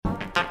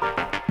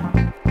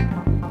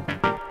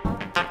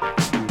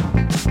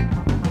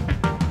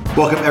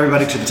Welcome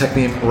everybody to the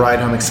TechMeme Ride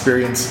Home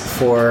Experience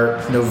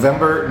for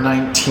November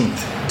 19th,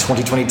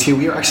 2022.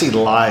 We are actually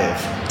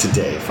live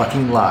today,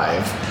 fucking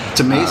live. It's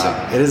amazing.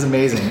 It is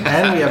amazing.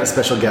 And we have a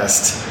special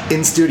guest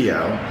in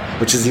studio,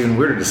 which is even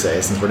weirder to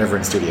say since we're never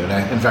in studio.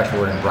 And in fact,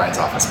 we're in Brian's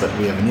office, but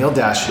we have Neil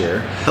Dash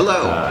here.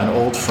 Hello. An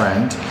old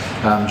friend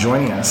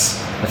joining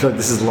us. I feel like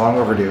this is long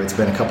overdue. It's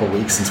been a couple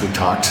weeks since we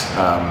talked.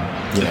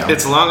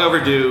 It's long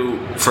overdue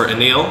for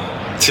Anil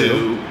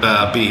to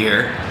be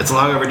here. It's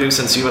long overdue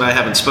since you and I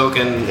haven't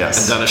spoken and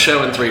done a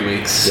show in 3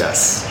 weeks.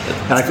 Yes.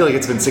 And I feel like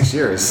it's been 6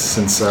 years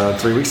since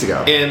 3 weeks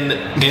ago. In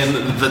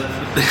internet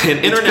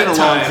it's been a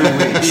time. long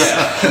 3 weeks.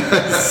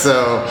 Yeah.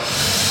 So.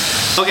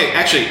 Okay,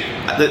 actually,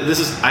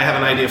 I have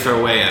an idea for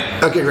a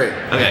way-in. Okay, great.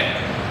 Okay.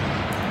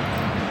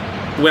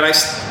 When I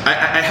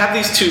have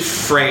these two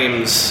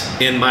frames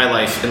in my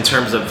life in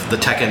terms of the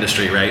tech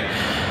industry, right?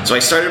 So I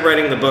started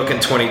writing the book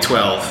in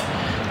 2012.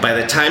 By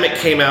the time it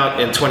came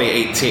out in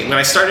 2018, when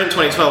I started in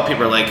 2012,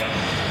 people were like,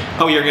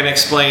 oh, you're going to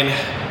explain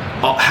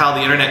how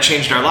the internet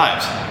changed our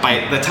lives.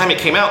 By the time it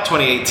came out,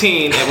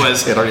 2018, it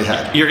was... It already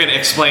had. You're going to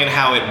explain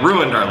how it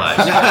ruined our lives.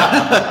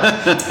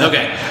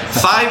 Okay.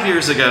 5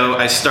 years ago,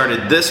 I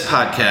started this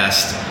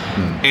podcast,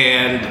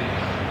 and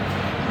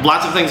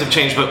lots of things have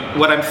changed, but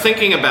what I'm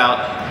thinking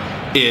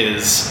about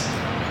is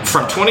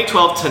from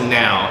 2012 to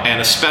now,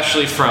 and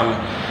especially from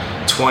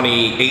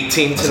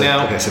 2018 to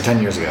now. Okay, so 10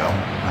 years ago.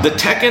 The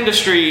tech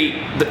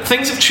industry,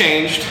 things have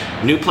changed,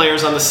 new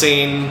players on the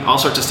scene, all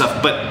sorts of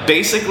stuff, but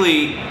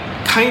basically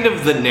kind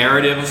of the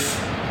narrative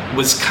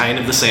was kind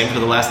of the same for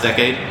the last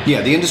decade.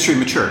 Yeah, the industry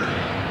matured.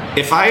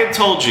 If I had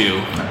told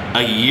you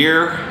a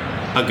year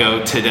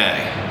ago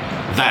today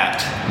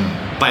that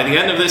by the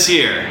end of this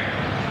year,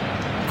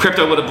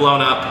 crypto would have blown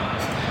up,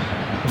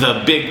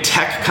 the big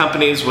tech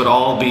companies would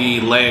all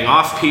be laying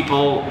off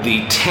people,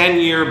 the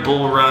 10-year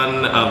bull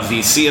run of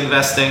VC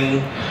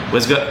investing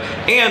was good.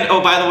 And,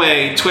 oh, by the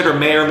way, Twitter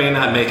may or may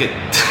not make it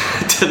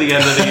to the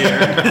end of the year.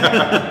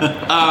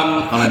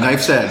 On a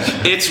knife's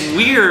edge. It's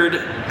weird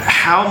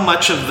how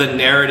much of the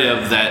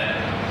narrative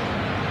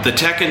that the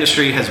tech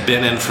industry has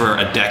been in for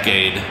a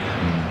decade,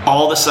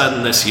 all of a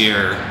sudden this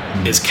year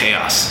is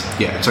chaos.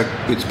 Yeah,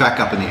 it's back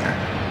up in the air.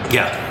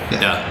 Yeah.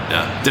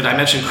 Did I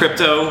mention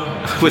crypto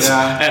was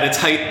at its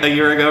height a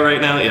year ago right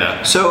now?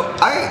 Yeah. So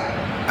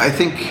I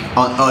think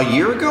a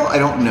year ago, I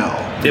don't know.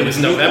 It was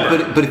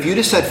November. But if you'd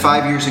have said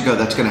 5 years ago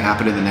that's going to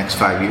happen in the next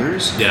 5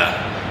 years,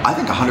 yeah, I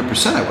think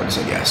 100% I would have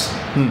said yes.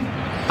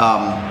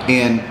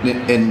 And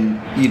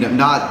you know,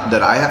 not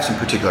that I have some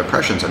particular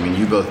impressions. I mean,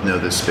 you both know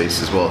this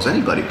space as well as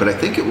anybody, but I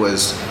think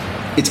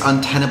it's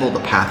untenable the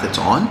path it's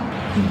on,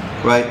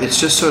 right? It's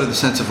just sort of the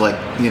sense of like,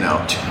 you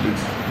know,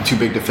 too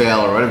big to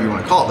fail or whatever you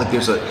want to call it. Like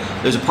there's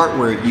a part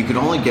where you can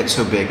only get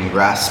so big and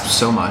grasp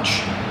so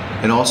much,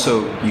 and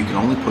also you can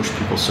only push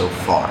people so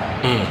far.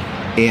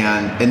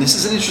 And this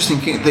is an interesting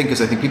thing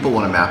because I think people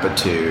want to map it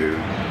to,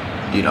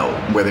 you know,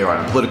 where they are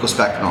on the political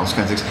spectrum and all those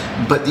kinds of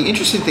things. But the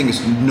interesting thing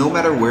is no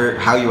matter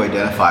how you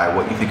identify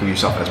what you think of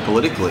yourself as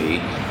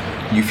politically,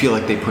 you feel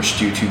like they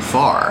pushed you too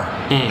far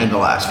in the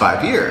last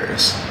 5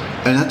 years.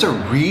 And that's a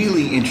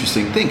really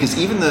interesting thing because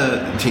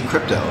take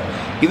crypto,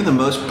 even the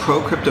most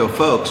pro-crypto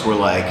folks were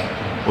like,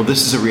 well,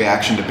 this is a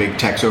reaction to big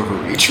tech's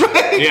overreach,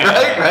 right?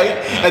 Yeah. Right?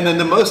 And then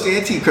the most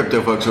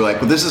anti-crypto folks were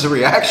like, well, this is a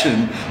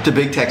reaction to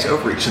big tech's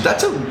overreach. So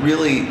that's a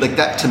really, like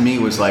that to me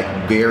was like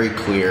very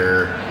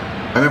clear.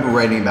 I remember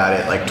writing about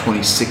it like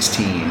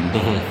 2016,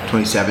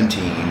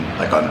 2017,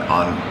 like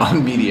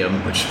on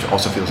Medium, which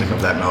also feels like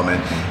of that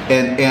moment,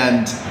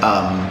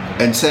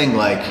 and saying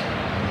like,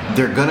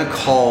 they're going to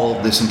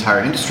call this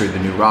entire industry the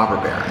new robber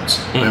barons.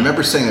 And I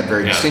remember saying that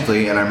very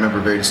distinctly, and I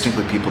remember very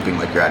distinctly people being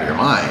like, you're out of your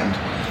mind.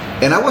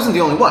 And I wasn't the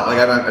only one. Like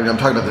I'm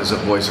talking about this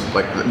as a voice of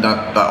like,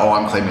 not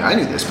I'm claiming I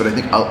knew this, but I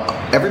think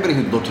everybody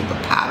who looked at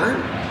the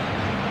pattern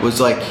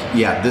was like,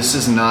 yeah, this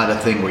is not a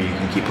thing where you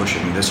can keep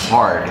pushing this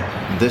hard,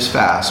 this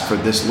fast, for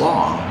this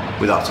long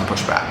without some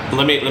pushback.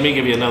 Let me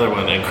give you another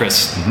one then,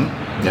 Chris.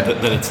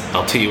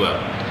 I'll tee you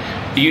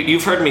up.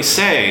 You've heard me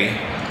say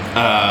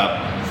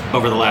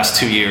over the last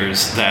 2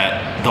 years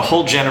that the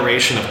whole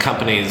generation of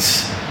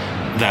companies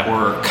that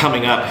were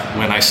coming up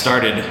when I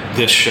started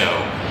this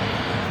show,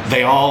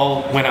 they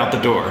all went out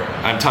the door.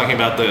 I'm talking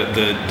about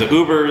the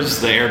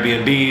Ubers, the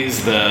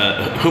Airbnbs,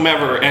 the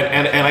whomever,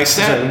 and I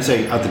said... So when you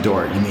say out the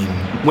door, you mean...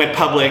 Went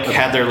public,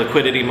 had their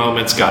liquidity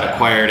moments, got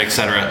acquired,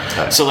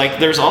 etc. So like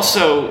there's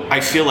also,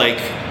 I feel like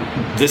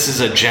this is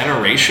a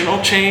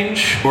generational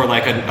change or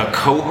like a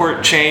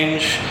cohort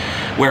change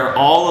where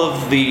all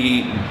of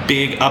the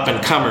big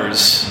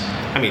up-and-comers,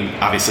 I mean,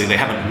 obviously they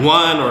haven't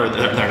won or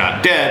they're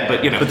not dead,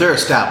 but you know. But they're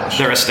established.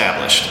 They're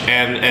established.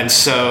 And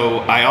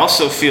so I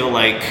also feel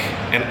like,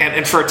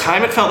 and for a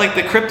time it felt like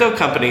the crypto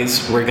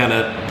companies were going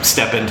to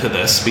step into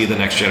this, be the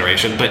next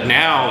generation. But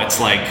now it's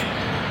like,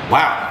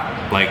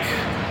 wow, like.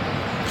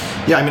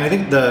 Yeah, I mean, I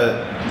think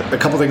a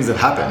couple things have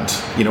happened.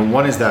 You know,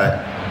 one is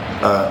that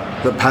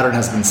the pattern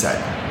has been set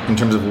in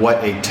terms of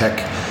what a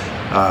tech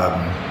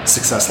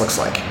success looks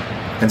like.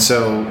 And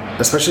so,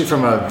 especially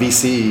from a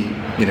VC,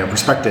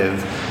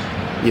 perspective,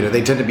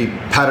 they tend to be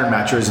pattern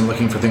matchers and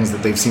looking for things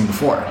that they've seen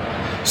before.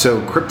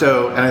 So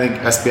crypto, and I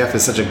think SBF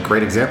is such a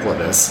great example of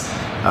this,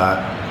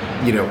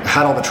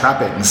 had all the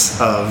trappings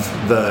of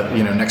the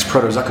next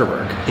proto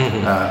Zuckerberg,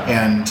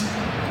 and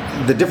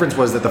the difference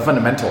was that the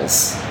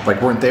fundamentals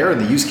weren't there, and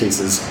the use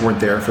cases weren't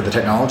there for the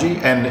technology,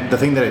 and the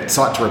thing that it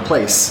sought to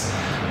replace.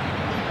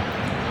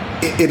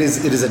 It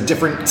is a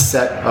different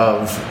set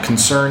of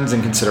concerns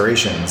and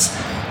considerations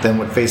than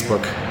what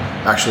Facebook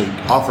actually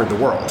offered the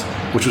world,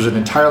 which was an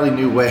entirely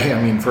new way.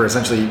 I mean, for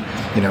essentially,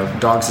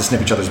 dogs to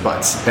sniff each other's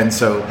butts. And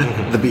so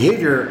the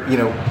behavior,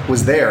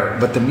 was there,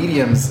 but the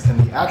mediums and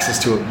the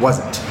access to it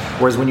wasn't.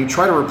 Whereas when you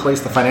try to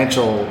replace the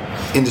financial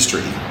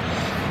industry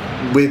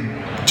with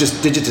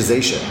just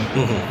digitization,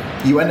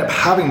 you end up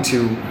having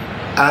to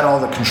add all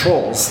the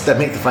controls that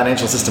make the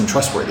financial system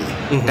trustworthy.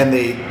 And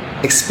they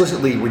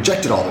explicitly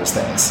rejected all those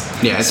things.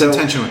 Yeah, it's in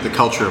tension with the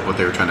culture of what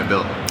they were trying to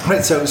build.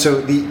 Right. So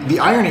the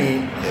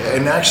irony,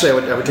 and actually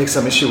I would take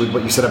some issue with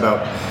what you said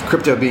about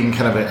crypto being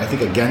kind of I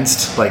think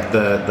against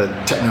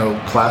the techno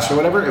class or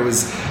whatever. It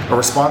was a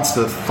response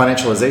to the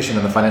financialization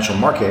in the financial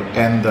market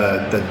and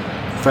the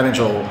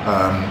financial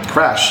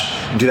crash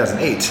in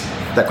 2008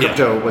 that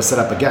crypto was set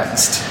up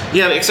against.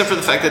 Yeah, except for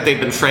the fact that they've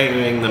been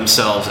framing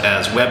themselves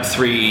as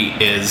Web3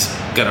 is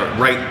going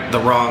to right the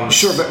wrongs.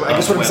 Sure, but I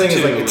guess what I'm saying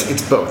is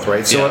it's both,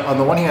 right? So on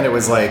the one hand, it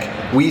was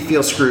we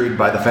feel screwed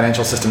by the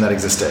financial system that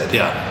existed.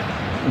 Yeah.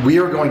 We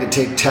are going to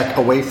take tech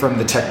away from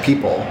the tech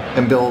people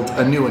and build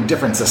a new and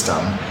different system,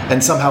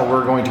 and somehow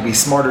we're going to be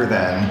smarter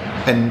than,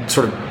 and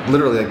sort of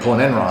literally pull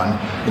an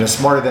Enron,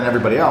 smarter than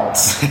everybody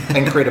else,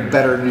 and create a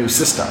better new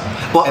system.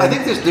 Well, I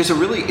think there's a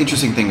really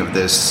interesting thing of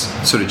this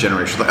sort of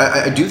generation.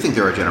 I do think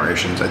there are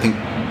generations. I think,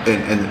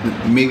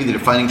 and maybe the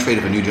defining trait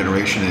of a new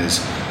generation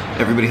is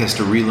everybody has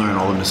to relearn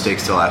all the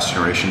mistakes the last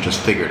generation just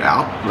figured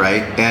out,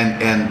 right?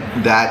 And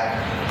that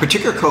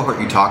particular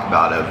cohort you talk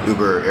about of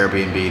Uber,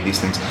 Airbnb,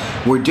 these things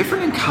were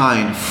different in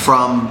kind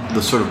from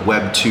the sort of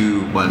Web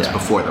 2 ones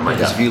before them, right?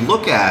 Because if you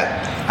look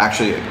at,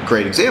 actually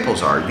great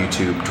examples are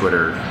YouTube,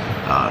 Twitter,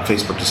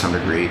 Facebook to some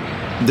degree,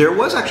 there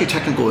was actually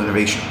technical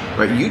innovation,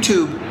 right?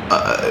 YouTube,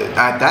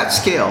 at that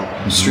scale,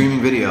 streaming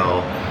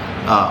video,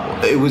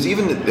 it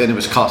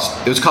was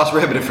cost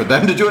prohibitive for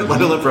them to do it,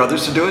 let alone for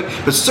others to do it.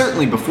 But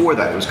certainly before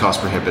that, it was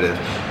cost prohibitive.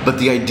 But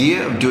the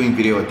idea of doing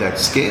video at that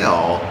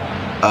scale,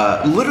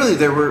 literally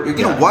there were,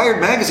 Wired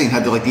magazine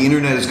had the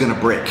internet is going to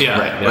break,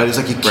 right? It's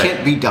it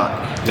can't be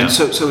done. And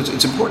so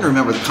it's important to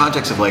remember the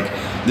context of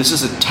this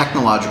is a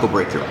technological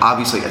breakthrough.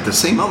 Obviously, at the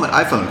same moment,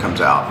 iPhone comes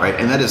out, right?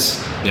 And that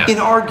is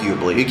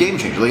inarguably a game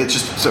changer. It's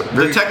just so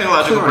very the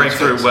technological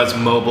breakthrough was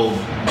mobile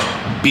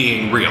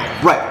being real.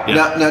 Right.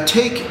 Yeah. Now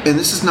take, and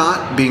this is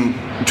not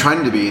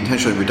trying to be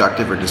intentionally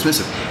reductive or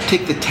dismissive,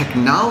 take the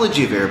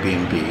technology of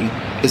Airbnb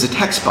as a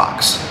text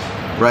box,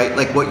 right?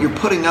 What you're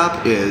putting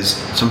up is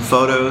some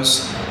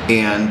photos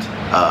and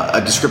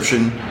a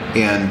description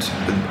and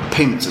a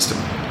payment system,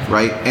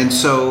 right? And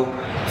so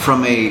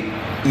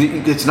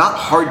it's not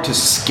hard to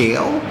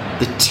scale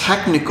the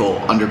technical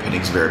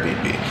underpinnings of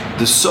Airbnb.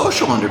 The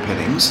social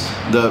underpinnings,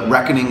 the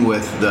reckoning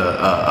with the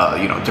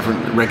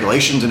different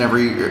regulations in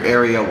every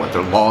area, what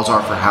the laws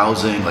are for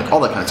housing,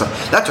 all that kind of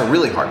stuff. That's a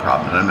really hard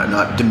problem, and I'm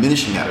not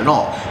diminishing that at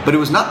all. But it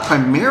was not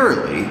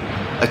primarily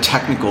a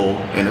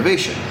technical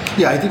innovation.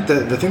 Yeah, I think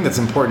the thing that's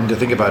important to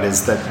think about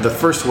is that the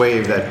first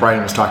wave that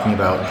Brian was talking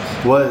about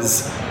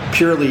was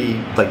purely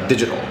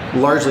digital,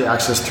 largely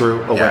accessed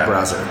through a web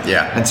browser.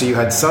 Yeah. And so you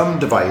had some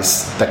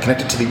device that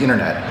connected to the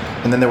internet,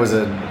 and then there was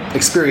an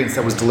experience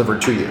that was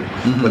delivered to you,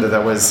 whether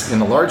that was in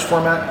a large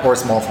format or a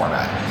small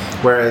format.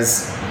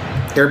 Whereas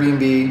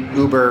Airbnb,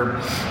 Uber,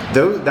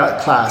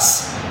 that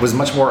class was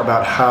much more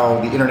about how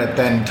the internet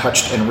then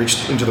touched and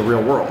reached into the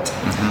real world.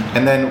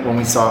 And then when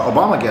we saw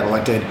Obama get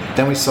elected,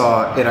 then we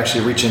saw it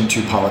actually reach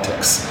into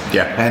politics.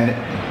 Yeah. And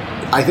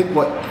I think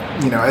what,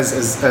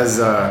 as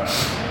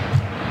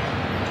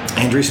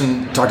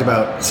Andreessen talked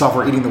about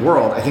software eating the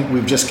world, I think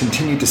we've just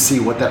continued to see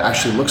what that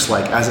actually looks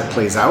like as it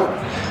plays out.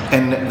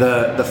 And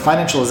the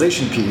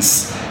financialization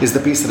piece is the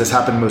piece that has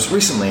happened most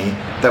recently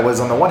that was,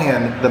 on the one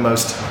hand, the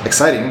most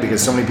exciting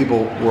because so many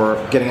people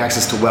were getting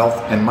access to wealth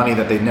and money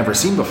that they'd never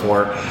seen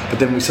before. But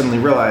then we suddenly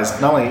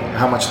realized not only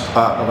how much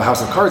of a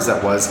house of cards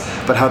that was,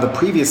 but how the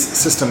previous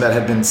system that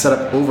had been set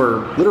up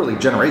over literally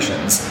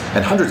generations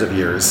and hundreds of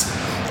years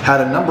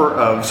had a number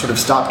of sort of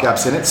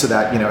stopgaps in it, so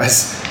that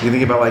as you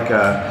think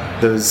about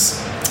those,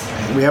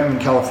 we have them in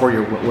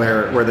California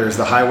where there's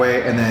the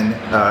highway, and then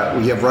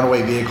we have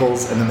runaway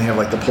vehicles, and then they have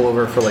the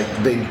pullover for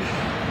big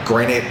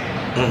granite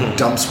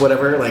dumps,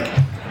 whatever.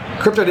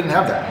 Crypto didn't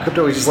have that.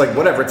 Crypto was just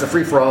whatever. It's a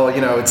free for all.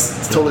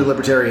 It's totally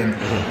libertarian.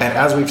 And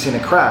as we've seen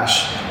it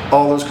crash,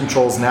 all those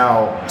controls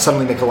now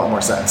suddenly make a lot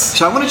more sense.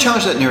 So I want to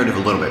challenge that narrative a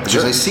little bit,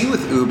 because I see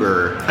with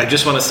Uber... I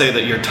just want to say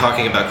that you're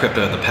talking about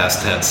crypto in the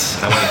past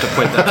tense. I wanted to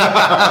point that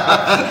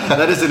out.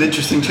 That is an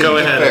interesting change. Go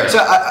ahead. So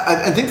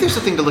I think there's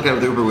a thing to look at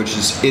with Uber, which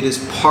is it is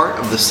part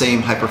of the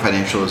same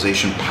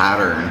hyper-financialization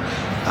pattern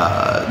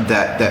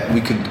that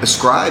we could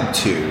ascribe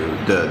to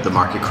the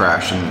market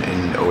crash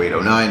in 08,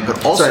 09,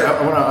 but also... Sorry,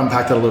 I want to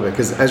unpack that a little bit,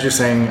 because as you're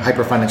saying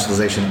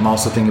hyper-financialization, I'm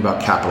also thinking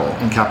about capital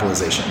and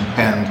capitalization.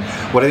 And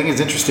what I think is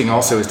interesting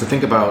also is to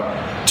think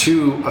about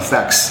two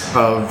effects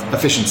of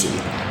efficiency.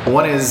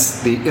 One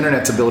is the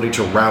internet's ability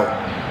to route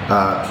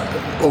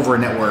over a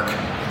network,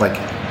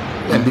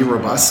 and be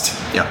robust.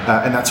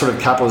 And that sort of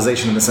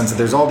capitalization in the sense that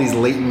there's all this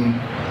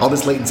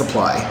latent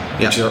supply,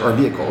 which are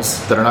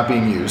vehicles that are not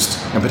being used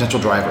and potential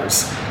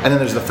drivers. And then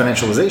there's the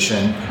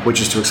financialization,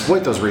 which is to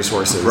exploit those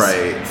resources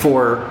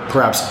for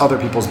perhaps other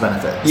people's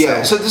benefit.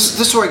 Yeah. So this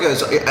is where it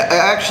goes.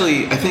 I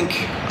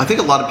think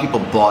a lot of people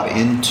bought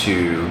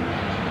into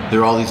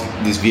there are all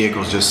these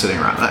vehicles just sitting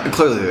around.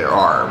 Clearly there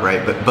are,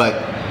 right?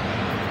 But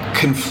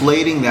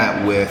conflating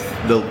that with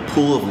the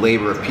pool of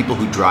labor of people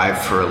who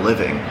drive for a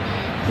living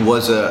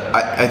was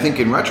I think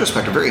in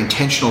retrospect a very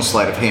intentional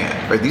sleight of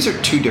hand, right? These are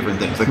two different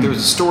things. Like there was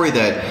a story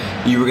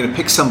that you were going to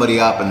pick somebody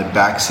up in the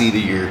backseat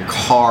of your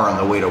car on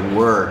the way to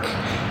work,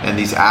 and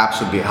these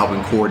apps would be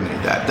helping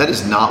coordinate that. That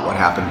is not what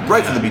happened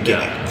right from the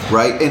beginning,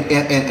 right?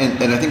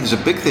 And I think there's a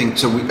big thing.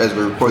 So as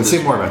we record this,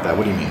 say more about that.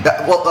 What do you mean?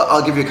 Well,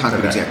 I'll give you a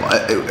concrete example.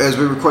 As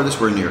we record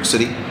this, we're in New York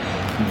City.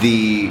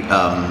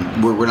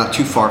 We're not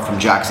too far from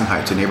Jackson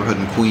Heights, a neighborhood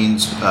in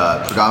Queens,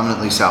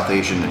 predominantly South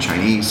Asian and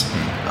Chinese.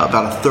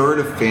 About a third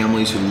of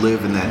families who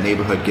live in that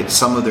neighborhood get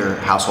some of their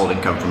household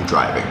income from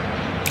driving.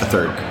 A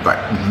third, right?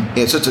 Mm-hmm.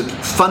 And so it's a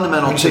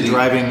fundamental. When you say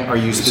driving, are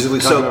you specifically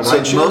talking about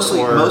rideshare?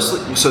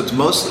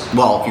 Mostly.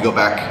 Well, if you go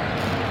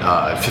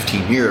back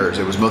 15 years,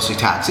 it was mostly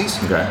taxis,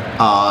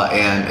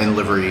 and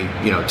livery.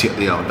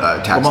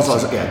 Taxis.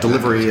 Well,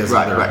 delivery is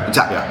right.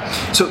 Exactly.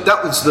 Yeah. So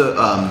that was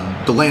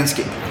the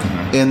landscape. Mm-hmm.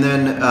 And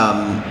then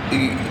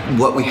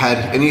what we had,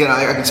 and again,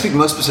 I can speak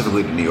most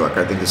specifically to New York.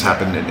 I think this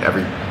happened in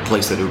every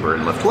place that Uber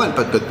and Lyft went,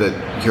 but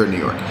here in New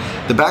York,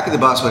 the back of the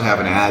bus would have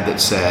an ad that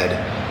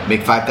said,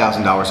 make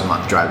 $5,000 a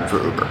month driving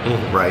for Uber,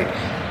 right?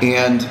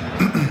 And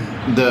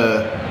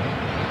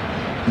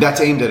that's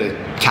aimed at a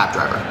cab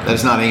driver. That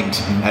is not aimed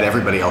at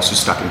everybody else who's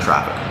stuck in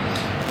traffic.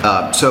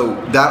 So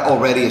that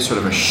already is sort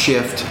of a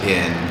shift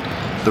in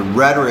the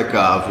rhetoric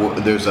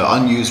of there's an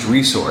unused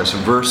resource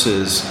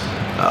versus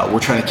we're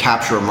trying to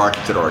capture a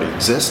market that already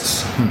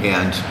exists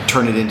and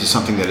turn it into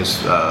something that is,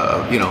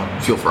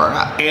 fuel for our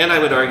app. And I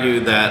would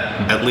argue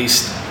that at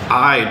least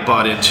I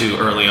bought into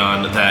early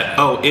on that,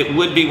 it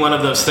would be one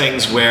of those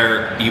things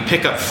where you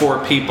pick up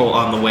 4 people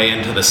on the way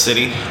into the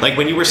city. Like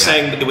when you were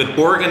saying it would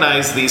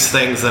organize these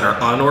things that are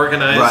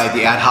unorganized. Right,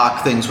 the ad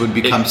hoc things would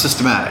become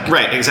systematic.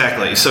 Right,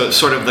 exactly. So it's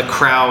sort of the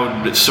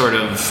crowd sort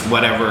of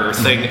whatever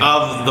thing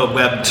of the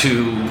Web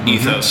 2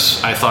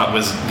 ethos, I thought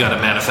was going to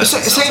manifest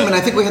itself. Same, and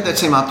I think we had that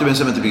same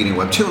optimism at the beginning of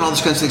Web 2 and all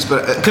those kinds of things.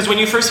 But because when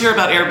you first hear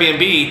about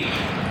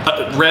Airbnb,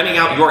 renting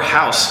out your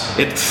house,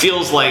 it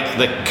feels like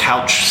the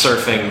couch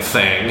surfing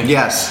thing.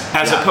 Yes.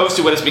 As opposed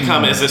to what it's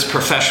become is this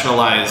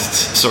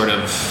professionalized sort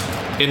of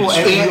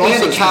industry.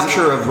 And a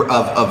capture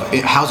of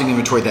housing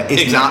inventory that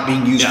is not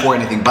being used for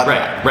anything but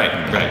that. Right.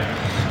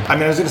 I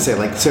mean, I was going to say,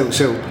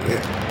 so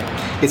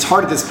it's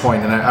hard at this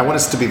point, and I want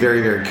us to be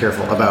very, very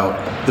careful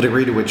about the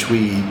degree to which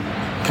we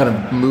kind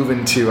of move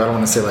into, I don't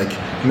want to say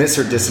mis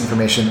or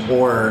disinformation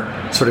or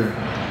sort of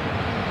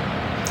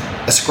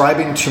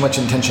ascribing too much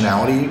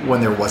intentionality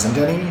when there wasn't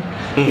any,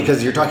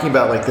 because you're talking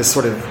about this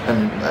sort of,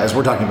 and as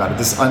we're talking about it,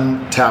 this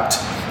untapped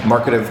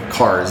market of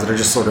cars that are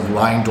just sort of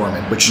lying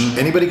dormant, which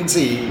anybody can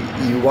see.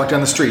 You walk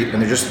down the street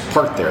and they're just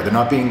parked there. They're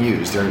not being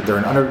used. They're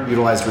an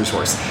underutilized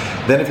resource.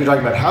 Then if you're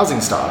talking about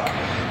housing stock,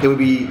 it would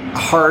be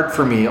hard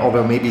for me,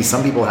 although maybe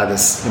some people had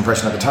this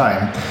impression at the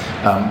time,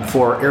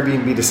 for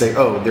Airbnb to say,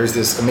 there's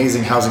this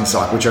amazing housing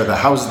stock, which are the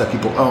houses that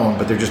people own,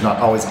 but they're just not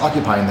always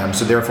occupying them,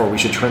 so therefore we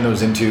should turn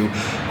those into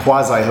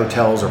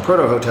quasi-hotels or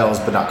proto-hotels,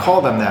 but not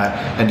call them that,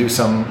 and do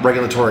some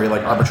regulatory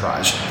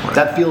arbitrage. Right.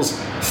 That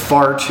feels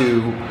far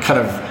too kind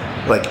of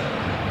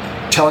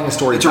telling a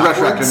story. It's a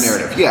retroactive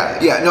narrative.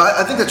 Yeah. No,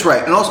 I think that's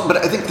right. And also, but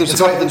I think there's.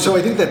 So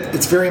I think that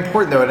it's very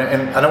important though,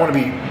 and I don't want to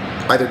be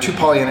either too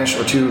Pollyannish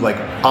or too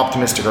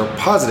optimistic or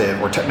positive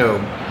or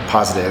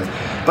techno-positive,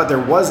 but there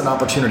was an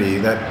opportunity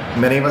that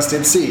many of us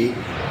did see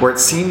where it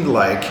seemed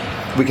like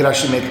we could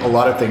actually make a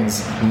lot of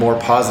things more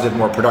positive,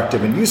 more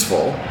productive, and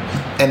useful,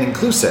 and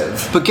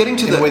inclusive. But getting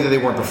to in a way that they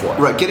weren't before.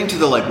 Right. Getting to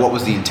the what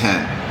was the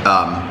intent,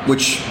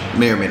 which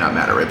may or may not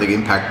matter. Right. The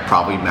impact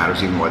probably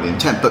matters even more than the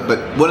intent. But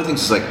one of the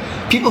things is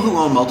people who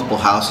own multiple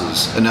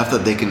houses enough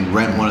that they can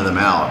rent one of them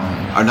out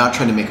are not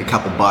trying to make a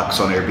couple bucks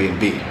on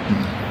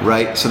Airbnb.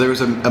 Right, so there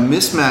was a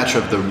mismatch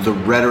of the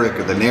rhetoric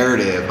or the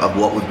narrative of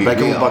what would be real. By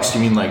a couple bucks,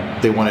 you mean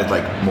they wanted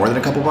more than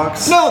a couple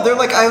bucks? No, they're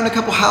I own a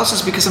couple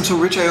houses because I'm so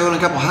rich. I own a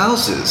couple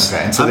houses.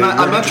 Okay, and so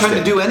I'm not trying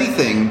to do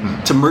anything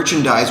to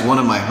merchandise one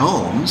of my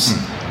homes.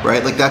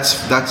 Right, that's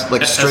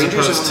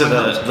strangers as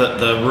opposed to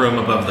the room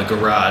above the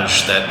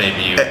garage that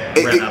maybe you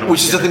rent out,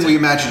 which is the thing we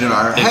imagined in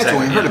our heads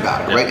when we heard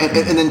about it, right?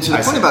 And then to the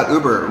point about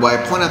Uber, why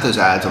I point out those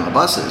ads on the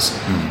buses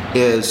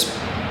is.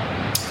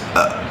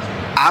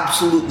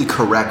 absolutely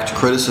correct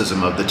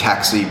criticism of the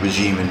taxi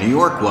regime in New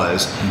York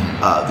was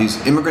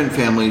these immigrant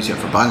families,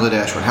 from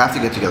Bangladesh would have to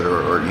get together,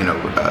 or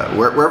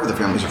wherever the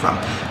families are from,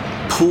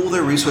 pool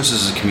their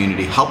resources as a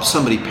community, help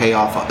somebody pay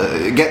off,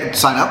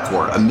 sign up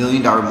for $1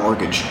 million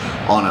mortgage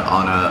on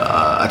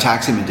a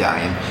taxi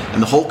medallion,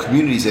 and the whole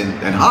community's in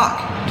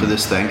hock to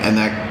this thing, and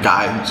that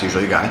guy, it's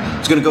usually a guy,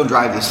 is going to go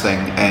drive this thing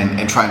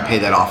and try and pay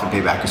that off and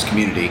pay back his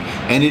community.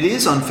 And it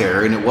is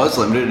unfair, and it was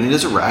limited, and it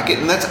is a racket,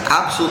 and that's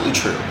absolutely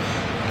true.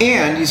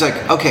 And he's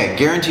like, okay,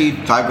 guaranteed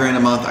 $5,000 a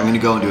month, I'm going to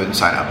go and do it and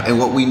sign up. And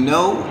what we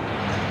know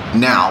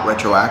now,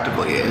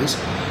 retroactively, is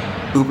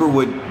Uber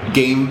would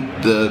game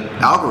the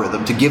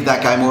algorithm to give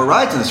that guy more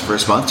rides in his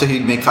first month, so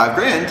he'd make $5,000,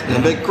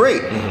 and be like,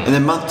 great. And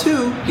then month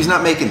 2, he's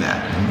not making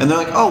that. And they're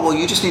like, oh, well,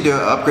 you just need to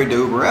upgrade to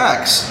Uber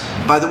X.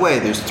 By the way,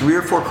 there's 3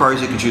 or 4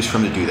 cars you can choose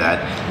from to do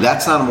that.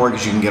 That's not a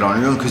mortgage you can get on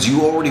your own, because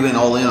you already went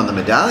all in on the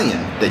medallion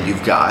that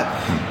you've got.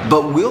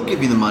 But we'll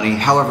give you the money.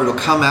 However, it'll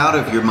come out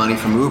of your money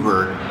from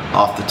Uber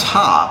off the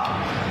top,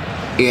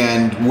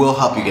 and we'll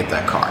help you get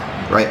that car.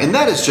 Right, and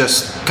that is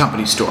just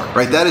company store,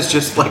 right? That is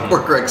just like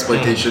worker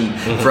exploitation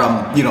from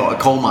a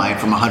coal mine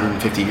from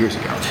 150 years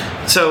ago.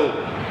 So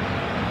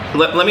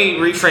let me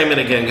reframe it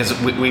again, because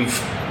we've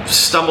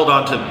stumbled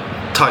onto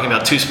talking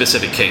about 2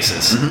 specific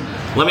cases.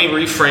 Let me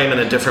reframe in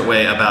a different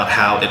way about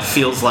how it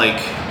feels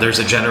like there's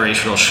a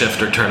generational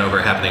shift or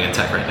turnover happening in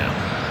tech right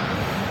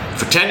now.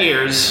 For 10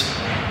 years,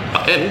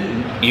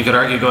 and you could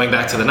argue going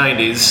back to the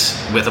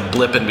 90s with a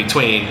blip in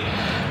between,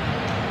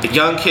 a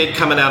young kid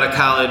coming out of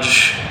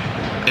college,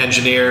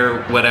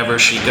 engineer, whatever,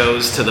 she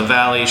goes to the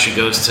Valley, she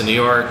goes to New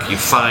York, you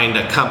find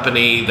a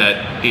company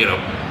that,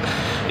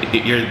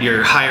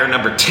 you're hire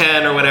number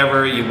 10 or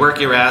whatever, you work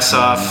your ass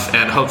off,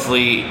 and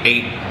hopefully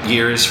 8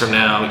 years from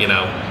now,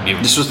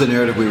 This was the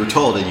narrative we were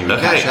told, and you would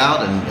cash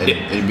out and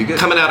it'd be good.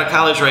 Coming out of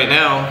college right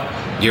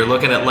now, you're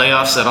looking at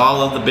layoffs at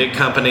all of the big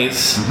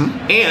companies,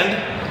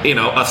 and,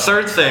 a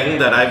third thing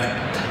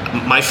that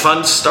my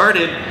fund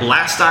started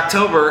last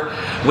October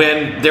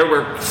when there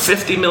were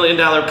 $50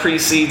 million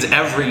pre-seeds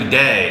every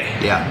day,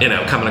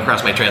 coming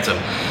across my transom.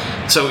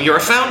 So you're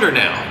a founder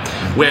now,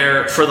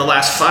 where for the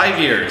last 5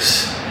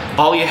 years,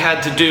 all you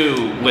had to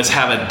do was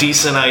have a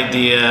decent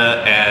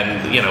idea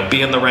and,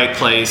 be in the right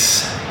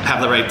place,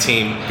 have the right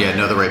team. Yeah,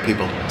 know the right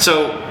people.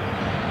 So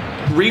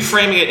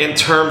reframing it in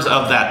terms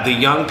of that, the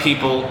young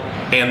people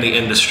and the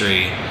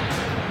industry,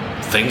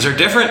 things are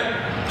different.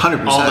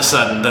 100%. All of a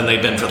sudden than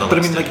they've been for the last But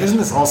I mean, isn't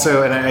this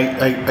also, and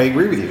I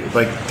agree with you,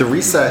 the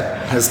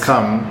reset has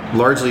come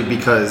largely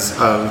because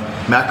of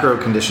macro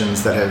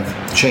conditions that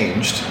have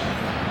changed,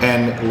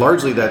 and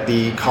largely that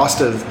the cost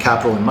of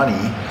capital and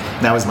money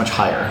now is much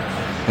higher.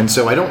 And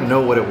so I don't know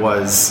what it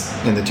was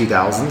in the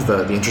 2000s,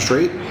 the interest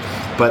rate,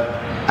 but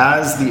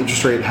as the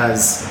interest rate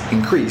has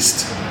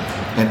increased,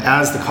 and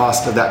as the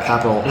cost of that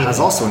capital has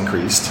also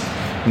increased,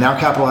 now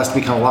capital has to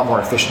become a lot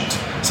more efficient.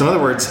 So in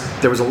other words,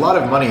 there was a lot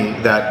of money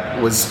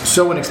that was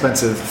so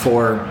inexpensive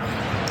for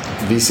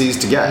VCs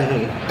to get,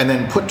 and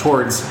then put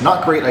towards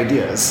not great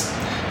ideas,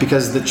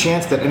 because the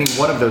chance that any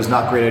one of those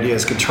not great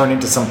ideas could turn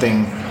into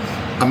something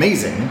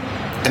amazing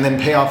and then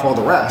pay off all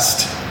the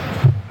rest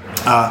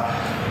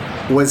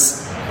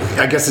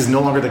is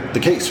no longer the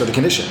case or the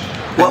condition.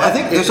 Well, I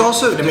think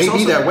it may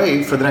be that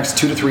way for the next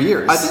 2 to 3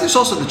 years. I think there's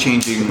also the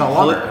changing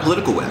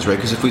political winds, right?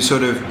 Because if we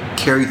sort of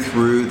carry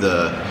through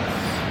the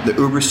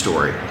Uber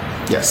story,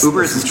 yes,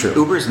 this is true.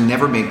 Uber's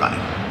never made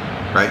money,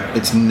 right?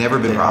 It's never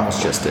been profitable.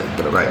 Almost just did,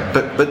 but okay.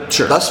 Right. But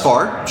sure. Thus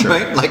far,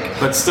 right?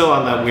 But still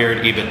on that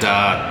weird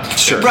EBITDA.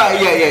 Sure. Right.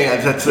 Yeah.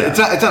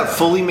 It's not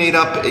fully made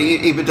up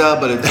EBITDA,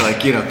 but it's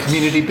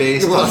community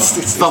based. Well,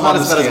 it's not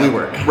as bad as we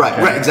work.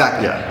 Right.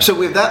 Exactly. Yeah. So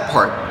we have that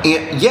part,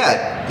 and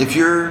yet if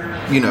you're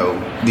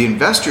the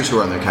investors who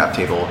are on their cap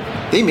table,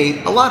 they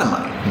made a lot of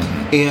money,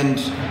 and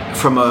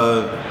from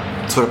a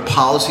sort of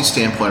policy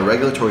standpoint, a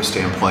regulatory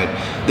standpoint,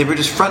 they were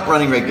just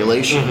front-running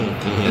regulation,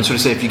 and sort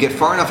of say if you get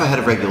far enough ahead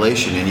of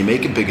regulation and you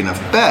make a big enough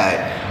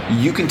bet,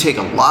 you can take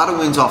a lot of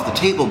wins off the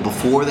table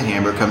before the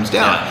hammer comes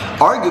down. Yeah.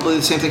 Arguably,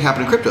 the same thing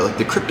happened in crypto. Like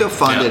the crypto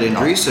fund at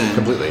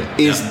Andreessen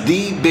is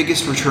the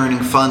biggest returning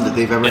fund that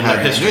they've ever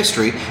had in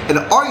history, and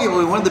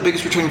arguably one of the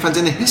biggest returning funds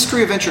in the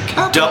history of venture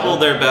capital. Double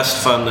their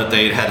best fund that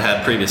they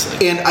had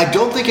previously. And I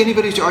don't think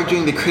anybody's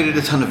arguing they created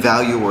a ton of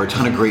value or a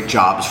ton of great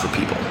jobs for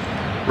people.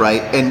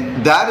 Right?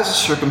 And that is a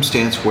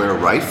circumstance where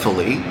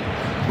rightfully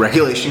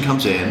regulation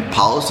comes in,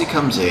 policy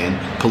comes in,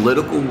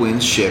 political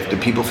winds shift,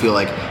 and people feel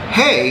like,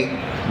 hey,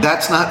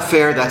 that's not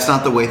fair, that's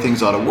not the way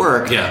things ought to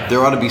work. Yeah.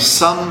 There ought to be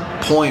some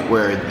point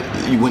where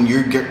when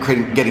you're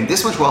getting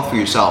this much wealth for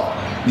yourself,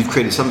 you've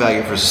created some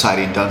value for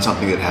society and done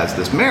something that has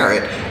this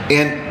merit.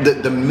 And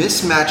the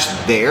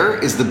mismatch there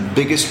is the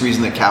biggest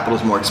reason that capital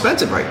is more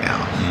expensive right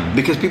now.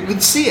 Because people can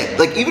see it.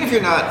 Like even if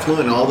you're not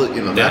fluent in all the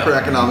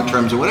macroeconomic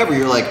terms or whatever,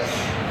 you're like,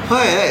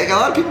 hey, a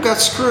lot of people got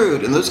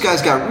screwed, and those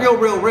guys got real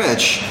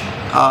rich,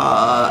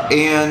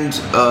 and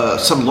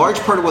some large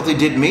part of what they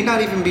did may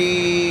not even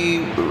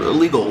be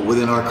legal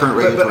within our current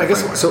regulatory But I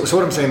guess, so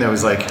what I'm saying though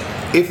is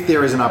if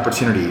there is an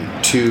opportunity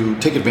to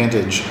take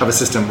advantage of a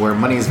system where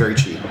money is very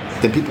cheap,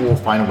 then people will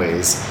find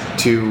ways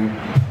to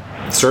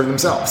serve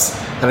themselves.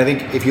 And I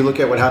think if you look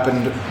at what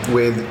happened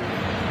with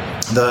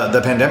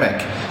the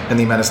pandemic and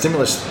the amount of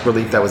stimulus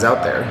relief that was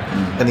out there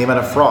and the amount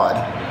of fraud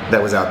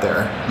that was out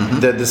there,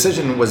 the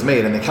decision was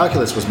made and the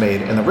calculus was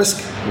made and the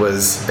risk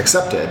was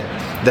accepted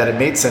that it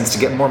made sense to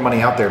get more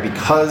money out there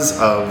because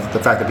of the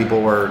fact that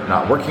people were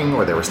not working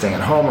or they were staying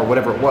at home or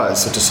whatever it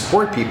was. So to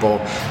support people,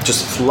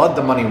 just flood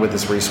the money with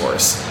this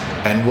resource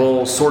and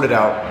we'll sort it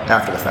out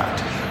after the fact,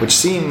 which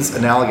seems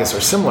analogous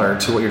or similar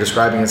to what you're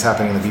describing as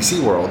happening in the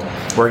VC world,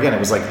 where again, it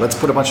was like, let's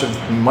put a bunch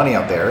of money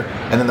out there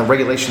and then the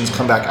regulations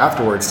come back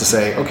afterwards to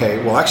say,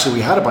 okay, well actually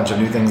we had a bunch of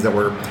new things that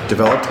were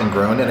developed and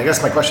grown. And I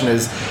guess my question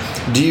is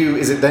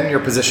is it then your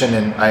position,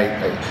 and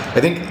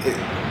I think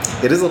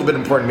it is a little bit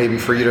important maybe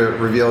for you to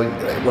reveal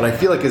what I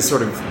feel like is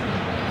sort of,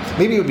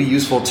 maybe it would be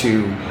useful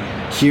to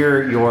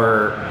hear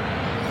your,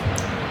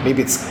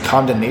 maybe it's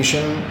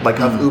condemnation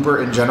of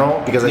Uber in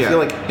general, because I feel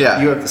like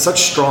you have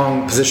such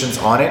strong positions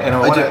on it, and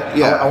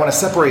I want to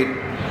separate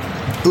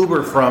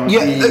Uber from the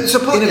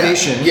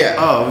innovation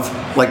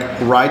of like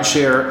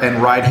rideshare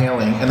and ride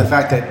hailing, and the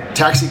fact that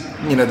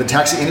the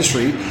taxi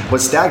industry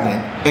was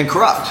stagnant and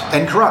corrupt.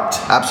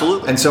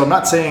 Absolutely. And so I'm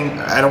not saying,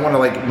 I don't want to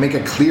like make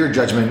a clear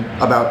judgment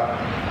about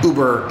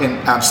Uber in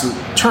absolute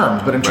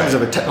terms, but in terms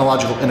of a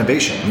technological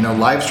innovation,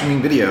 live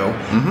streaming video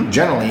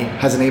generally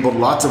has enabled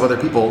lots of other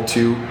people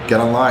to get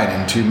online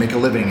and to make a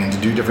living and to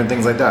do different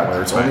things like that,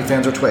 whether it's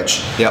OnlyFans or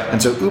Twitch. Yep.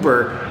 And so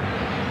Uber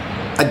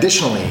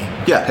additionally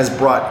has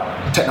brought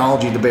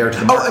technology to bear to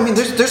the market. I mean,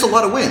 there's a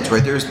lot of wins,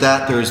 right? There is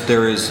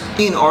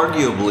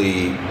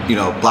inarguably,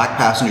 black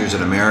passengers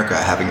in America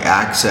having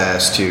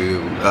access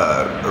to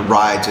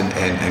rides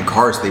and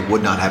cars they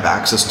would not have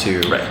access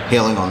to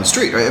hailing on the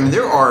street, right? I mean,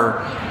 there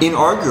are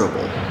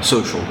inarguable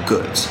social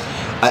goods.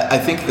 I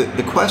think that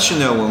the question,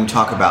 though, when we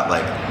talk about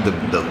like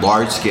the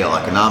large scale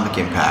economic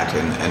impact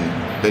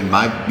and in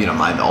my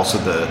mind also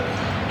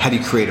how do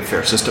you create a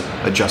fair system,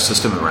 a just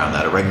system around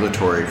that, a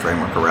regulatory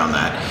framework around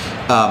that?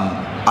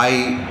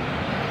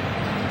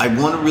 I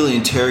want to really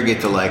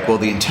interrogate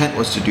the intent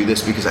was to do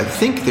this, because I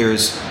think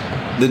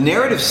the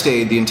narrative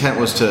stayed, the intent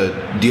was to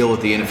deal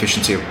with the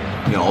inefficiency of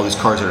all these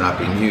cars that are not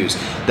being used.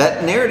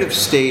 That narrative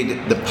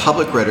stayed the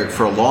public rhetoric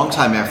for a long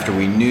time after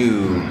we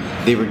knew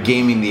they were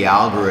gaming the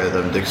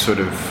algorithm to sort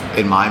of,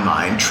 in my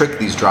mind, trick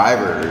these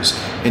drivers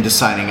into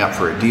signing up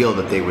for a deal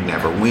that they would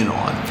never win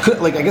on.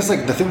 I guess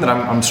the thing that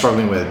I'm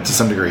struggling with to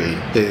some degree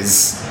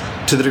is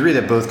to the degree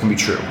that both can be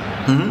true,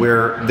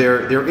 where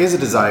there is a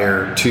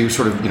desire to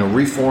sort of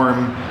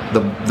reform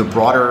the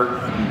broader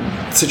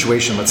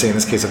situation, let's say in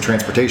this case of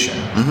transportation,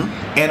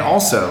 and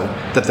also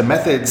that the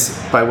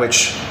methods by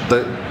which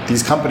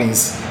these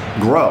companies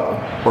grow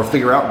or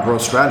figure out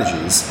growth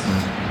strategies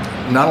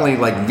not only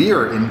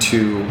veer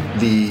into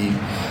the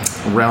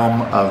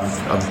realm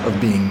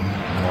of being,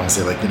 I don't want to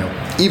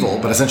say evil,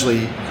 but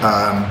essentially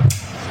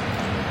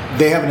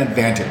they have an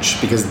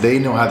advantage because they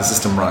know how the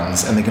system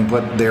runs and they can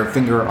put their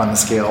finger on the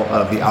scale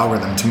of the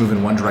algorithm to move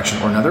in one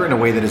direction or another in a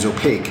way that is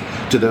opaque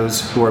to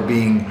those who are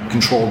being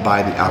controlled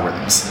by the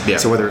algorithms. Yeah.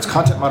 So whether it's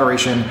content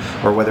moderation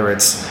or whether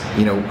it's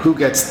who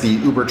gets the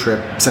Uber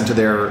trip sent to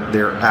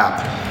their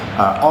app,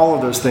 all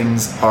of those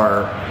things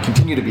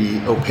continue to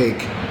be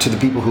opaque to the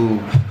people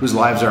whose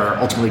lives are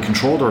ultimately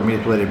controlled or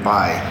manipulated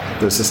by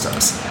those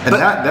systems. And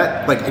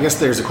that I guess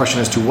there's a question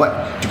as to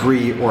what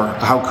degree or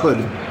how could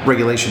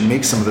regulation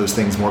make some of those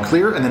things more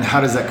clear, and then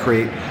how does that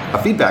create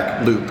a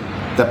feedback loop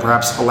that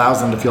perhaps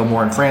allows them to feel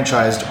more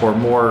enfranchised or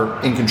more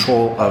in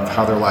control of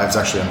how their lives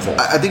actually unfold.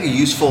 I think a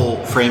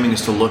useful framing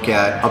is to look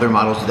at other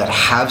models that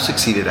have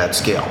succeeded at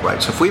scale,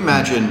 right? So if we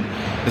imagine,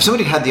 if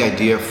somebody had the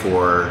idea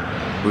for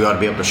we ought to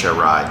be able to share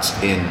rides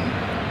in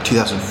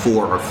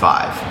 2004 or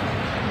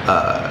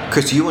 5,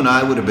 Chris, you and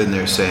I would have been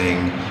there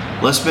saying,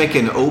 let's make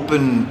an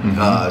open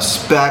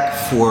spec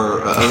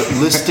for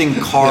listing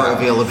car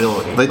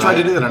availability. They tried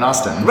to do that in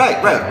Austin.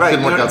 Right.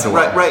 Didn't work out so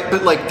well. Right.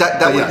 But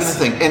that would have been the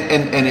thing.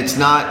 And it's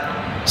not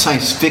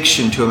science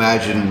fiction to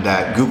imagine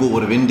that Google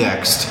would have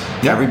indexed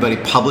everybody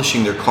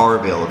publishing their car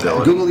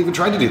availability. Google even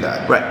tried to do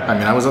that. Right. I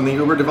mean, I was on the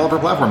Uber developer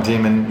platform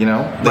team, and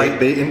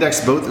they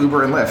indexed both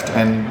Uber and Lyft,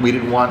 and we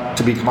didn't want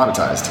to be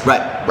commoditized.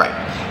 Right.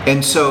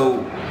 And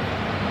so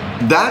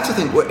that's the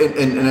thing,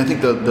 and I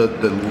think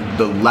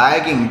the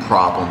lagging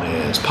problem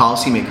is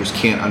policymakers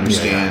can't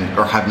understand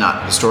or have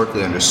not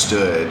historically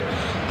understood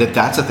that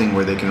that's a thing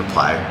where they can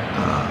apply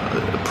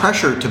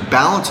pressure to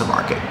balance a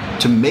market,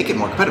 to make it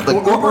more competitive.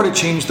 Or to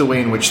change the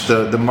way in which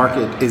the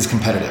market is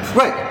competitive.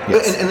 Right.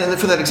 Yes. And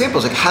for that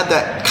example, it's had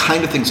that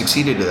kind of thing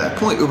succeeded to that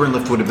point, Uber and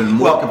Lyft would have been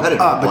more competitive.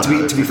 But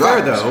to be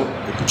fair, though,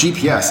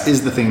 GPS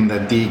is the thing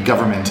that the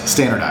government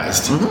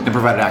standardized and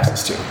provided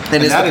access to.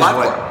 And that is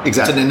platform.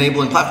 Exactly. It's an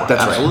enabling platform.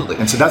 That's absolutely. Right.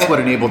 And so that's what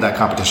enabled that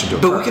competition to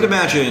occur. But we could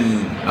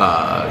imagine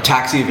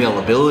taxi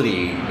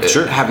availability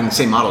having the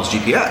same model as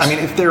GPS. I mean,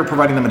 if they were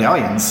providing the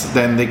medallions,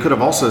 then they could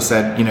have also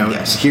said,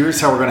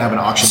 here's how we're going to have an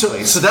auction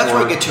place. So that's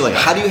where I get to,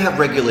 how do you have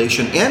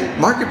regulation and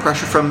market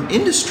pressure from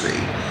industry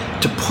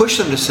to push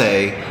them to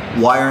say,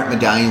 why aren't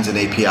medallions an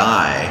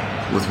API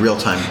with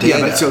real-time data. Yeah,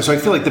 but so I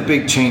feel like the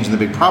big change and the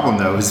big problem,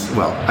 though, is,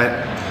 well,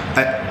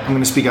 I'm going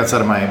to speak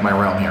outside of my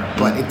realm here,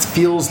 but it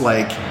feels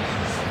like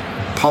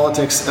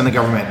politics and the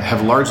government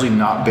have largely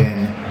not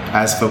been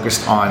as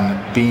focused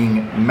on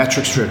being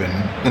metrics-driven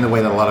in the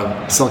way that a lot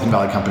of Silicon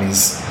Valley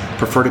companies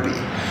prefer to be.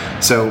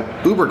 So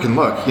Uber can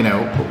look,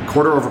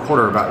 quarter over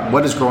quarter about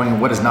what is growing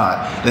and what is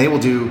not, and they will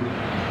do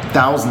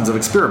thousands of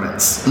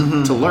experiments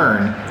to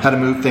learn how to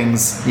move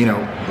things,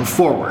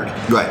 forward.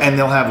 Right. And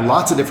they'll have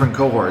lots of different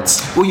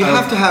cohorts. Well, you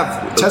have to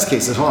have test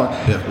cases.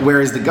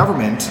 Whereas the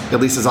government, at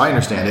least as I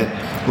understand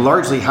it,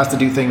 largely has to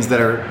do things that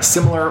are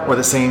similar or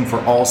the same for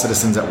all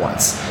citizens at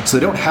once. So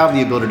they don't have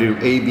the ability to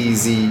do A, B,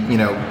 Z,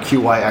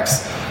 Q, Y,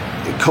 X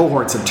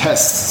cohorts of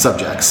test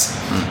subjects.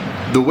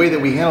 The way that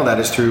we handle that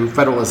is through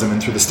federalism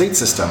and through the state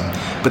system,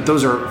 but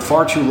those are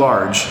far too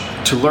large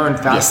to learn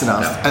fast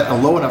enough at a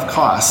low enough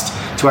cost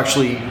to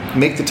actually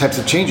make the types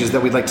of changes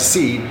that we'd like to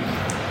see.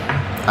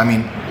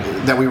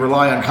 That we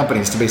rely on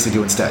companies to basically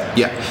do instead.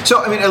 Yeah.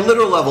 So, at a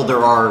literal level,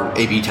 there are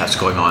A/B tests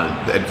going on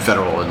at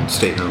federal and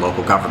state and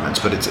local governments,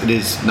 but it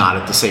is not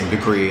at the same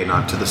degree and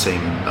not to the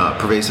same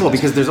pervasiveness. Well,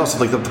 because there's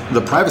also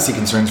the privacy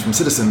concerns from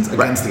citizens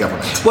against the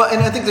government. Well,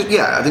 and I think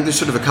there's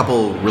sort of a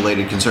couple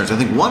related concerns. I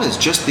think one is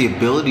just the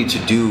ability to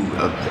do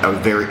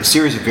a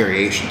series of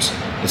variations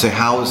and say,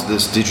 how is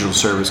this digital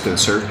service going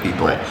to serve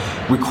people?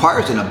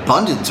 Requires an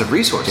abundance of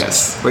resources.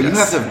 Yes. Right. You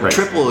have to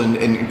triple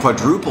and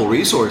quadruple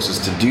resources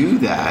to do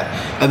that,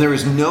 and there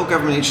is no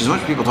government agency. As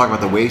much as people talk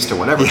about the waste or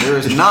whatever, there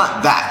is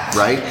not that,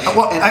 right?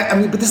 Well,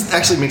 but this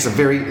actually makes a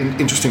very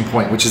interesting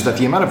point, which is that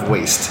the amount of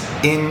waste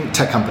in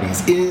tech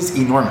companies is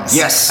enormous.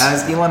 Yes.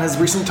 As Elon has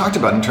recently talked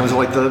about in terms of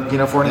like the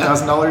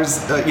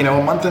 $400,000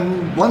 a month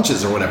in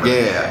lunches or whatever.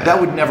 Yeah. That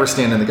would never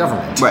stand in the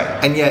government. Right.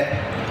 And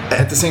yet,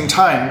 at the same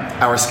time,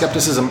 our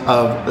skepticism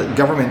of the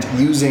government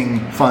using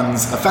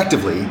funds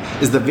effectively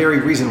is the very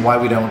reason why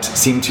we don't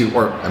seem to,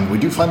 we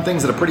do fund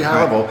things at a pretty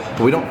high level,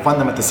 but we don't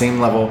fund them at the same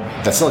level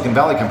that Silicon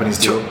Valley companies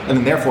do, and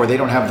then therefore they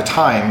don't have the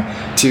time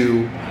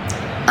to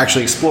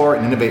actually explore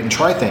and innovate and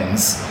try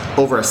things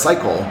over a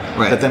cycle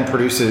that then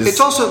produces.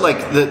 It's also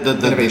like the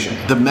innovation.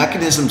 The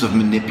mechanisms of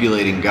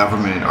manipulating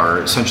government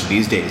are essentially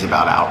these days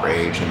about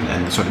outrage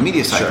and the sort of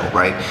media cycle,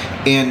 right?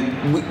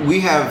 And we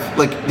have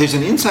there's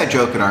an inside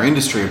joke in our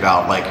industry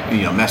about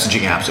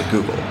messaging apps at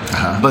Google,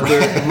 but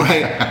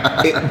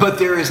but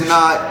there is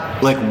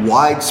not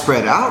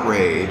widespread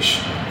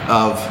outrage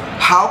of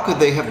how could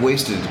they have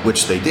wasted,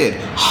 which they did,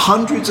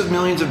 hundreds of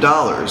millions of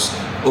dollars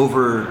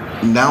over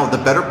now the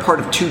better part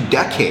of 2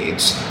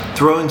 decades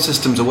throwing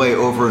systems away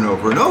over and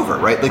over and over,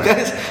 right?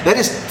 That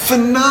is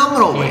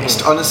phenomenal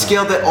waste on a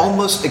scale that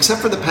almost,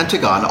 except for the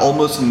Pentagon,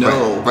 almost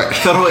no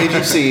federal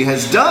agency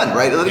has done,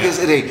 right? It is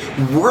a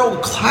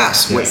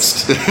world-class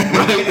waste,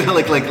 right?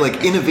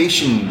 like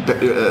innovation,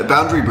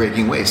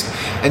 boundary-breaking waste.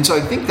 And so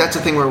I think that's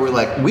the thing where we're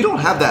we don't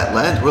have that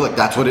lens. We're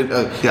that's what it.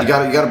 You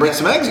got to break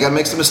some eggs. You got to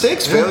make some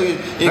mistakes. Fail. You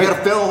got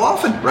to fail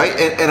often, right?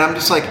 And I'm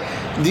just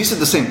these are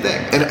the same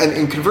thing.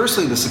 And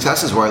conversely, the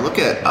successes where I look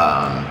at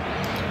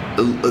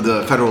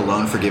the federal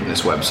loan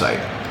forgiveness website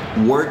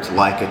worked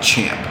like a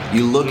champ.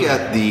 You look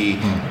at the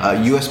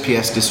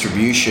USPS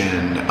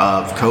distribution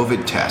of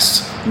COVID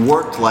tests,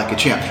 worked like a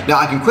champ. Now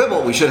I can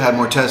quibble, we should have had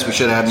more tests, we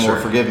should have had more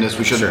forgiveness,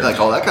 we should have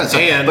all that kind of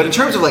stuff. But in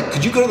terms of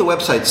could you go to the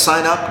website,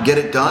 sign up, get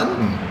it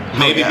done?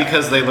 Maybe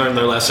because they learned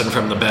their lesson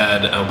from the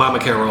bad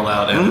Obamacare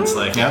rollout, and it's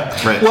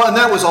Well, and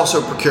that was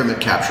also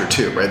procurement capture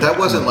too, right? That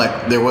wasn't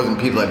there wasn't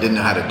people that didn't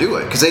know how to do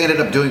it, because they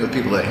ended up doing it with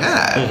people they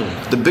had.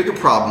 The bigger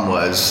problem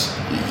was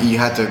you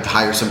had to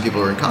hire some people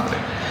who were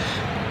incompetent.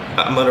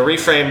 I'm going to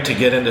reframe to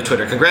get into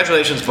Twitter.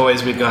 Congratulations,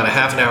 boys. We've gone a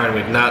half an hour and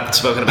we've not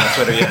spoken about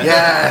Twitter yet.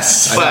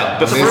 Yes! But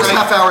the first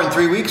half hour in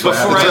 3 weeks.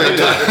 Before I do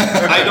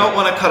that, I don't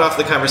want to cut off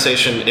the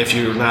conversation if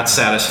you're not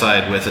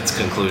satisfied with its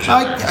conclusion.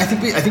 I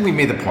think we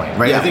made the point,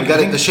 right? Yeah, I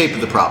think the shape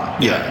of the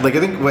problem. Yeah. I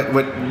think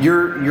what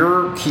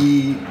your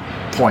key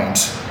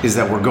point is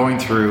that we're going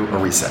through a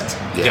reset.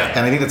 Yeah.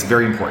 And I think that's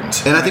very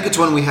important. And I think it's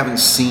one we haven't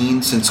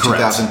seen since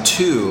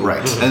 2002.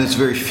 Right. And it's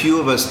very few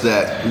of us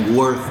that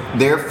were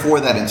there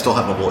for that and still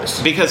have a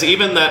voice. Because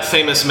even that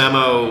famous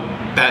memo,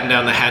 batten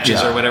down the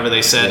hatches or whatever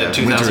they said in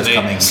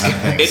 2008,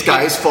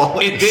 sky is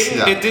falling. It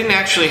didn't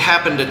actually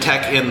happen to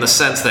tech in the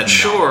sense that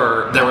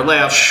there were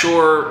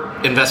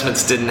layoffs,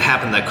 investments didn't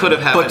happen that could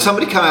have happened. But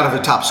somebody come out of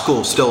a top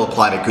school still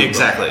applied at Google.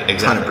 Exactly.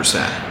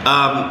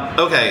 100%.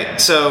 Okay,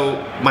 so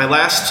my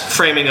last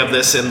framing of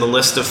this in the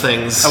list of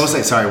things. I will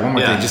say, sorry, one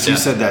more thing. You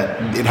said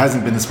that it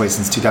hasn't been this way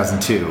since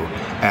 2002,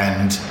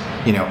 and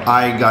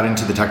I got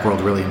into the tech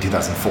world really in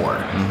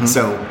 2004.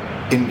 So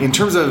in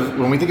terms of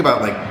when we think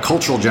about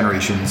cultural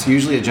generations,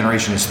 usually a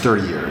generation is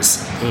 30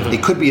 years.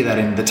 It could be that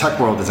in the tech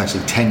world it's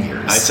actually 10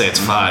 years. I'd say it's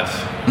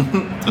 5.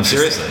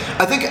 Seriously.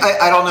 I think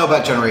I don't know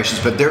about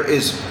generations, but there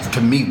is,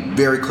 to me,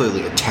 very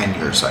clearly a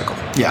 10-year cycle.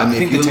 Yeah, I mean, I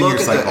think if the you 10-year look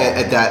cycle.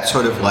 at that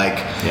sort of like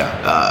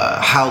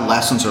Yeah. how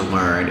lessons are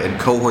learned and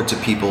cohorts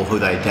of people who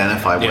they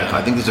identify with, Yeah.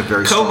 I think there's a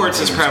very strong Cohorts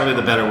is difference. probably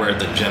the better word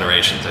than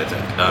generations, I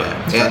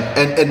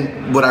think.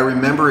 And what I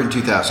remember in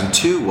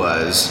 2002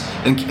 was,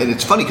 and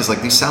it's funny because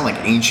like these sound like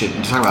ancient.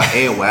 You're talking about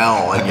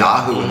AOL and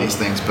Yahoo and these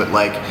things, but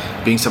like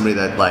being somebody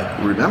that like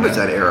remembers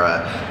that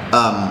era,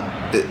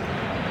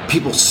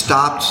 people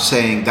stopped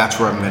saying that's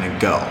where I'm going to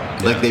go.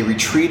 Like they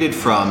retreated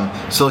from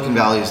Silicon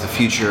Valley is the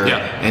future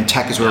and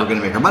tech is where we're going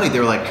to make our money. They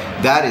were like,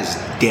 that is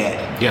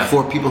dead. Yeah.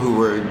 For people who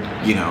were,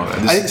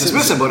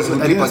 dismissive, but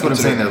I think that's what I'm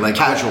saying there. Like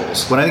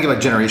casuals. When I think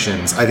about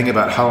generations, I think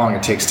about how long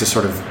it takes to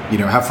sort of,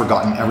 have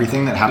forgotten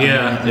everything that happened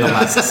in the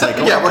last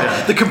cycle.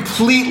 The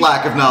complete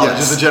lack of knowledge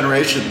of the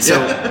generation. So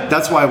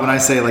that's why when I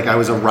say like I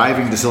was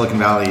arriving to Silicon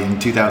Valley in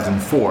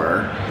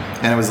 2004,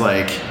 and it was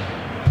like,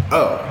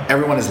 oh,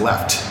 everyone is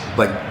left.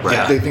 Like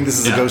they think this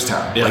is a ghost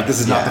town. Like this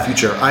is not the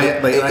future.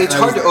 It's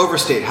hard to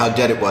overstate how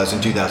dead it was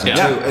in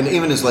 2002, and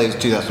even as late as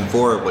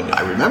 2004, when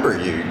I remember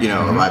you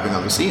arriving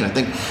on the scene. I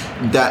think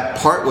that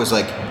part was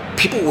like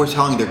people were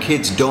telling their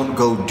kids, "Don't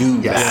go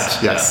do that."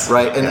 Yes,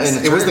 right. And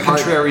it's it was the hard,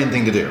 contrarian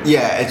thing to do.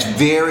 Yeah, it's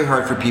very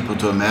hard for people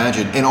to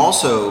imagine, and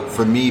also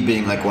for me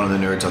being like one of the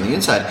nerds on the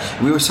inside,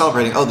 we were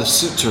celebrating. Oh, the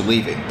suits are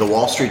leaving. The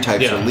Wall Street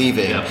types are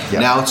leaving.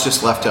 Now it's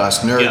just left to us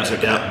nerds.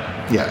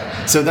 Yeah,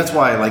 so that's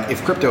why, like,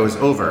 if crypto is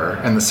over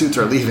and the suits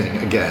are leaving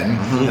again,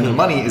 and the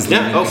money is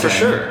leaving again, for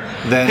sure.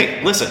 Then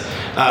hey, listen.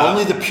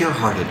 Only the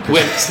pure-hearted.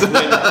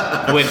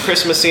 When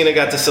Chris Messina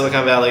got to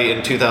Silicon Valley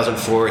in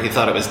 2004, he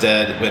thought it was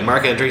dead. When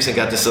Mark Andreessen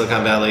got to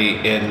Silicon Valley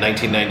in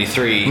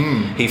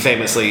 1993, he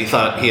famously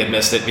thought he had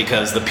missed it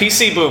because the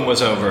PC boom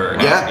was over.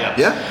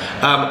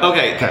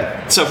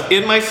 Okay. So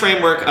in my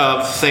framework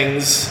of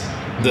things,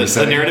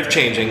 the narrative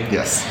changing.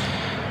 Yes.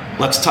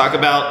 Let's talk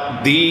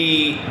about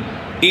the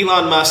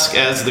Elon Musk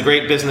as the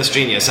great business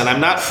genius. And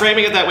I'm not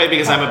framing it that way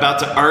because I'm about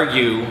to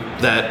argue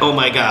that, oh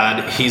my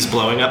God, he's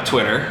blowing up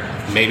Twitter.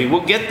 Maybe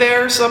we'll get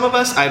there, some of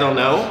us. I don't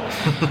know.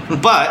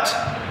 But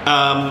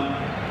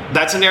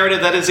that's a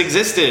narrative that has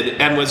existed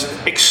and was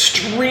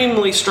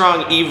extremely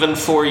strong even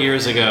 4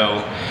 years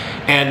ago.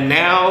 And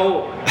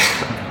now,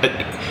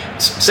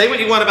 say what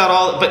you want about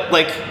all, but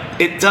like,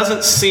 it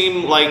doesn't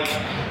seem like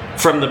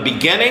from the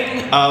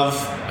beginning of,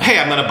 hey,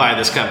 I'm going to buy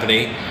this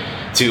company,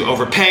 to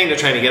overpaying, to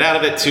trying to get out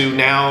of it, to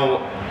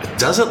now, it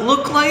doesn't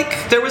look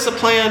like there was a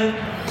plan.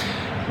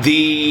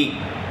 The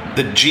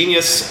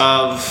genius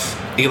of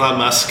Elon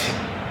Musk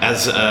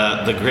as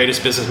the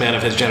greatest businessman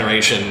of his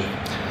generation,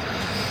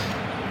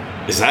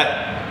 is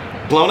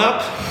that blown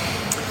up?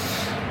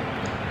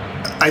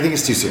 I think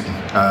it's too soon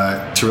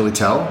to really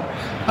tell.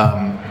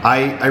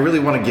 I really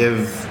want to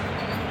give,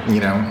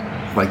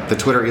 like the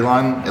Twitter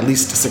Elon at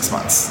least 6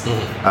 months.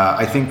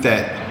 I think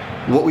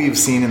that what we've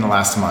seen in the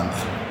last month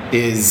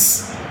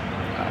is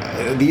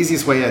the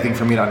easiest way, I think,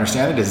 for me to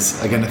understand it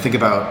is, again, to think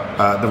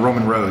about the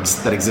Roman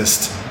roads that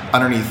exist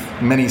underneath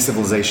many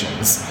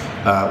civilizations,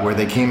 where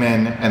they came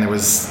in and there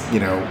was,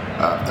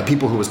 a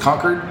people who was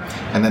conquered,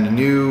 and then a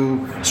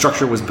new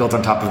structure was built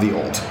on top of the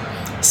old.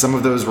 Some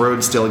of those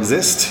roads still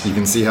exist. You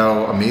can see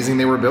how amazing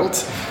they were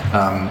built.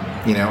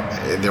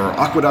 There were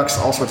aqueducts,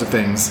 all sorts of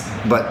things,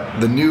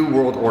 but the new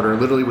world order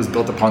literally was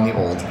built upon the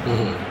old.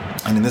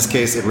 And in this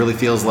case, it really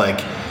feels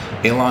like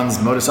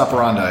Elon's modus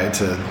operandi,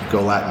 to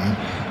go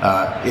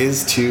Latin,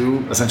 is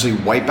to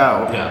essentially wipe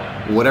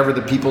out whatever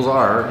the peoples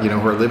are,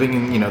 who are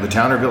living in, the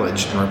town or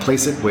village, and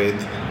replace it with,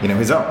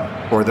 his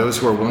own, or those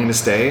who are willing to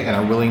stay and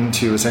are willing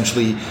to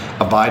essentially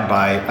abide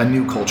by a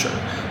new culture.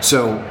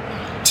 So,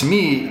 to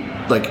me,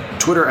 like,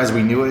 Twitter as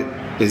we knew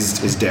it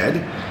is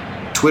dead.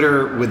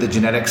 Twitter with the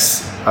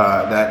genetics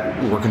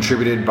that were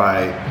contributed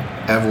by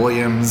Ev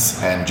Williams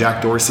and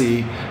Jack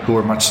Dorsey, who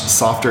are much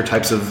softer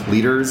types of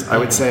leaders, I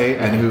would say,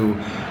 and who,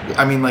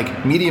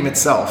 like Medium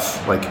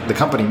itself, like the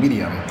company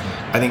Medium,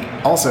 I think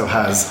also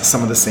has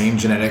some of the same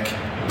genetic,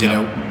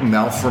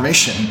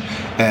 malformation.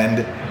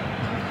 And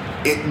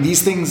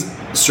these things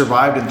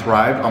survived and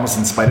thrived almost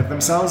in spite of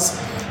themselves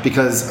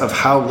because of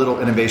how little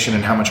innovation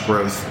and how much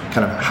growth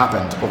kind of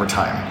happened over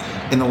time.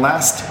 In the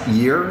last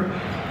year,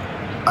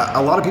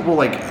 a lot of people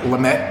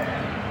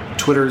lament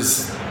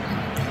Twitter's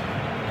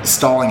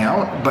stalling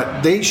out,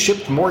 but they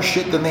shipped more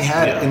shit than they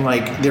had in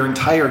their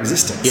entire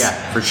existence.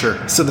 Yeah, for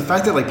sure. So the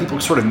fact that people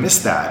sort of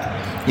missed that,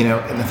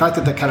 and the fact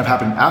that that kind of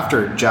happened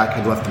after Jack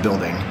had left the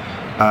building,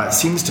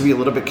 seems to be a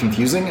little bit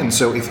confusing. And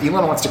so if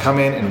Elon wants to come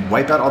in and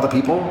wipe out all the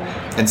people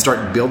and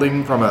start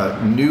building from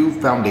a new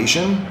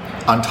foundation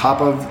on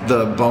top of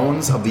the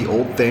bones of the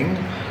old thing,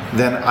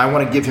 then I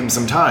want to give him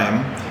some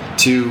time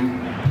to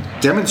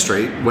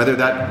demonstrate whether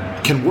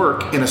that can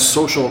work in a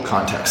social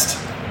context.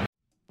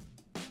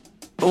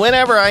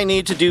 Whenever I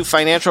need to do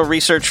financial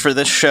research for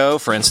this show,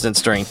 for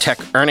instance during tech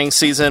earnings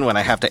season when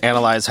I have to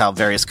analyze how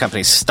various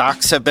companies'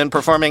 stocks have been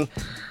performing,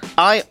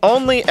 I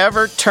only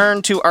ever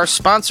turn to our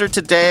sponsor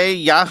today,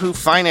 Yahoo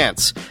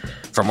Finance.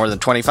 For more than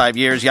 25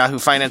 years, Yahoo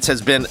Finance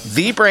has been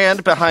the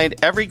brand behind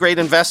every great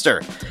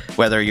investor.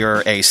 Whether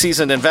you're a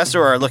seasoned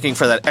investor or are looking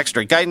for that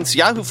extra guidance,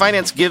 Yahoo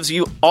Finance gives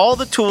you all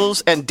the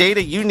tools and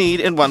data you need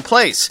in one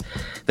place.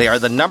 They are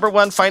the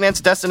 #1 finance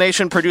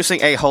destination,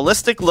 producing a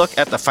holistic look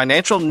at the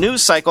financial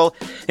news cycle,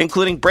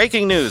 including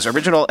breaking news,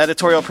 original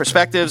editorial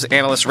perspectives,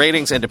 analyst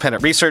ratings,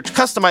 independent research,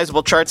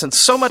 customizable charts, and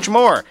so much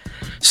more.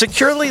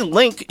 Securely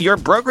link your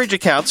brokerage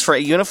accounts for a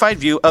unified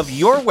view of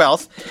your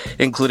wealth,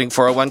 including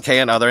 401k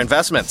and other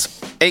investments.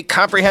 A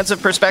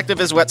comprehensive perspective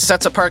is what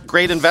sets apart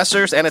great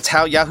investors, and it's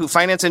how Yahoo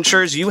Finance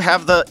ensures you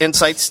have the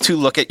insights to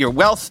look at your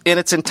wealth in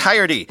its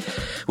entirety.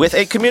 With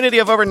a community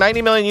of over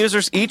 90 million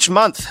users each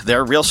month,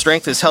 their real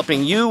strength is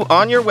helping you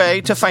on your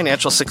way to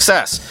financial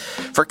success.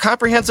 For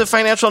comprehensive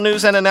financial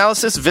news and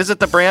analysis, visit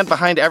the brand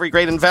behind every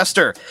great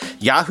investor,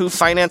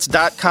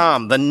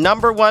 yahoofinance.com, the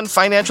 #1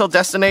 financial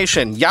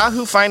destination,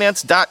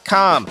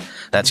 yahoofinance.com.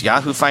 That's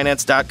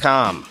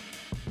yahoofinance.com.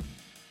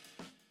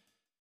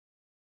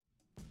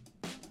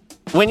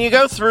 When you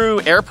go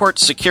through airport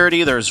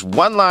security, there's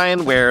one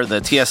line where the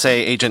TSA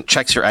agent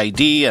checks your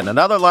ID and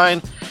another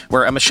line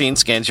where a machine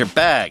scans your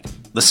bag.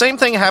 The same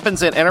thing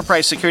happens in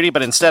enterprise security,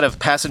 but instead of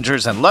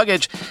passengers and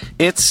luggage,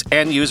 it's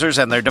end users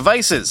and their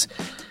devices.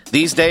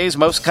 These days,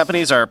 most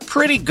companies are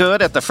pretty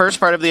good at the first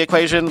part of the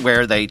equation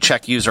where they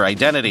check user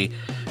identity,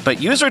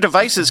 but user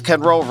devices can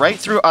roll right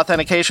through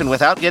authentication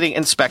without getting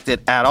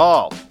inspected at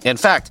all. In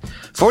fact,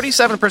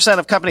 47%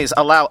 of companies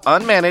allow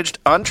unmanaged,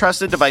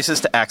 untrusted devices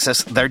to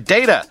access their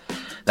data.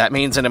 That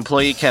means an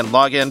employee can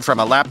log in from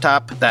a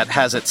laptop that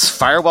has its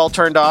firewall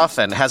turned off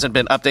and hasn't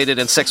been updated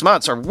in 6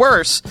 months, or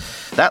worse,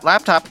 that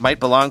laptop might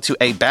belong to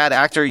a bad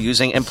actor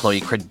using employee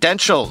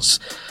credentials.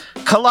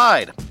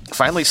 Kolide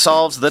finally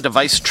solves the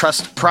device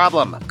trust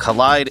problem.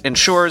 Kolide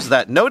ensures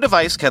that no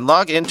device can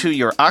log into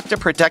your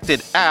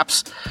Okta-protected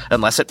apps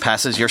unless it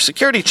passes your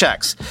security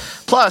checks.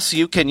 Plus,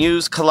 you can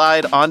use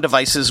Kolide on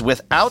devices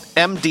without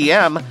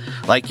MDM,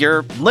 like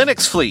your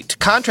Linux fleet,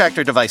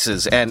 contractor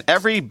devices, and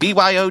every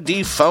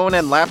BYOD phone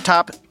and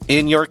laptop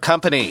in your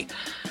company.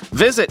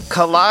 Visit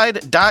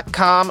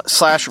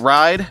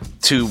kolide.com/ride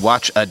to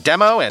watch a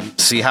demo and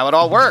see how it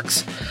all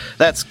works.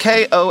 That's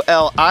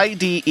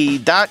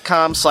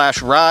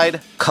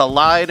KOLIDE.com/ride,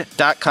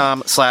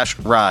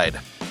 kolide.com/ride.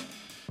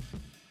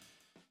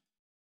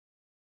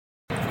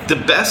 The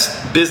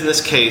best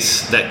business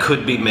case that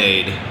could be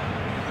made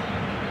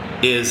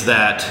is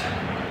that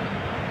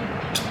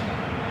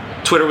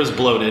Twitter was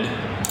bloated.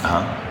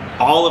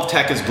 All of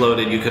tech is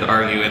bloated, you could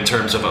argue, in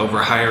terms of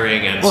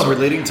overhiring and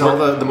relating to all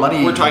the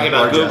money. We're talking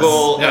about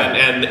Google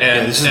and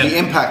this is the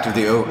impact of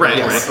the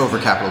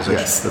overcapitalization.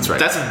 Yes, that's right.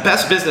 That's the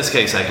best business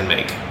case I can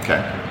make.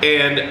 Okay.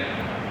 And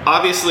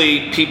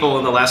obviously, people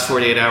in the last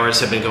 48 hours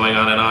have been going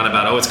on and on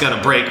about, it's going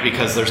to break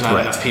because there's not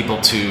enough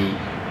people to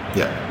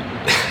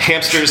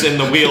hamsters in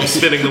the wheel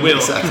spinning the wheel.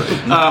 Exactly.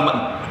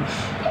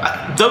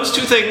 Those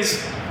two things,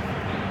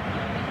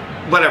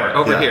 whatever,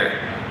 over here.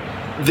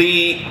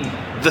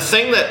 The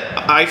thing that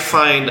I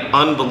find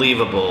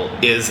unbelievable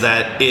is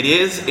that it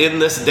is, in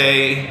this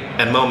day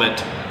and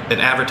moment,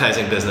 an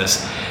advertising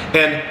business.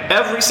 And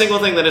every single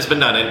thing that has been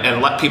done, and a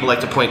lot of people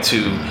like to point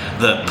to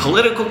the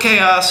political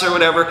chaos or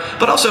whatever,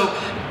 but also,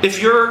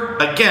 if you're,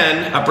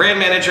 again, a brand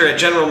manager at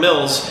General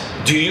Mills,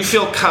 do you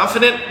feel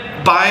confident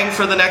buying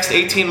for the next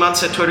 18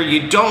 months at Twitter?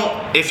 You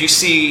don't if you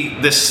see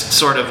this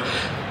sort of,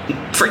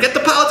 forget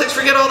the politics,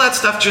 forget all that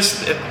stuff,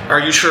 just,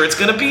 are you sure it's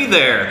going to be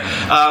there?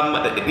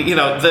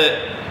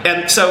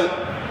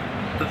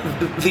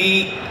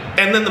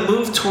 And then the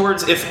move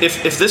towards,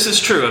 if this is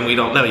true, and we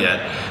don't know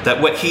yet,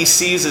 that what he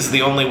sees as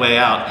the only way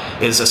out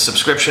is a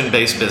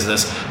subscription-based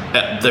business.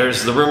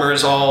 There's the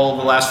rumors all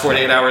the last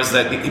 48 hours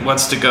that he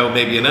wants to go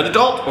maybe in an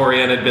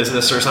adult-oriented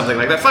business or something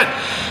like that. Fine.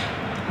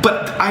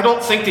 But I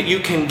don't think that you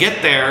can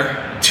get there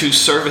to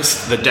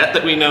service the debt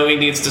that we know he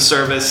needs to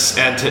service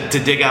and to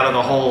dig out of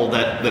the hole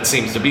that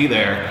seems to be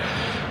there.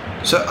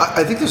 So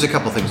I think there's a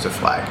couple things to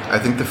flag. I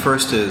think the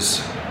first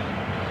is,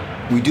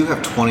 we do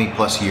have 20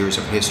 plus years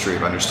of history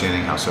of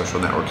understanding how social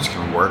networks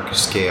can work,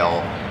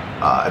 scale,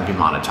 and be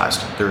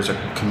monetized. There's a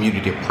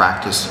community of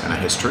practice and a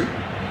history,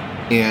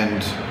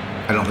 and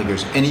I don't think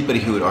there's anybody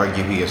who would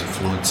argue he has a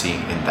fluency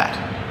in that,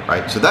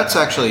 right? So that's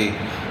actually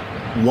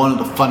one of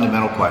the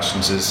fundamental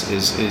questions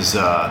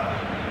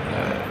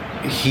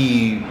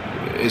he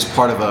is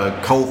part of a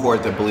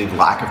cohort that believe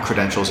lack of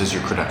credentials is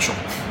your credential,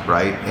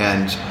 right?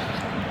 And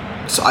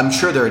so I'm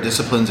sure there are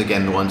disciplines,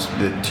 again, the ones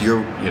that, to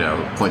your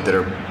point, that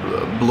are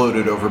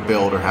bloated,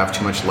 overbuilt, or have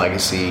too much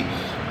legacy,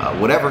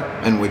 whatever,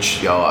 in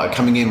which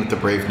coming in with the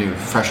brave new,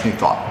 fresh new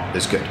thought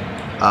is good.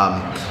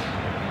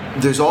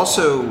 There's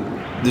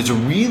a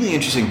really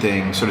interesting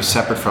thing, sort of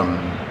separate from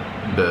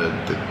the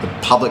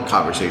public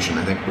conversation,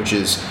 I think, which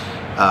is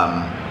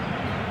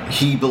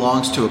he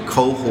belongs to a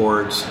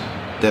cohort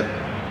that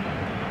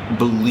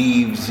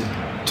believes,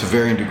 to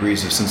varying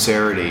degrees of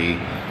sincerity,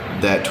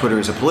 that Twitter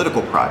is a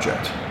political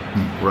project.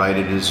 right?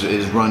 It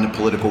is run a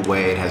political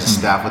way. It has a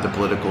staff with a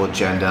political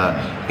agenda,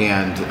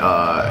 and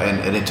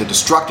it's a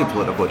destructive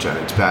political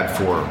agenda. It's bad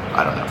for,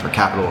 I don't know, for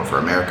capital or for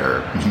America,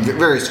 or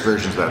various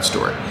versions of that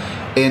story.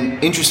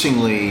 And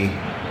interestingly,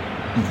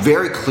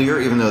 very clear,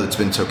 even though it's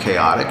been so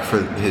chaotic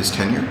for his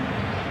tenure,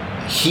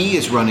 he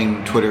is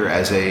running Twitter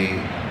as a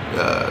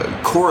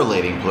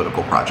correlating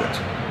political project.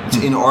 It's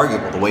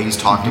inarguable. The way he's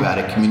talked about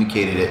it,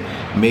 communicated it,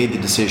 made the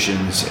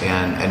decisions,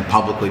 and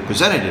publicly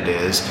presented it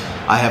is,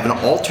 I have an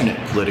alternate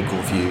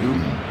political view,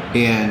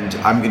 and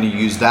I'm going to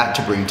use that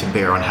to bring to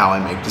bear on how I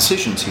make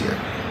decisions here.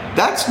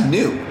 That's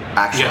new,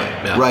 actually,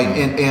 right?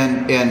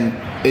 And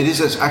it is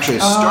actually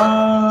a start.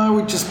 I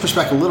would just push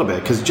back a little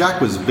bit, because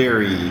Jack was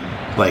very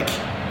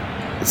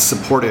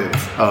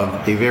supportive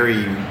of a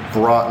very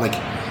broad,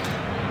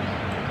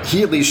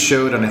 he at least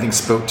showed and I think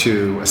spoke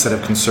to a set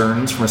of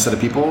concerns from a set of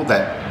people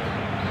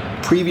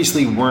that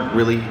previously weren't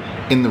really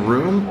in the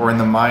room or in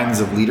the minds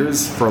of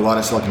leaders for a lot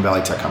of Silicon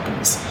Valley tech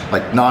companies,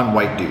 like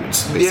non-white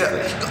dudes, basically.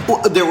 Yeah,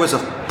 well, there was a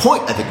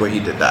point, I think, where he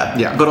did that.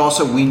 Yeah. But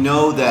also we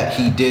know that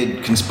he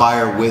did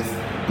conspire with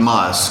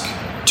Musk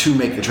to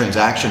make the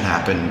transaction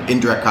happen in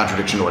direct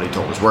contradiction to what he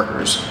told his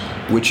workers,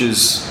 which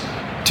is,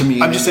 to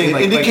me, I'm just saying,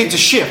 indicates a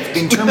shift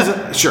in terms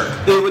of sure.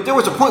 There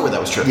was a point where that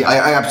was true. Yeah.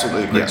 I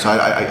absolutely agree. Yeah. So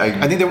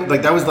I think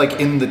that was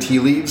in the tea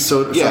leaves,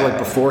 sort of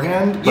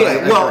beforehand. But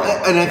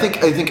I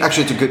think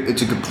actually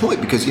it's a good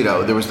point, because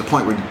there was the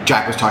point where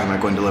Jack was talking about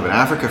going to live in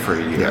Africa for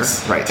a year.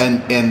 Yes, right.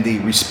 And the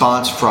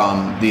response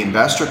from the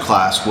investor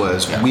class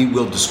was, we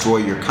will destroy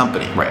your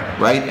company.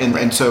 Right.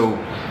 And so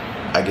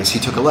I guess he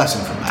took a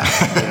lesson from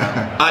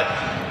that.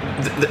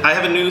 I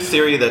have a new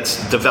theory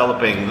that's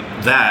developing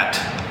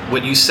that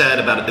what you said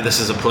about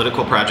this is a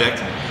political project,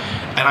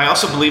 and I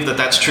also believe that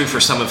that's true for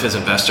some of his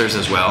investors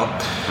as well,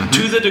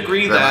 to the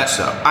degree that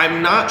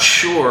I'm not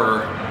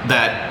sure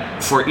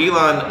that for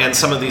Elon and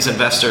some of these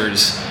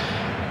investors,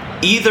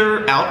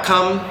 either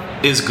outcome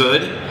is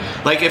good.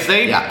 Like if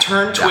they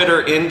turn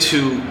Twitter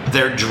into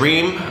their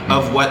dream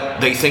of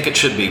what they think it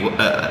should be,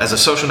 as a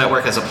social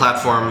network, as a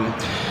platform,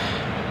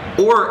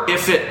 or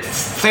if it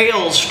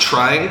fails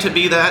trying to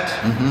be that,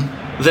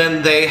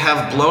 then they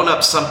have blown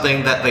up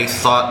something that they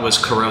thought was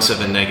corrosive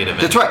and negative.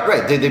 That's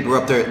right. They blew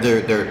up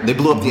they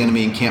blew up the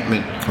enemy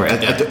encampment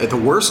at the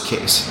worst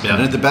case,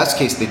 and at the best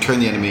case, they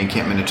turned the enemy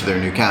encampment into their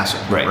new castle.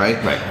 Right.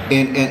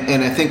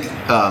 And I think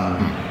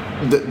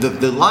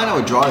the line I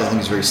would draw, I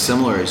think, is very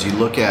similar. As you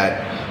look at,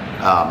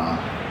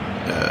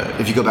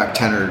 if you go back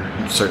 10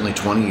 or certainly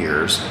 20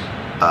 years.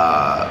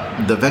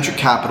 The venture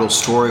capital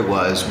story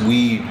was,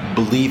 we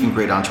believe in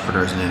great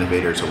entrepreneurs and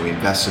innovators, and we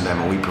invest in them,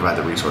 and we provide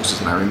the resources.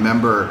 And I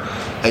remember,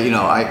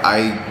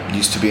 I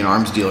used to be an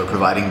arms dealer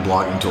providing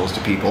blogging tools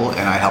to people,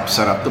 and I helped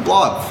set up the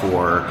blog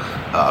for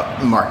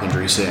Mark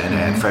Andreessen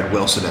and Fred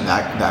Wilson and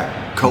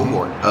that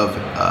cohort of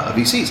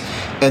VCs.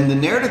 And the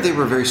narrative they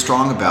were very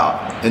strong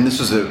about, and this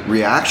was a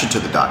reaction to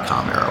the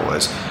 .com era,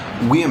 was,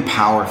 we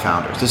empower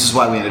founders. This is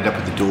why we ended up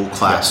with the dual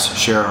class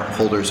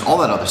shareholders, all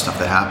that other stuff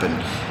that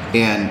happened.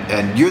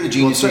 And you're the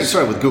genius. Well,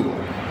 started with Google.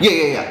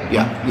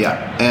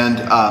 Yeah.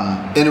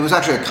 And it was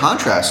actually a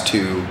contrast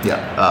to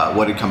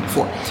what had come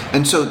before.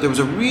 And so there was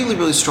a really,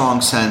 really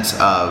strong sense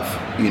of,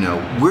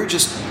 we're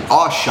just,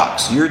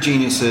 shucks, you're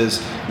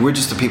geniuses. We're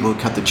just the people who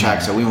cut the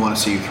checks, and we want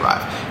to see you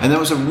thrive. And there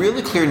was a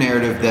really clear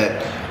narrative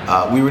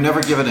that we were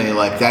never given a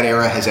that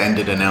era has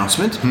ended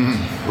announcement,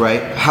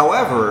 right?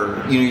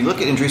 However, you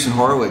look at Andreessen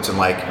Horowitz and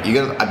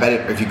I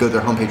bet if you go to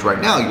their homepage right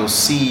now, you'll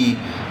see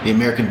the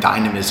American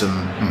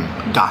Dynamism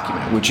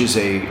document, which is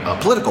a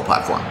political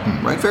platform,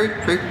 right?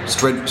 Very, very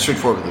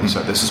straightforwardly.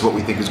 So this is what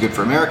we think is good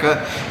for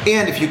America,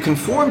 and if you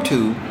conform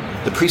to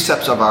the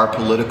precepts of our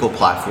political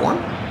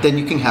platform, then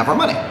you can have our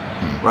money,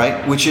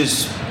 right? Which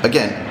is,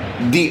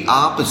 again, the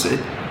opposite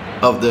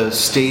of the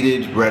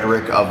stated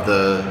rhetoric of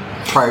the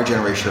prior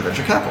generation of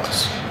venture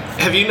capitalists.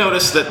 Have you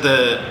noticed that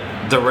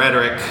the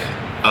rhetoric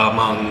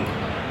among,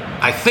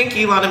 I think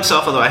Elon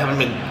himself, although I haven't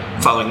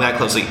been following that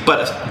closely,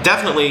 but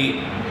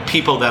definitely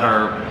people that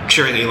are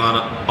cheering Elon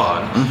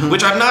on,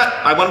 which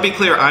I want to be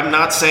clear, I'm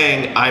not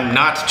saying I'm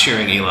not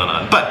cheering Elon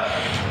on, but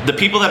the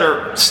people that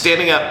are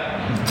standing up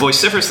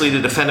vociferously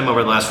to defend him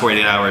over the last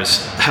 48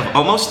 hours have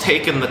almost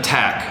taken the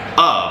tack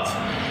of,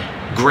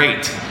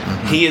 great,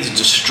 he is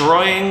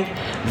destroying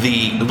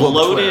the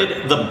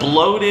bloated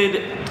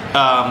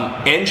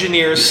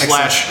engineers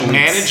 /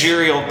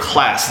 managerial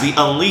class, the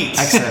elites.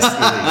 Excess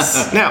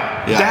elites. Now,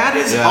 that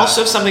is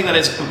also something that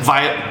is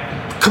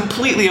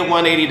completely a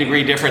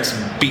 180-degree difference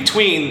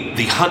between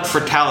the hunt for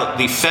talent,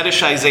 the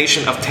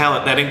fetishization of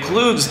talent that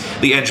includes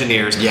the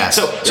engineers.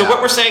 So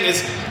what we're saying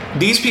is,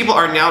 these people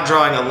are now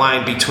drawing a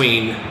line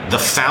between the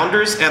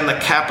founders and the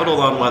capital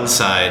on one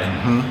side,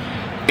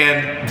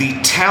 and the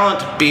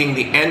talent being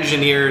the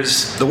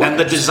engineers and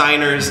the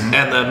designers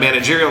and the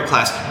managerial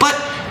class. But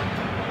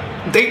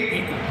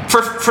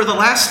for the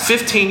last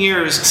 15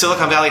 years,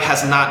 Silicon Valley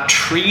has not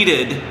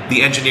treated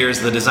the engineers,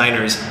 the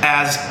designers,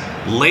 as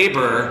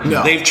labor.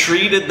 No. They've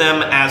treated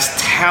them as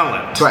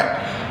talent.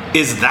 Right.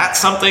 Is that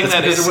something That's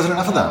because there wasn't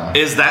enough of them.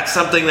 Is that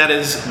something that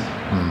is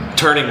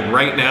turning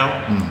right now?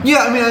 Yeah,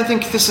 I mean, I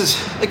think this is,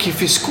 like,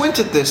 if you squint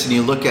at this and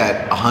you look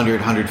at 100,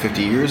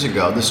 150 years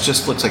ago, this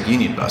just looks like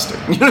union busting.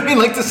 You know what I mean?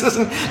 Like, this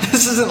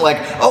isn't like,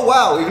 oh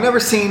wow, we've never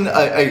seen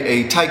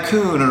a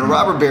tycoon or a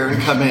robber baron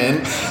come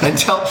in and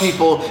tell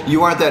people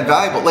you aren't that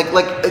valuable. Like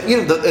you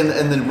know,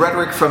 and the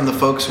rhetoric from the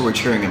folks who were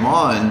cheering him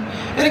on.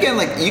 And again,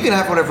 like, you can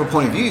have whatever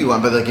point of view you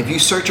want, but like, if you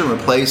search and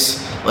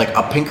replace like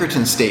a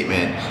Pinkerton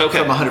statement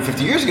from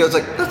 150 years ago, it's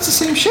like, that's the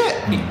same shit.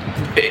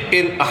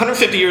 In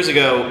 150 years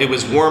ago, it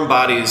was warm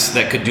bodies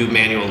that could do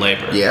manual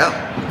labor.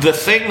 Yeah. The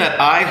thing that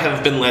I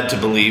have been led to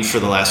believe for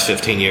the last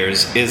 15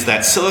 years is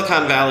that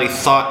Silicon Valley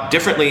thought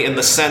differently in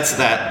the sense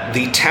that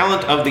the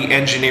talent of the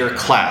engineer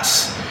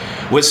class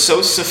was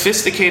so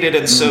sophisticated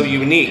and so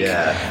unique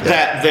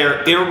that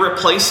they're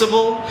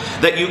irreplaceable,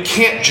 that you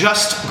can't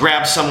just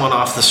grab someone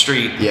off the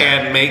street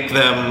and make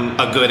them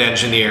a good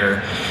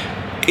engineer.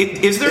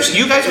 Is there?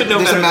 You guys would know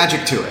better. There's a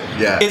magic to it.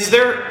 Yeah. Is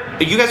there?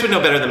 You guys would know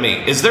better than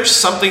me. Is there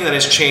something that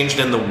has changed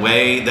in the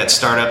way that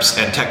startups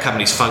and tech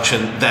companies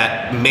function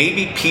that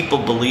maybe people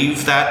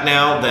believe that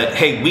now, that,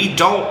 hey,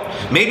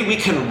 maybe we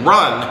can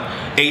run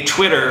a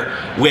Twitter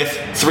with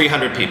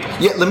 300 people?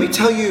 Yeah, let me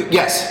tell you,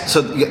 yes.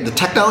 So the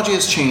technology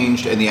has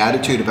changed and the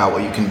attitude about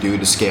what you can do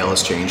to scale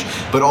has changed,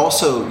 but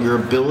also your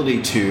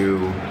ability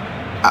to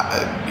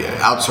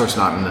outsource,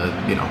 not in the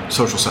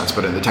social sense,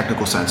 but in the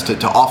technical sense, to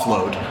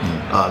offload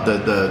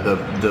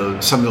the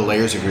some of the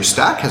layers of your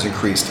stack has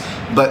increased.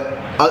 But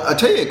I'll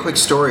tell you a quick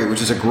story,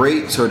 which is a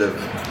great sort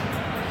of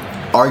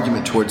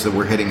argument towards that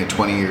we're hitting a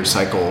 20-year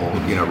cycle,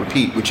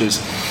 repeat, which is,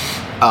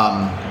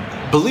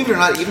 believe it or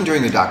not, even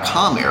during the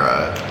 .com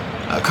era,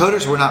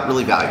 coders were not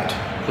really valued.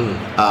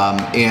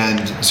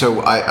 And so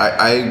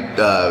I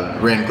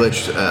ran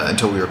Glitch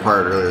until we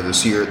acquired earlier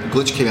this year.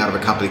 Glitch came out of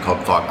a company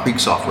called Fog Creek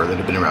Software that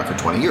had been around for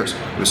 20 years.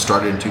 It was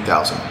started in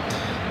 2000.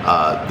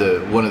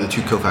 One of the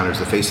two co-founders,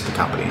 the face of the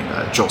company,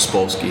 Joel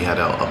Spolsky, had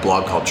a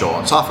blog called Joel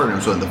on Software, and it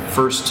was one of the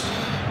first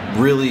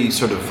really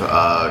sort of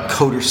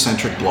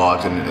coder-centric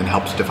blogs and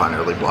helped define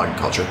early blogging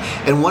culture.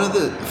 And one of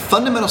the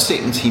fundamental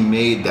statements he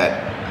made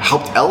that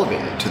helped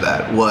elevate it to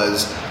that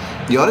was,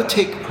 you ought to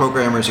take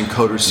programmers and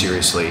coders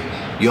seriously.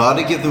 You ought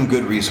to give them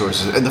good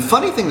resources. And the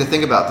funny thing to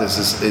think about this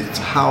is it's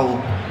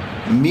how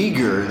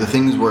meager the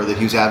things were that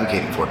he was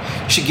advocating for.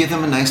 You should give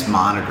them a nice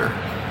monitor.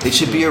 It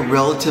should be a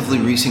relatively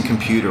recent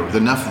computer with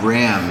enough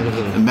RAM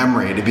and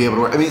memory to be able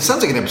to work. I mean, it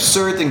sounds like an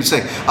absurd thing to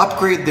say,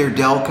 upgrade their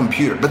Dell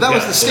computer. But that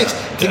was the stakes.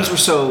 Things were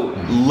so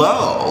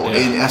low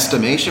in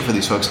estimation for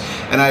these folks.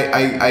 And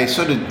I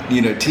sort of,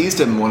 teased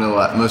him one of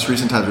the most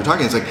recent times we were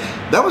talking. It's like,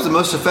 that was the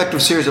most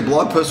effective series of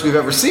blog posts we've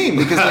ever seen,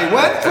 because they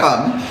went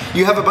from,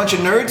 you have a bunch of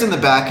nerds in the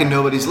back and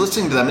nobody's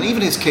listening to them, and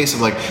even his case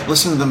of like,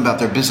 listening to them about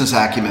their business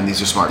acumen,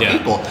 these are smart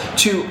people,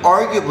 to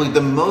arguably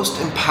the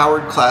most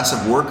empowered class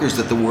of workers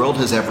that the world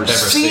has ever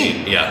seen.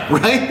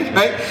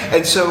 Right?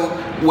 And so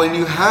when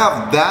you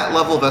have that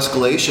level of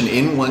escalation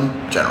in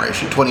one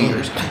generation, 20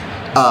 years,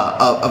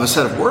 of a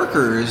set of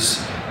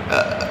workers,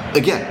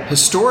 again,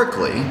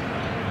 historically,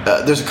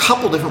 there's a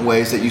couple different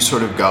ways that you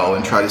sort of go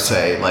and try to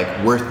say, like,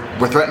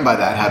 we're threatened by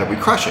that, how do we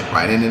crush it,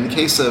 right? And in the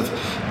case of,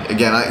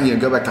 again,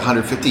 go back to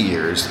 150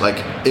 years,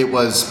 like, it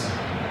was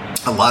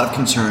a lot of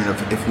concern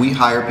of, if we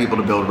hire people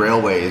to build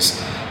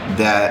railways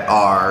that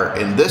are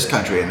in this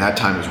country, and that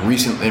time was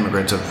recent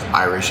immigrants of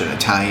Irish and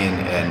Italian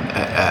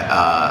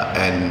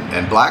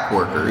and black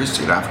workers,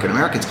 African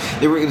Americans,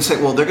 they were going to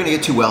say, well, they're going to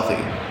get too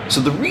wealthy. So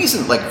the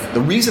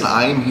reason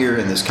I'm here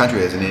in this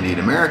country as an Indian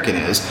American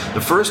is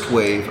the first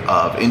wave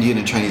of Indian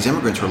and Chinese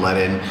immigrants were let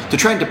in to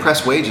try and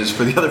depress wages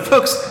for the other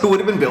folks who would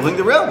have been building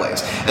the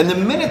railways. And the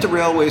minute the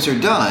railways are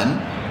done,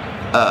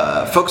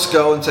 folks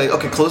go and say,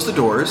 okay, close the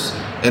doors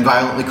and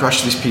violently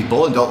crush these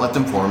people and don't let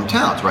them form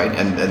towns, right?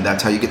 And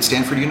that's how you get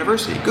Stanford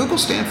University. Google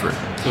Stanford.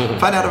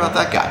 Find out about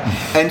that guy.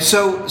 And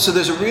so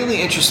there's a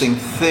really interesting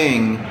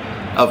thing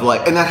of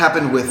like, and that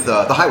happened with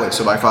the highways.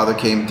 So my father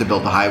came to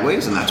build the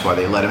highways, and that's why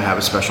they let him have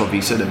a special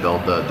visa to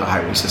build the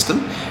highway system.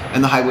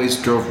 And the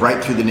highways drove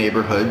right through the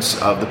neighborhoods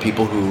of the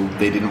people who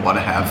they didn't want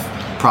to have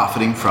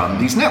profiting from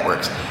these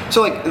networks.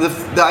 So like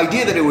the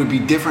idea that it would be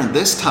different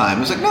this time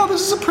was like, no,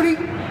 this is a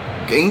pretty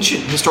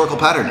ancient historical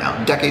pattern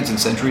now, decades and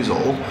centuries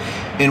old.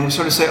 And we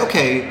sort of say,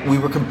 okay, we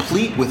were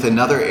complete with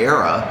another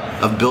era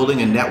of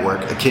building a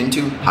network akin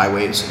to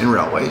highways and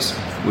railways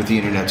with the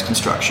internet's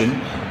construction.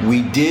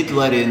 We did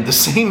let in the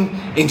same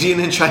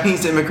Indian and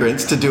Chinese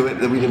immigrants to do it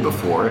that we did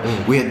before.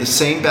 We had the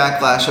same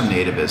backlash of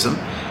nativism.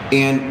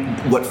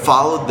 And what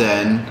followed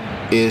then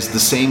is the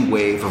same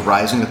wave of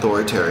rising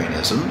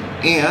authoritarianism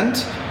and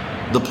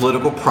the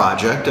political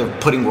project of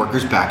putting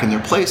workers back in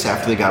their place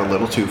after they got a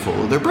little too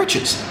full of their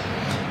britches.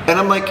 And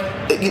I'm like,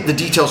 the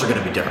details are going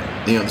to be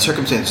different. The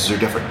circumstances are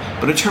different.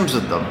 But in terms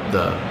of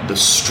the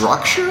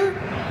structure,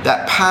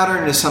 that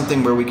pattern is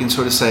something where we can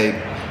sort of say,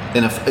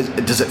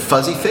 does it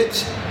fuzzy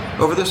fit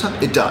over this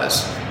time? It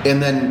does.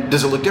 And then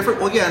does it look different?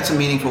 Well, yeah, in some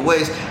meaningful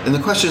ways. And the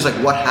question is like,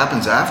 what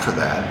happens after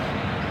that?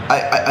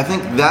 I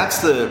think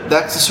that's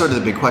the sort of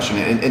the big question.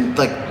 And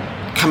like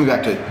coming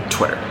back to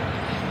Twitter.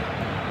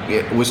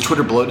 Was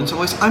Twitter bloated in some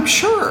ways? I'm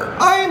sure.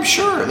 I am time,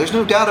 sure. There's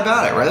no doubt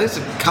about it, right? This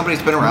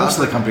company's been around. Most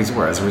of the companies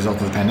were as a result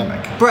of the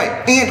pandemic.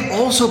 Right, and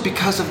also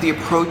because of the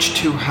approach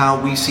to how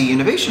we see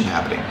innovation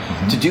happening.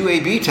 To do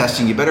A/B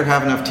testing, you better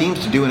have enough teams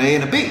to do an A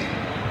and a B,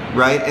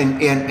 right?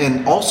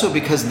 And also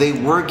because they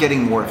were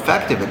getting more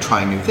effective at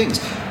trying new things.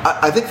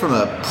 I think from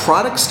a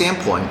product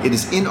standpoint, it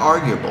is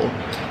inarguable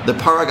that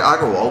Parag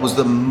Agrawal was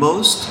the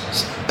most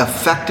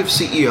effective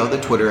CEO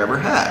that Twitter ever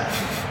had.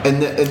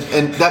 And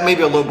that may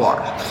be a low bar.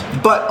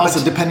 But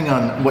Also, depending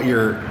on what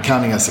you're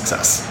counting as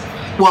success.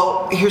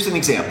 well, here's an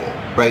example,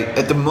 right?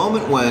 At the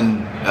moment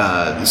when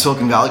the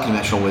Silicon Valley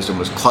conventional wisdom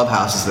was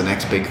Clubhouse is the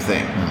next big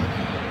thing,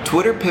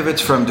 Twitter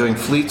pivots from doing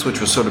Fleets, which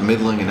was sort of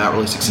middling and not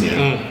really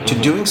succeeding, to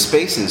doing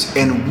Spaces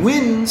and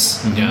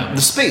wins Yeah.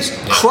 the space,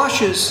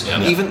 crushes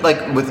even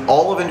like with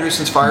all of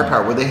Andreessen's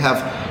firepower, where they have,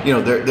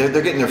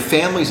 they're getting their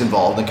families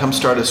involved and come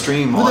start a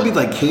stream. Would that be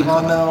like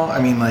Kayvon though? I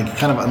mean, like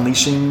kind of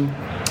unleashing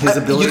his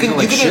ability to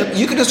like ship?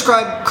 You can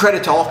describe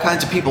credit to all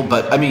kinds of people,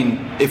 but I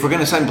mean, if we're going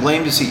to assign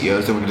blame to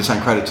CEOs, then we're going to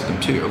assign credit to them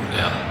too.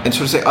 Yeah. And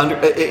sort of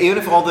say, even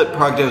if all that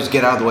Parag does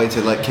get out of the way to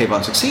let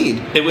Kayvon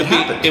succeed,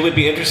 It would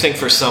be interesting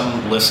for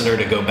some listener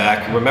to go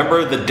back.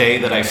 Remember the day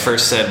that I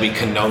first said we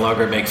can no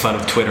longer make fun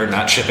of Twitter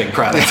not shipping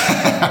product?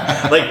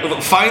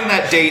 Like, find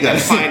that date and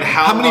find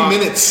How many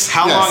minutes?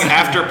 How Yes. long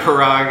after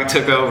Parag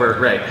took over?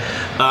 Right.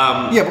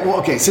 Yeah, but well,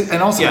 okay. So,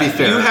 and also to be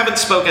fair, you haven't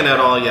spoken at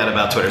all yet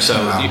about Twitter, so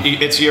Wow.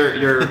 it's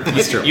your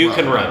That's true. you Well,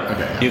 can run.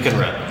 okay, yeah. You can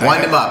run.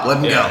 wind him up, let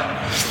him go.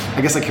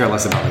 I guess I care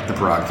less about like the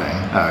Parag thing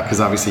because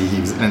obviously he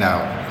was in and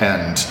out,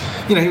 and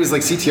he was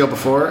like CTO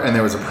before, and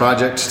there was a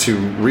project to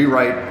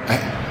rewrite.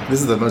 This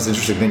is the most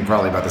interesting thing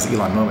probably about this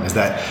Elon moment is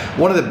that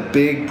one of the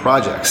big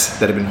projects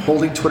that had been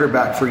holding Twitter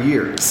back for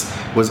years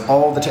was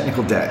all the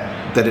technical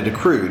debt that had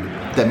accrued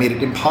that made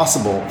it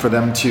impossible for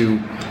them to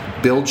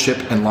build, ship,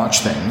 and launch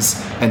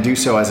things and do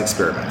so as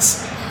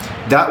experiments.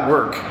 That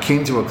work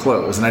came to a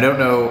close, and I don't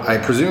know, I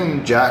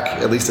presume Jack,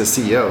 at least as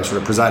CEO, sort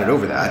of presided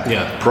over that.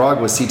 Yeah.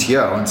 Parag was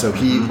CTO, and so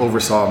he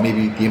oversaw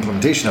maybe the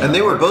implementation of And that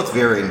they were work. both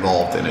very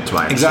involved in it, to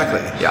my Exactly.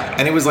 understanding. Yeah.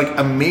 And it was like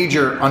a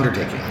major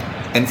undertaking.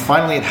 And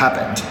finally it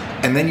happened.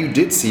 And then you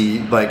did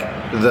see like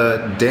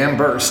the dam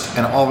burst,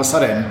 and all of a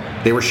sudden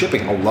they were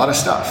shipping a lot of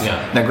stuff. Yeah.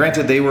 Now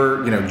granted they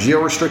were,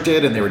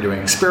 geo-restricted, and they were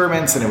doing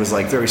experiments, and it was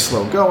like very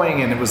slow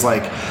going, and it was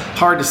like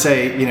hard to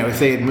say, if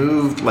they had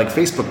moved like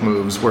Facebook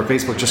moves, where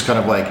Facebook just kind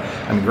of like,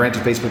 I mean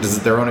granted Facebook does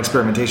their own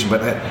experimentation,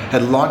 but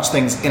had launched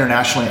things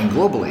internationally and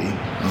globally,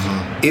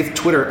 if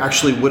Twitter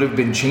actually would have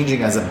been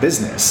changing as a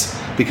business,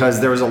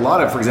 because there was a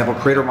lot of, for example,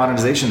 creator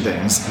monetization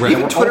things. that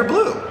Even were Twitter all-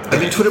 Blue. I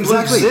mean, Twitter Blue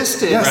Exactly.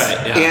 existed Yes.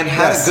 Right, yeah. and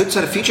had Yes. a good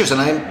set of features,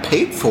 and I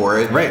paid for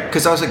it Right.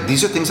 because I was like,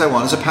 these are things I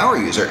want as a power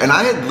user. And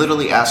I had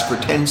literally asked for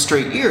 10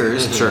 straight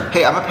years, Sure.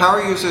 hey, I'm a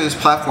power user of this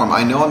platform.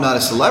 I know I'm not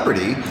a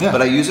celebrity, Yeah.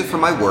 but I use it for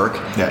my work,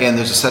 Yeah. and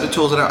there's a set of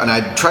tools and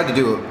I tried to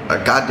do a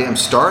goddamn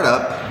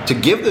startup to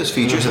give those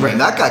features, and then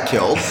that got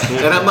killed.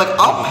 And I'm like,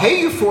 I'll pay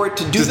you for it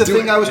to do Just the do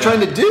thing it. I was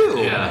trying to do.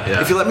 Yeah.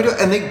 If you let me do it.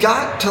 And they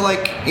got to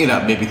like,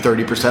 maybe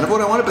 30% of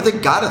what I wanted, but they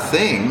got a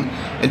thing.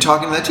 And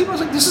talking to that team, I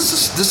was like, this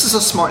is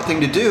a smart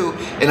thing to do,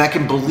 and I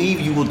can believe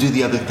you will do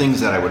the other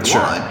things that I would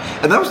want.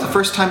 And that was the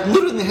first time,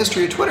 literally in the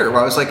history of Twitter,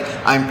 where I was like,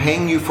 I'm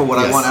paying you for what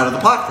I Yes. want out of the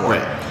platform.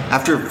 Right.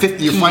 After 15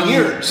 You're finally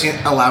years.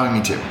 allowing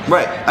me to.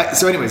 Right.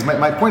 So anyways,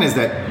 my point is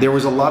that there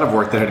was a lot of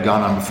work that had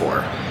gone on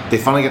before. They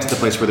finally get to the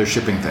place where they're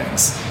shipping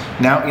things.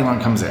 Now Elon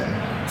comes in,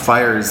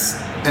 fires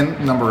a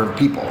number of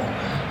people,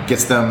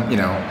 gets them,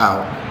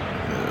 out,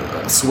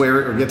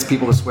 gets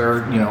people to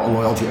swear, a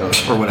loyalty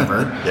oath or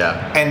whatever.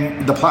 Yeah.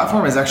 And the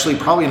platform is actually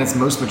probably in its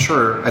most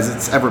mature as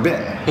it's ever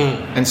been.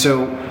 And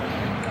so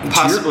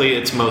Possibly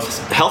it's most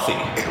healthy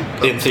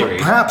in theory.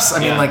 Perhaps. I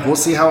mean, Yeah. like, we'll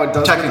see how it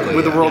does Technically,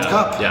 with the yeah, World yeah,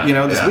 Cup,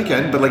 yeah, this yeah.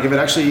 weekend. But like, if it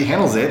actually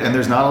handles it, and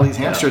there's not all these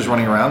hamsters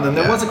running around, then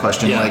there Yeah. was a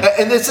question. Yeah. Like,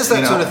 And it's just that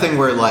you know, sort of thing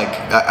where, like,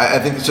 I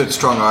think it's a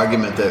strong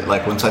argument that,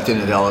 like, when Satya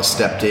Nadella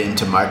stepped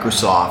into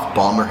Microsoft,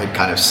 Ballmer had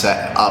kind of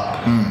set up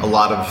a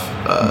lot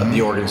of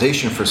the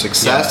organization for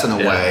success in a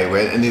way.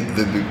 Right? And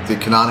the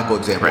canonical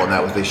example Right. of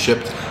that was they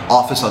shipped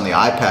Office on the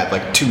iPad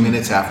like 2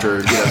 minutes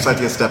after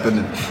Satya stepped in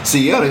and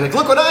CEO. And he's like,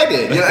 look what I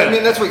did. I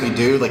mean, that's what you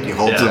do. Like, you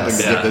hold Yeah. something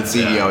to Yeah. give the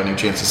CEO a new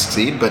chance to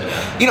succeed. But,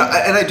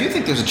 and I do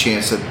think there's a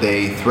chance that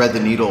they thread the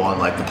needle on,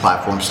 like, the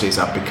platform stays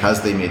up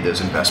because they made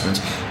those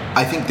investments.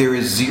 I think there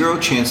is zero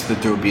chance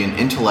that there would be an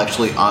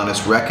intellectually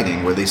honest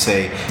reckoning where they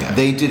say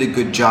they did a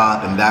good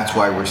job and that's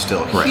why we're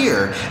still Right.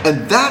 here.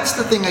 And that's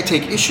the thing I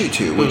take issue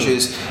to, which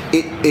is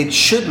it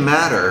should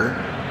matter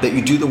that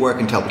you do the work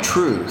and tell the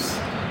truth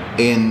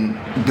in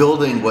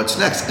building what's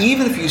next,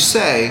 even if you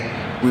say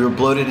we were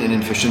bloated and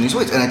inefficient in these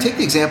ways. And I take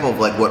the example of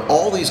like what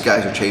all these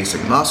guys are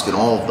chasing, Musk and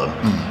all of them,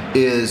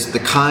 is the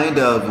kind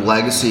of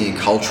legacy and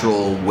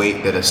cultural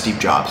weight that a Steve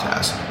Jobs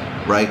has,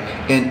 right?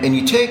 And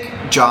you take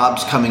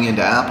Jobs coming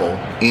into Apple,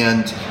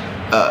 and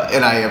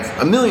I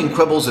have a million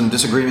quibbles and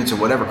disagreements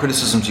and whatever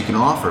criticisms you can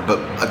offer, but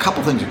a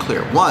couple things are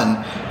clear.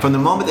 One, from the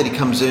moment that he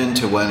comes in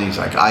to when he's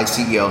like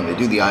iCEO and they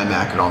do the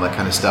iMac and all that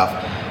kind of stuff,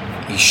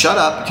 he shut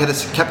up, kept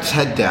his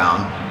head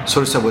down,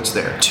 sort of said what's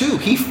there. 2,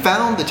 he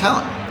found the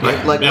talent,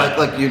 right? Yeah.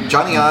 Like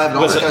Johnny Ive and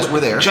all those guys were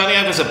there. Johnny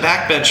Ive was a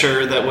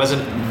backbencher that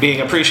wasn't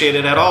being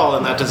appreciated at all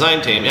in that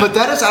design team. Yeah. But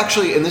that is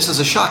actually, and this is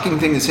a shocking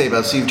thing to say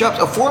about Steve Jobs,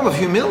 a form of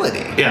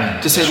humility. Yeah,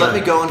 To say, sure. let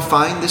me go and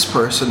find this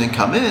person and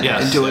come in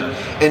and do it.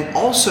 And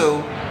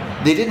also,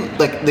 they didn't,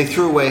 they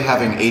threw away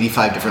having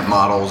 85 different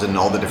models and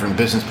all the different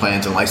business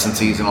plans and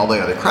licensees and all the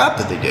other crap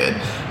that they did.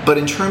 But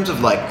in terms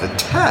of the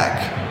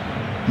tech,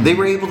 they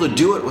were able to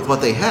do it with what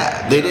they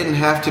had. They didn't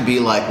have to be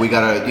we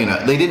gotta,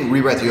 they didn't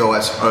rewrite the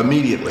OS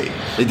immediately.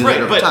 They did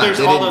that over but time. there's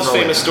all those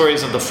famous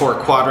stories of the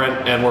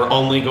 4-quadrant, and we're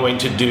only going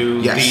to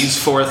do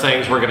these 4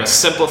 things. We're going to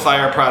simplify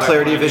our product.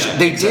 Clarity of vision.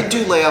 They did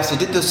do layoffs. They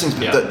did those things.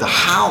 But the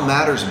how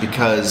matters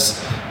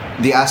because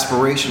the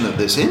aspiration of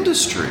this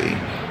industry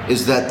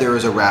is that there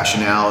is a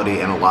rationality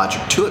and a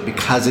logic to it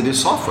because it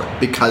is software,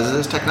 because it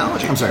is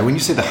technology. I'm sorry, when you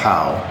say the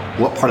how,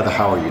 what part of the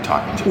how are you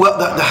talking to? Well,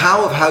 the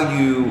how of how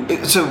you...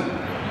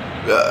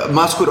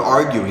 Musk would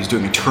argue he's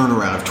doing a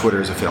turnaround of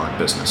Twitter as a failing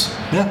business.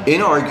 Yeah.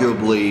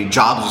 Inarguably,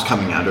 Jobs was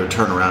coming down to a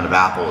turnaround of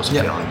Apple as a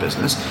failing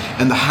business.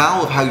 And the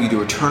how of how you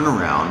do a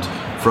turnaround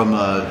from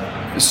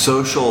a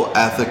social,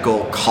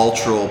 ethical,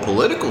 cultural,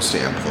 political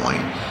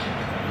standpoint,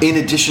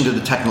 in addition to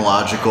the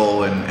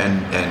technological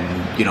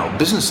and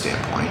business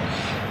standpoint,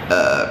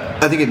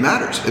 I think it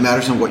matters. It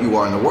matters in what you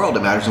are in the world.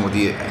 It matters in what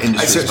the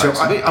industry is.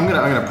 I'm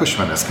gonna push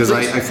on this because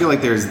I feel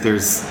like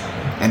there's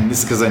and this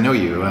is because I know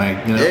you and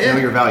I know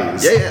your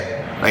values.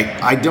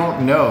 I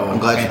don't know. I'm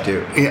glad you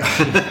do. Yeah.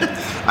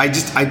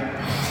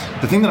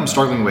 The thing that I'm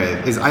struggling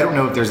with is I don't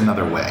know if there's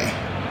another way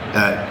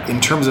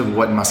in terms of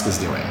what Musk is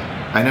doing.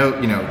 I know,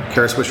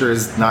 Kara Swisher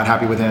is not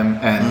happy with him,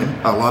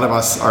 and a lot of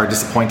us are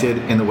disappointed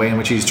in the way in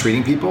which he's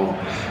treating people,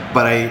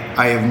 but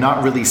I have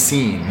not really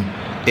seen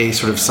a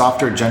sort of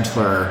softer,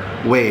 gentler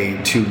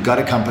way to gut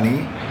a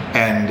company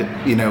and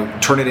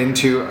turn it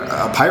into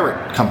a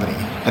pirate company.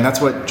 And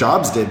that's what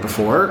Jobs did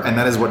before, and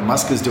that is what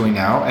Musk is doing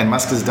now, and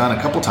Musk has done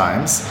a couple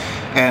times.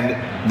 And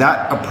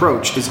that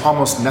approach is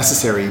almost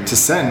necessary to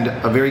send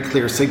a very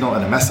clear signal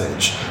and a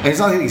message. And it's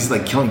not like he's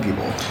killing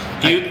people.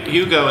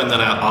 You go, and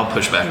then I'll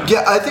push back.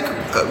 Yeah, I think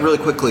really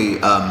quickly.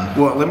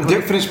 Well, let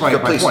me finish my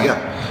point.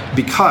 Yeah.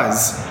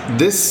 Because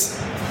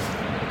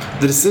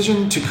the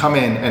decision to come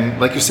in and,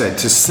 like you said,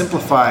 to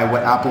simplify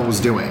what Apple was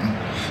doing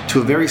to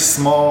a very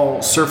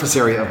small surface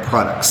area of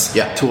products,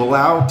 to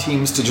allow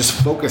teams to just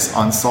focus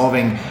on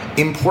solving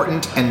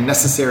important and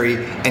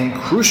necessary and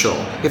crucial,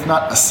 if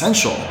not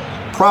essential,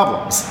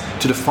 problems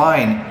to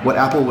define what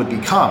Apple would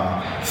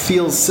become,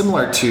 feels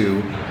similar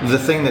to the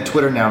thing that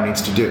Twitter now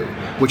needs to do,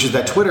 which is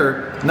that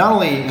Twitter not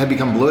only had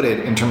become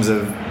bloated in terms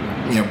of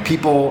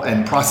people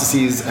and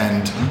processes,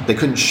 and they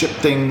couldn't ship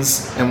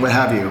things and what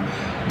have you,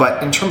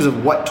 but in terms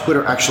of what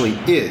Twitter actually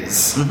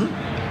is,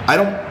 I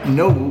don't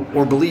know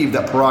or believe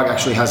that Parag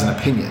actually has an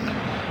opinion.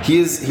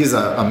 He's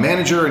a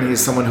manager, and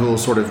he's someone who will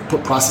sort of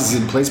put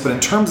processes in place, but in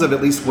terms of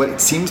at least what it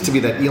seems to be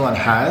that Elon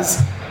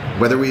has,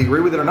 whether we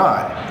agree with it or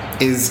not,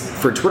 is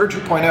for Twitter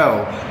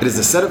 2.0, it is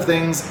a set of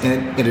things,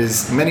 and it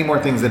is many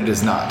more things that it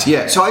is not.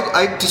 Yeah, so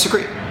I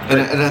disagree. And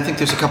I think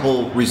there's a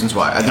couple reasons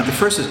why. I think the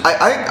first is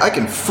I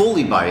can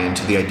fully buy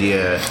into the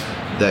idea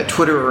that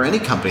Twitter or any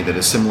company that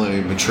is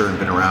similarly mature and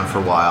been around for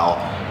a while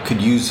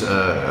could use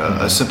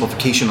a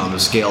simplification on the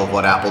scale of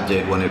what Apple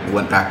did when it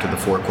went back to the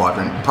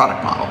 4-quadrant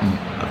product model.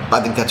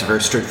 I think that's a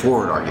very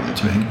straightforward argument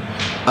to make.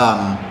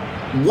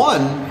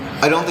 One,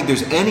 I don't think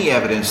there's any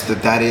evidence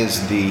that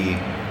is the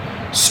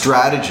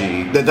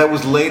strategy that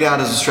was laid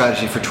out as a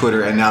strategy for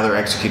Twitter, and now they're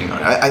executing on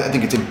it. I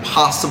think it's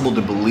impossible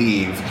to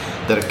believe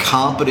that a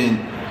competent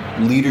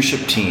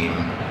leadership team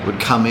would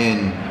come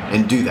in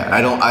and do that.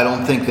 I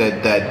don't think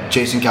that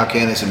Jason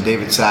Calacanis and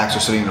David Sachs are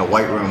sitting in a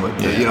white room with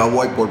a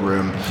whiteboard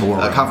room,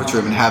 a conference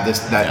room, and have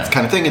that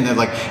kind of thing. And they're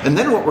and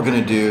then what we're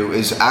going to do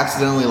is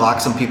accidentally lock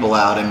some people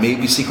out and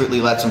maybe secretly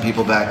let some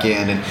people back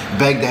in and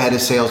beg the head of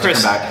sales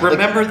Chris, to come back.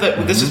 Remember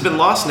that this has been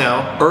lost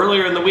now.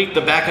 Earlier in the week,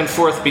 the back and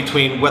forth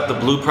between what the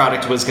blue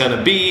product was going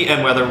to be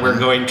and whether we're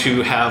going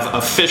to have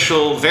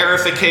official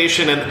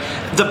verification, and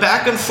the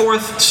back and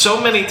forth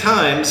so many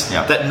times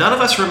that none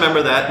of us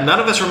remember that. None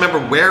of us remember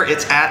where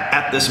it's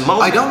at this moment.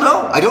 I don't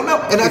know.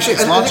 And actually,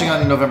 it's launching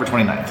on November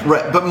 29th.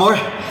 Right, but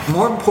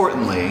more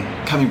importantly,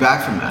 coming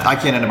back from that, I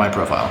can't enter my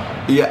profile.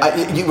 Yeah,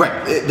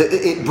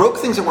 it broke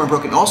things that weren't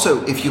broken.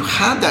 Also, if you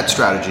had that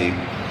strategy,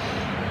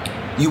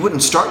 you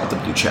wouldn't start with the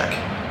blue check.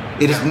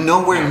 It is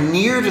nowhere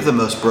near to the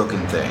most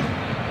broken thing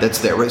that's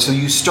there, right? So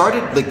you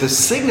started, the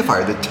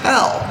signifier, the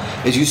tell,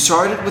 is you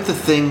started with the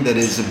thing that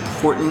is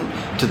important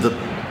to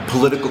the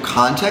political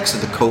context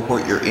of the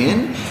cohort you're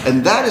in,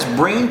 and that is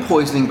brain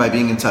poisoning by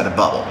being inside a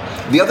bubble.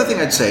 The other thing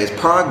I'd say is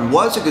Parag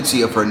was a good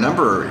CEO for a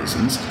number of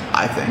reasons,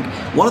 I think.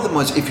 One of them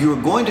was if you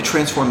were going to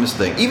transform this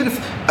thing, even if,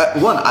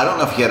 one, I don't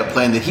know if he had a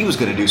plan that he was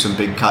going to do some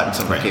big cut and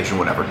simplification or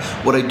whatever.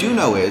 What I do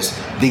know is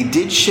they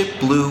did ship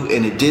Blue,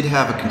 and it did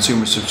have a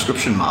consumer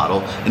subscription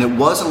model, and it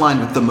was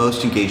aligned with the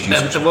most engaged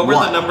users. And what were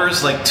the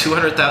numbers?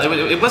 200,000?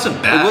 It wasn't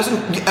bad. It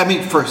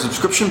wasn't, for a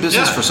subscription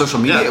business, for social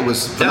media, it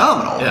was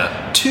phenomenal.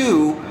 Yeah.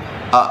 Two,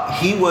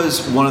 He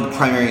was one of the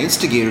primary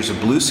instigators of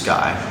Blue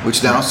Sky,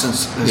 which now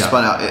since has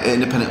spun out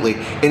independently,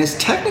 and is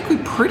technically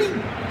pretty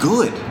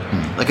good.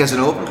 Like as an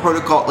open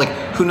protocol, like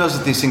who knows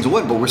if these things will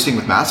win, but we're seeing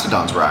with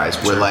Mastodon's rise,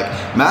 where like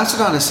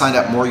Mastodon has signed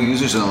up more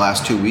users in the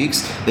last 2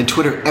 weeks than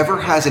Twitter ever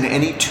has in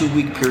any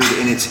 2-week period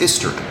in its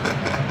history.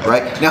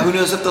 Right? Now who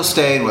knows if they'll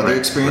stay and whether the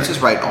experience is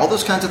right, all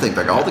those kinds of things,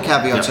 like all the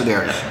caveats are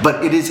there.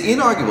 But it is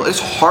inarguable. It's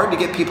hard to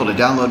get people to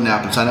download an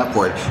app and sign up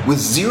for it with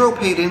 0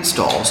 paid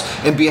installs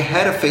and be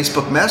ahead of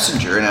Facebook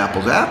Messenger in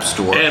Apple's App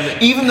Store,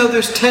 and even though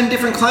there's 10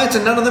 different clients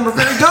and none of them are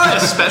very good.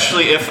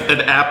 Especially if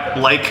an app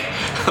like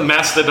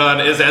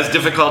Mastodon is as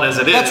difficult as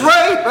it is. That's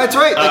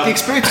right. Like the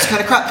experience is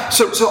kind of crap.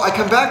 So I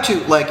come back to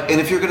like,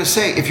 and if you're going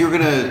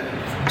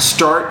to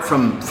start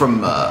from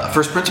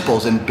first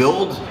principles and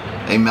build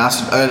an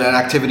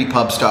activity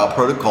pub style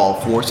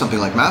protocol for something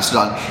like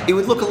Mastodon, it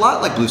would look a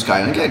lot like Blue Sky.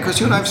 And again, Chris,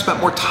 you and I have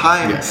spent more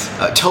time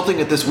tilting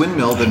at this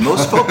windmill than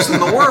most folks in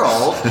the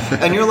world,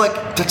 and you're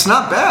like, that's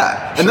not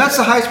bad, and that's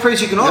the highest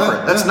praise you can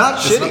offer. That's not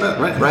shitty,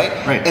 not right?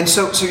 And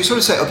so you sort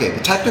of say, okay,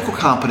 the technical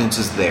competence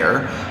is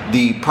there,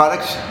 the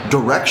product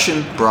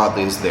direction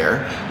broadly is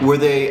there. Were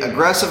they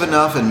aggressive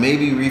enough and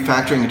maybe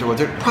refactoring into what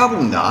they're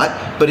probably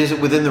not, but is it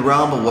within the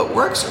realm of what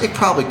works? It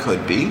probably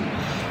could be.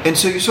 And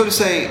so you sort of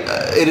say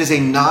it is a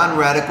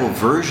non-radical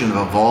version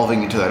of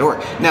evolving into that org.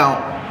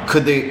 Now,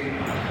 could they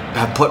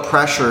have put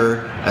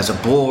pressure as a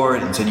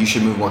board and said you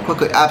should move more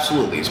quickly?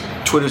 Absolutely.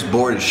 Twitter's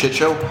board is shit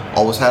show,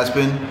 always has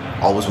been,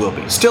 always will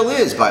be. Still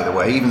is, by the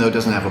way, even though it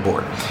doesn't have a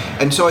board.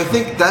 And so I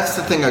think that's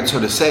the thing I'd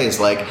sort of say is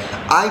like,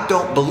 I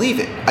don't believe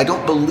it. I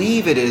don't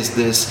believe it is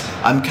this,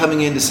 I'm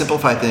coming in to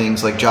simplify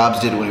things like Jobs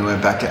did when he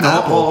went back to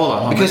Apple. Hold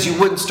on. Because you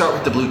wouldn't start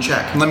with the blue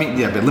check. Let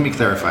me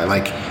clarify.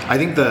 Like, I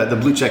think the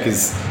blue check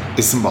is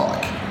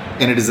symbolic.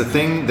 And it is a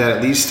thing that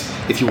at least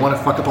if you want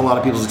to fuck up a lot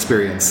of people's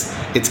experience,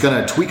 it's going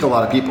to tweak a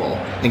lot of people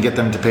and get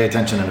them to pay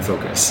attention and to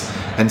focus.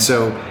 And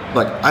so,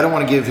 like, I don't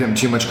want to give him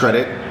too much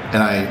credit,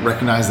 and I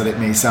recognize that it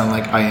may sound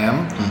like I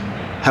am.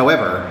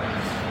 However,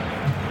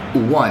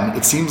 one,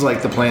 it seems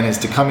like the plan is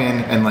to come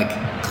in and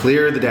like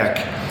clear the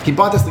deck. He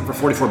bought this thing for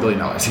 $44 billion.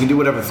 He can do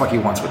whatever the fuck he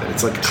wants with it.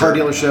 It's like a car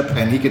dealership,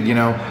 and he could,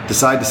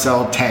 decide to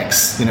sell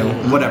tanks,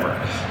 whatever.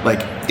 Like,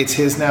 it's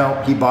his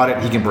now. He bought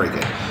it. He can break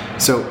it.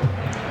 So,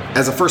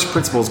 as a first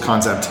principles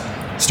concept,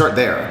 start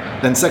there.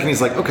 Then second,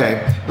 he's like,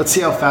 okay, let's see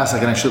how fast I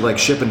can actually like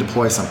ship and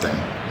deploy something.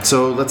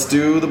 So let's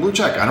do the blue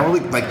check. I don't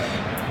really like.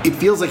 It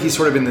feels like he's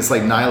sort of in this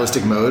like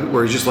nihilistic mode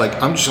where he's just like,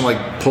 I'm just gonna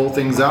like pull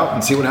things out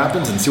and see what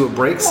happens and see what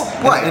breaks.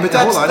 Right, but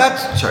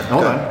that's sorry.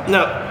 Hold on.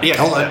 No, yeah.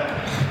 Hold on.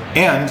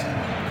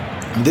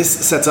 And this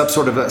sets up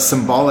sort of a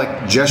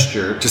symbolic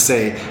gesture to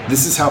say,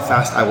 this is how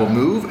fast I will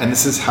move, and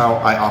this is how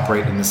I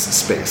operate in this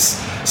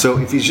space. So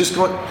if he's just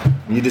going,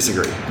 you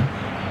disagree.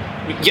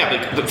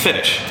 Yeah, but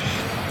finish.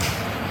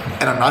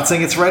 And I'm not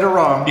saying it's right or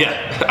wrong.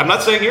 Yeah, I'm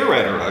not saying you're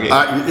right or wrong.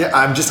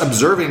 I'm just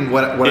observing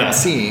what I'm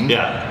seeing.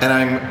 Yeah. And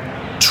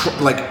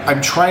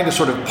I'm trying to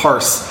sort of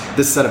parse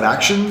this set of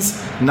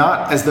actions,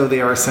 not as though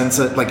they are a sense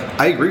of, like,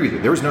 I agree with you,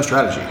 there was no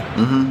strategy.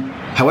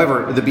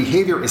 However, the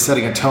behavior is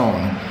setting a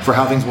tone for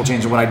how things will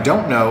change. And what I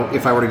don't know,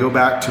 if I were to go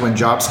back to when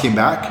Jobs came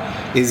back,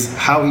 is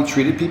how he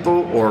treated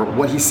people or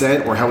what he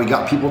said or how he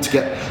got people to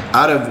get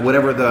out of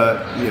whatever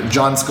the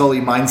John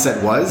Scully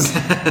mindset was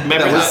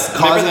that was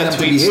causing them to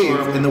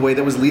behave in the way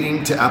that was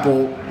leading to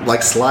Apple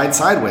like slide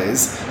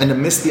sideways and to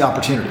miss the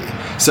opportunity.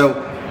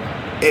 So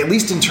at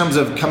least in terms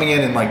of coming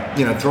in and like,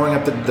 throwing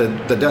up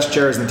the desk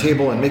chairs and the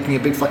table and making a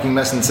big fucking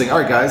mess and saying, all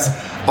right guys,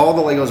 all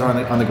the Legos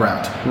are on the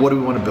ground. What do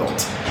we want to build?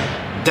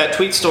 That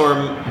tweet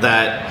storm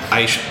that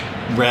I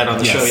read on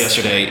the show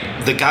yesterday,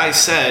 the guy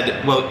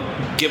said, well,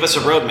 give us a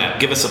roadmap,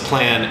 give us a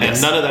plan, and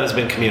none of that has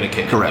been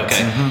communicated. Correct.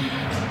 Okay.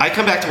 I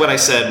come back to what I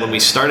said when we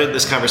started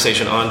this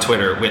conversation on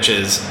Twitter, which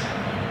is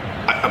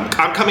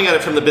I'm coming at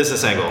it from the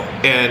business angle.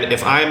 And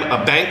if I'm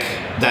a bank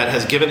that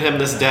has given him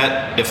this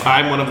debt, if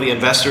I'm one of the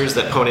investors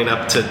that ponied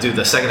up to do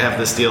the second half of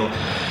this deal,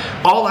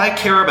 all I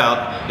care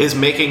about is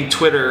making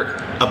Twitter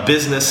a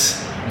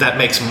business that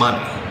makes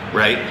money,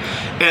 right?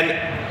 And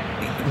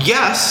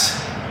yes,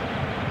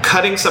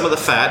 cutting some of the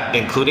fat,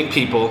 including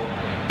people,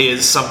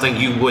 is something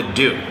you would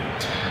do.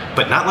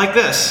 But not like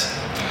this.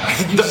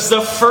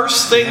 The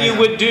first thing you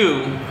would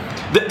do,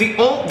 the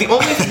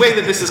only way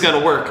that this is going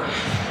to work,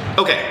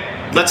 okay,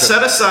 let's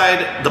set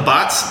aside the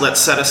bots, let's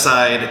set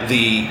aside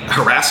the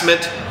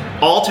harassment,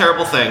 all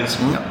terrible things.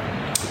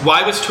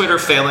 Why was Twitter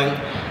failing?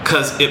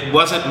 Because it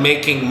wasn't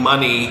making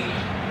money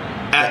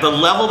at the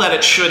level that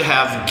it should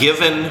have,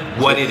 given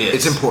what it is.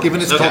 It's important.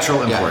 Given its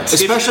cultural importance.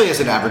 Especially as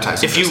an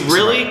advertising business. If you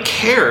really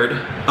cared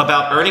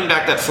about earning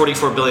back that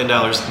 $44 billion,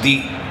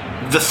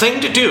 the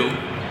thing to do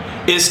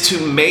is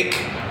to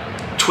make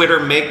Twitter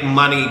make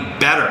money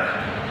better.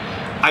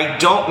 I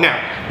don't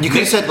now. You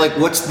could have said, like,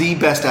 what's the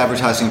best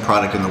advertising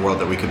product in the world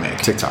that we could make?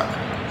 TikTok.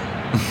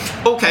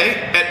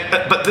 Okay,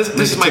 but this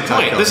is my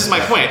point. This is my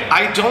point.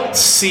 I don't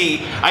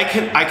see. I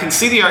can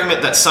see the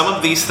argument that some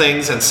of these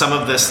things and some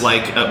of this,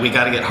 like we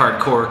got to get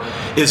hardcore,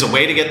 is a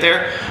way to get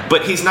there.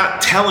 But he's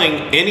not telling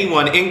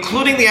anyone,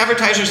 including the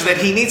advertisers, that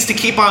he needs to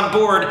keep on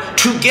board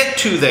to get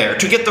to there,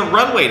 to get the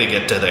runway to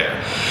get to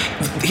there.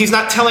 He's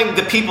not telling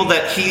the people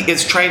that he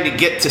is trying to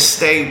get to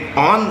stay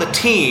on the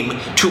team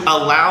to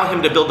allow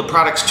him to build the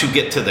products to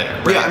get to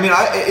there. Right? Yeah, I mean,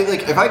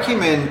 like if I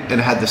came in and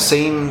had the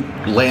same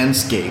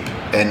landscape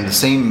and the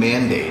same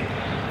mandate,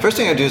 first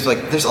thing I do is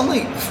like, there's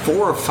only 4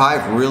 or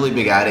 5 really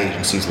big ad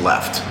agencies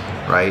left,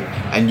 right?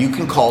 And you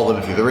can call them,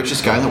 if you're the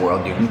richest guy in the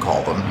world, you can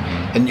call them,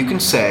 and you can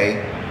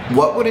say,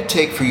 what would it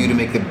take for you to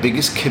make the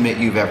biggest commit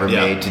you've ever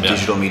made to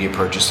digital media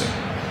purchasing?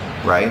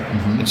 Right?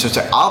 And so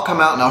say, I'll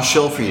come out and I'll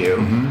shill for you,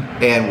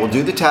 and we'll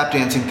do the tap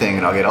dancing thing,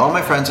 and I'll get all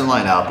my friends in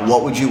line up.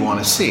 What would you want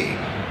to see?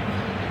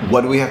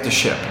 What do we have to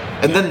ship?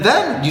 And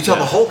then you tell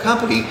the whole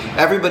company,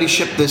 everybody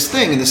ship this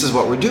thing, and this is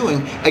what we're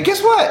doing. And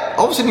guess what?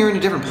 All of a sudden you're in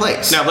a different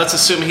place. Now let's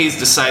assume he's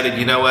decided,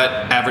 you know what,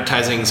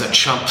 advertising's a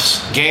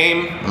chump's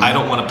game. I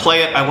don't want to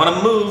play it. I want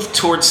to move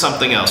towards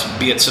something else,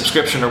 be it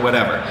subscription or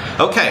whatever.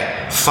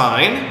 Okay,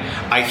 fine.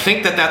 I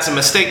think that that's a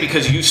mistake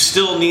because you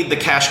still need the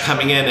cash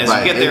coming in as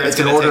you get there. It's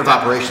an order of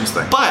operations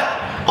thing. But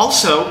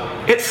also,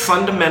 it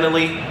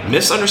fundamentally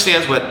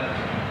misunderstands what.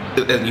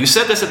 You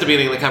said this at the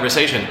beginning of the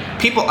conversation.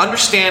 People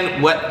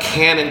understand what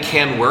can and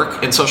can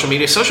work in social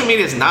media. Social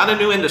media is not a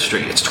new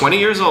industry. It's 20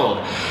 years old.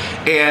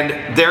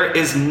 And there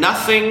is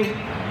nothing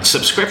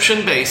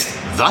subscription-based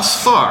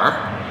thus far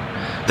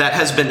that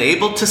has been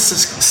able to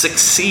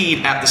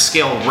succeed at the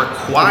scale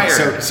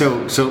required.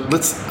 So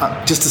let's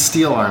just to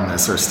steel arm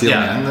this or steel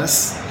man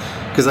this,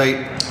 because I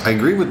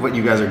agree with what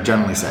you guys are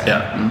generally saying.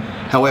 Yeah.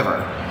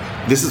 However,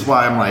 this is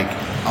why I'm like,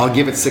 I'll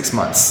give it 6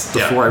 months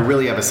before I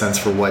really have a sense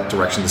for what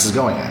direction this is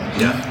going in.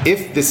 Yeah.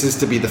 If this is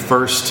to be the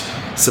first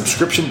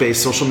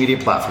subscription-based social media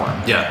platform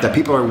that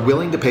people are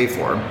willing to pay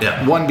for,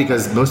 one,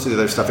 because most of the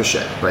other stuff is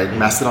shit, right?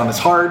 Mastodon is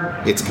hard,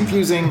 it's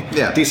confusing,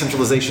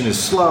 decentralization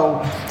is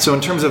slow. So in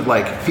terms of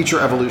like feature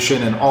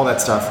evolution and all that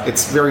stuff,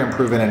 it's very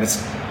unproven, and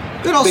it's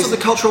and also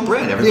the cultural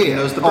brand. Everybody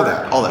knows the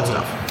brand, all that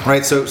stuff.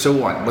 Right, so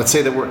one, let's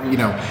say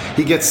that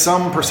he gets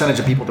some percentage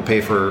of people to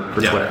pay for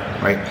Twitter,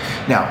 right?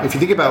 Now, if you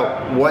think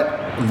about what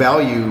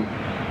value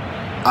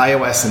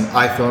iOS and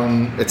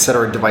iPhone, et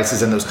cetera,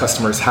 devices and those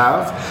customers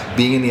have,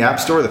 being in the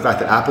App Store, the fact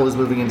that Apple is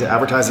moving into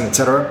advertising, et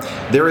cetera,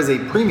 there is a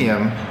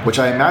premium, which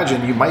I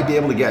imagine you might be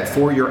able to get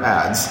for your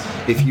ads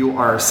if you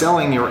are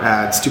selling your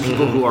ads to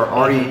people who are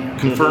already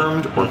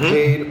confirmed or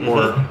paid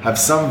or have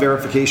some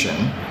verification,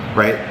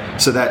 right?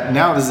 So that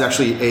now this is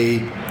actually a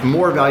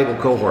more valuable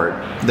cohort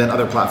than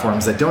other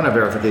platforms that don't have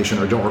verification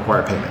or don't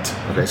require payment.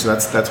 Okay, so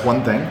that's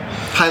one thing.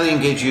 Highly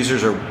engaged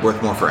users are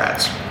worth more for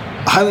ads.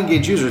 Highly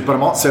engaged users, but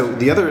I'm also,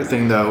 the other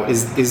thing though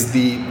is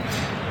the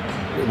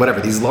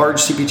these large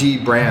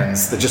CPG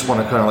brands that just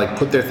want to kind of like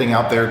put their thing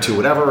out there to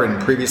whatever,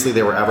 and previously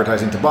they were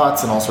advertising to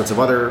bots and all sorts of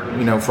other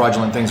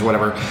fraudulent things or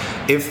whatever.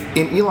 If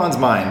in Elon's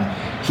mind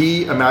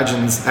he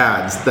imagines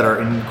ads that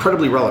are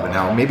incredibly relevant,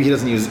 now maybe he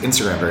doesn't use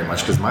Instagram very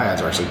much because my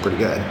ads are actually pretty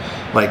good,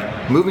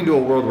 like moving to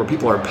a world where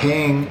people are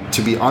paying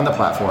to be on the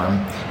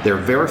platform, they're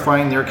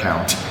verifying their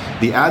account,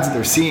 the ads that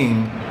they're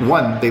seeing,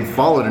 one, they've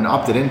followed and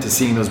opted into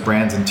seeing those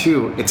brands, and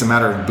two, it's a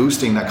matter of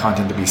boosting that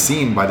content to be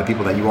seen by the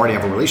people that you already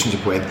have a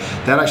relationship with.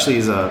 That actually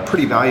is a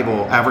pretty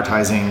valuable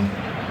advertising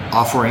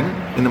offering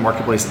in the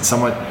marketplace. It's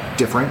somewhat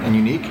different and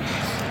unique.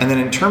 And then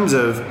in terms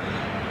of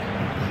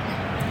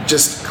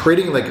just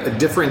creating like a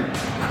different,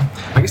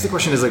 I guess the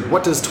question is like,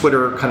 what does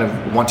Twitter kind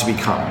of want to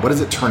become? What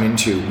does it turn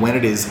into when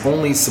it is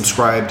only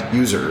subscribed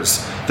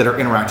users that are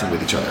interacting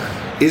with each other?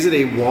 Is it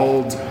a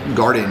walled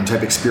garden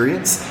type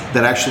experience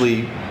that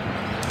actually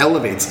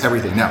elevates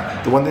everything?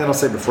 Now, the one thing that I'll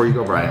say before you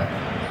go, Brian,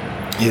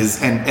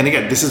 is, and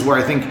again, this is where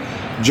I think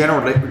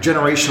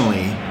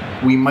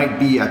generationally we might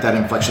be at that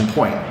inflection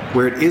point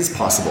where it is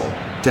possible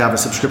to have a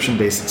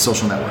subscription-based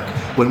social network.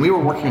 When we were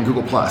working in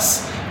Google+,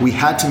 we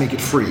had to make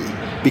it free.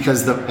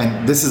 Because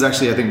and this is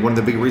actually, I think, one of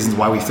the big reasons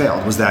why we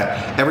failed, was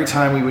that every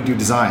time we would do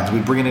designs,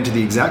 we'd bring it into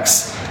the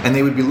execs, and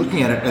they would be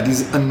looking at it at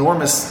these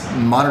enormous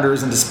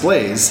monitors and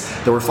displays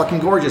that were fucking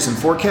gorgeous in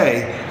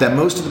 4K that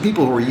most of the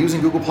people who were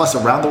using Google Plus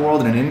around the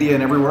world and in India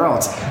and everywhere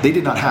else, they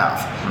did not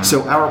have.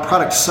 So our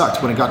product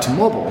sucked when it got to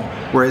mobile,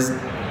 whereas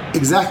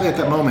exactly at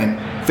that moment,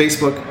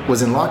 Facebook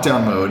was in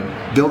lockdown mode,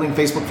 building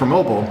Facebook for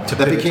mobile,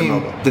 that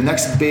became the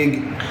next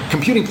big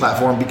computing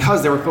platform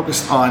because they were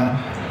focused on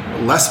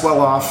less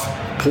well-off,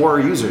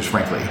 poor users,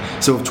 frankly.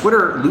 So if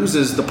Twitter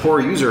loses the poor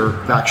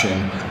user faction,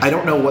 I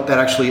don't know what that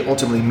actually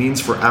ultimately means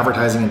for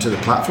advertising into the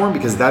platform,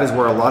 because that is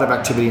where a lot of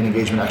activity and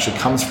engagement actually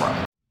comes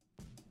from.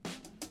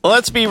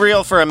 Let's be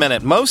real for a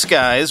minute. Most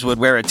guys would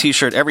wear a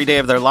t-shirt every day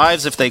of their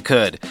lives if they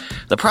could.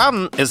 The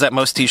problem is that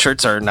most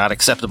t-shirts are not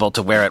acceptable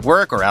to wear at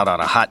work or out on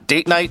a hot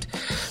date night.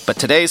 But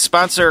today's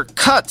sponsor,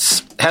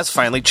 Cuts, has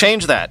finally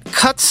changed that.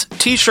 Cuts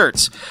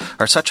t-shirts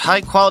are such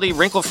high quality,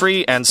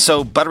 wrinkle-free, and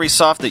so buttery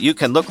soft that you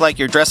can look like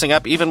you're dressing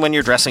up even when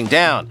you're dressing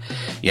down.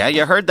 Yeah,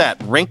 you heard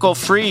that.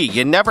 Wrinkle-free.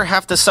 You never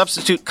have to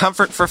substitute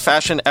comfort for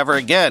fashion ever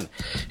again.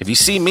 If you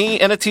see me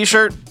in a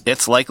t-shirt,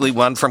 it's likely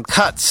one from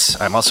Cuts.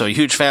 I'm also a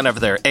huge fan of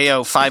their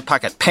AO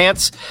 5-pocket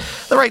pants.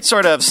 The right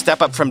sort of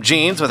step up from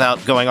jeans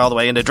without going all the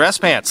way into dress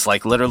pants,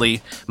 like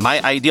literally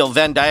my ideal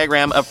Venn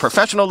diagram of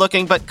professional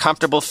looking but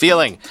comfortable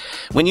feeling.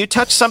 When you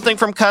touch something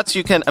from Cuts,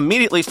 you can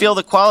immediately feel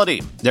the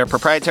quality. Their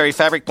proprietary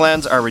fabric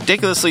blends are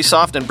ridiculously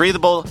soft and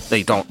breathable,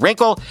 they don't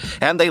wrinkle,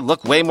 and they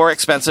look way more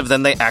expensive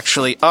than they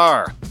actually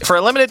are. For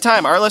a limited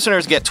time, our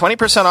listeners get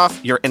 20%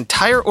 off your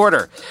entire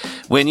order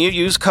when you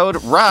use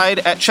code RIDE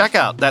at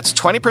checkout. That's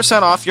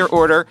 20% off your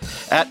order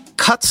at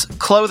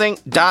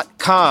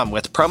cutsclothing.com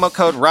with promo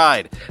code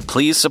RIDE.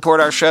 Please support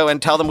our show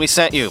and tell them we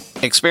sent you.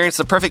 Experience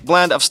the perfect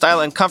blend of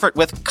style and comfort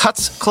with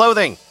Cuts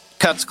Clothing.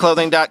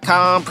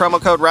 Cutsclothing.com,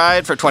 promo code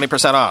RIDE for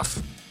 20%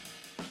 off.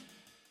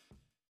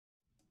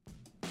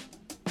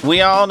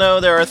 We all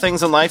know there are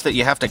things in life that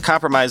you have to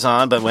compromise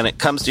on, but when it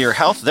comes to your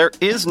health, there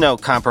is no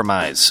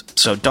compromise.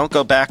 So don't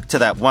go back to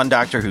that one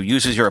doctor who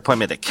uses your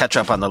appointment to catch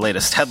up on the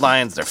latest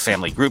headlines, their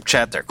family group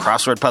chat, their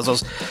crossword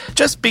puzzles,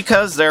 just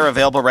because they're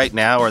available right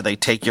now or they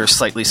take your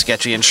slightly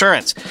sketchy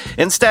insurance.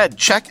 Instead,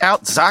 check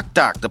out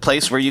ZocDoc, the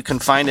place where you can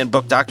find and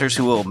book doctors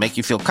who will make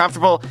you feel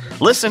comfortable,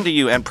 listen to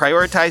you, and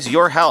prioritize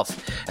your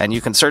health. And you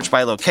can search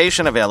by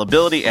location,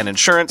 availability, and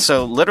insurance,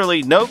 so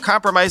literally no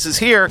compromises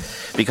here,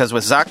 because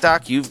with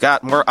ZocDoc, you've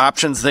got more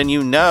options than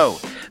you know.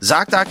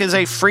 ZocDoc is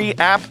a free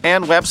app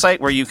and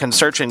website where you can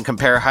search and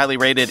compare highly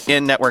rated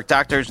in-network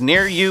doctors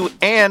near you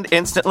and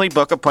instantly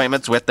book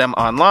appointments with them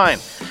online.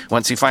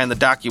 Once you find the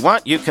doc you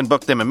want, you can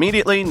book them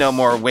immediately. No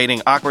more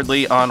waiting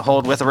awkwardly on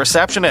hold with a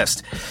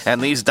receptionist.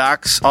 And these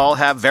docs all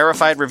have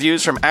verified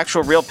reviews from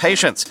actual real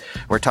patients.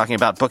 We're talking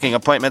about booking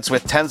appointments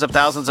with tens of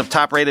thousands of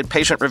top-rated,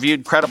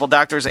 patient-reviewed, credible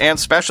doctors and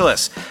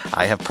specialists.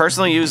 I have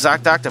personally used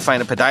ZocDoc to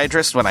find a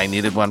podiatrist when I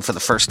needed one for the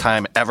first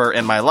time ever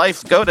in my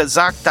life. Go to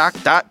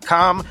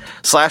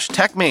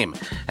ZocDoc.com/TechMeme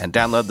and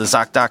download the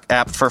ZocDoc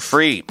app for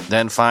free.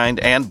 Then find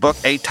and book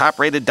a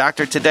top-rated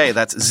doctor today.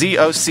 That's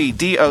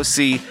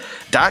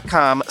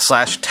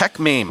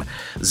ZocDoc.com/TechMeme.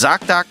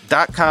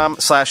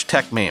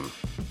 ZocDoc.com/TechMeme.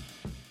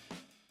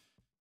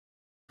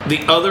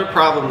 The other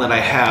problem that I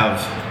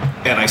have,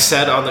 and I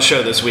said on the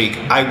show this week,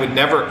 I would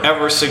never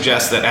ever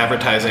suggest that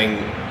advertising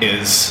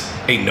is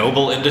a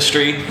noble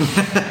industry.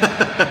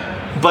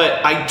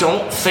 But I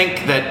don't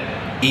think that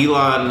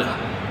Elon,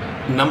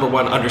 number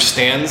one,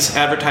 understands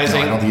advertising.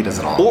 No, I don't think he does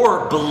at all.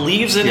 Or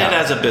believes in it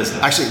as a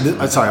business.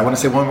 Actually, sorry, I want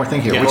to say one more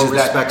thing here, which is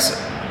respects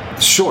that...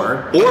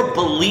 Sure. Or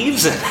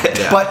believes in it.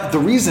 Yeah. But the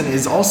reason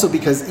is also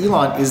because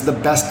Elon is the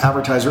best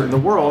advertiser in the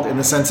world in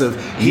the sense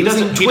of he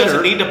doesn't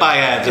need to buy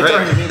ads,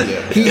 right?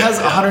 He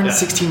has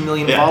 116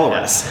 million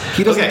followers. Yeah.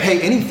 He doesn't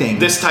pay anything.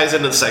 This ties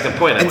into the second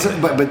point. And so,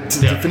 but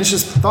to finish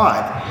this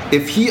thought,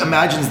 if he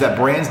imagines that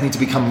brands need to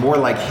become more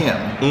like him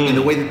in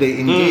the way that they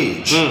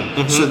engage,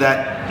 so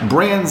that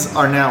brands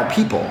are now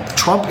people.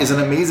 Trump is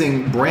an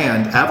amazing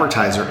brand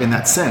advertiser in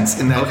that sense,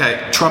 in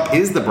that Trump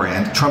is the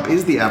brand, Trump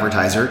is the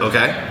advertiser.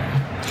 Okay.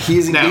 He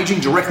is engaging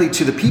directly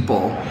to the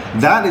people.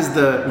 That is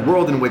the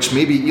world in which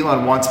maybe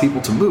Elon wants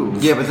people to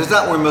move. Yeah, but that's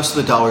not where most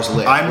of the dollars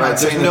live. I'm not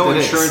saying there's no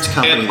insurance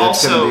company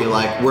that's going to be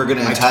like, we're going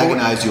to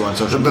antagonize you on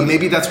social media. But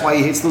maybe that's why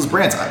he hates those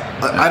brands.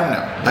 I don't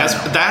know. That's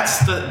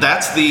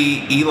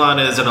the Elon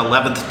is an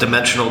 11th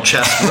dimensional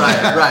chess.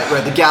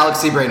 right. The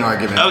galaxy brain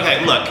argument.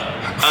 Okay, look.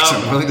 Which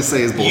I'm willing to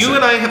say is bullshit. You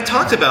and I have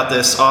talked about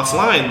this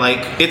offline.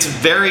 Like, it's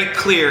very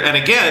clear. And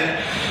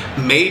again,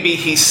 maybe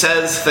he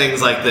says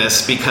things like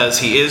this because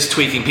he is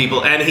tweaking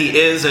people and he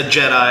is a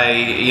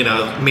Jedi,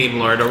 meme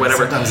lord or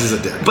whatever. Sometimes he's a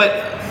dick.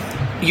 But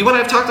you and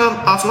I have talked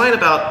offline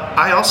about,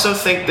 I also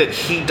think that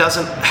he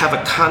doesn't have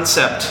a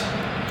concept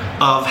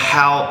of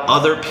how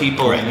other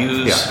people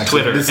use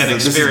Twitter and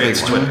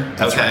experience Twitter.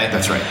 That's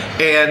right.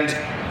 And,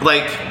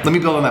 like... Let me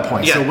build on that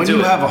point. So when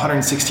you have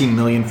 116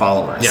 million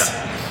followers...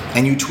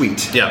 and you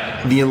tweet,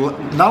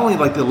 not only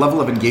like the level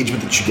of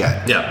engagement that you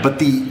get, but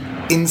the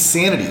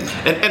insanity.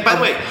 And by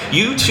the way,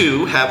 you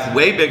two have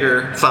way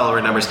bigger follower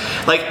numbers.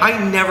 Like, I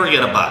never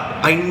get a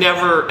bot. And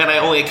I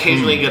only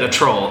occasionally get a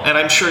troll. And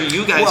I'm sure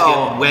you guys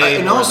get way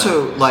and more. And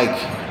also, like,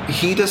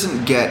 he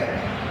doesn't get,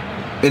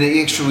 and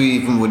it actually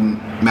even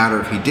wouldn't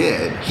matter if he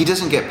did, he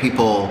doesn't get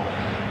people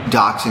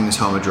doxing his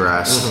home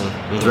address,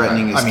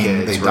 threatening his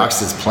kids. They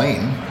doxed his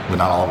plane, but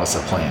not all of us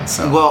have planes.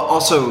 So. Well,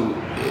 also...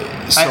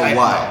 So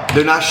what?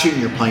 They're not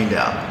shooting your plane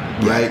down,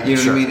 right? You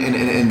know what I mean?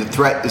 And the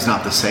threat is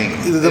not the same.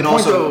 And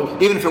also,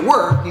 even if it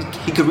were,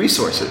 he could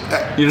resource it. You know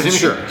what I mean?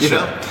 Sure.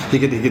 He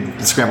could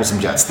scramble some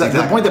jets.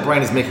 The point that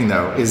Brian is making,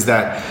 though, is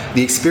that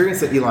the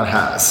experience that Elon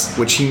has,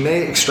 which he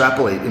may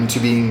extrapolate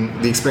into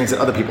being the experience that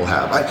other people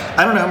have.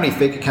 I don't know how many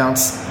fake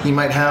accounts he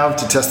might have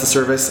to test the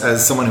service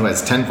as someone who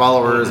has 10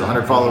 followers,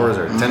 100 followers,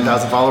 or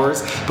 10,000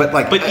 followers. But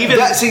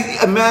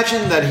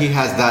imagine that he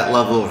has that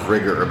level of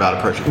rigor about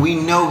a person. We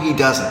know he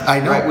doesn't. I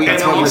know. Right?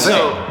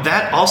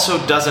 That also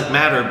doesn't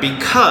matter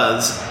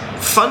because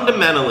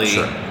fundamentally,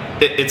 Sure.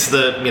 it's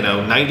the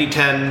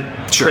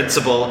 90-10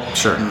 principle.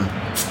 Sure.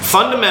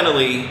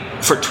 Fundamentally,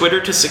 for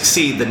Twitter to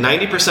succeed, the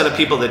 90% of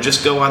people that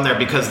just go on there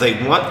because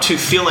they want to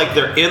feel like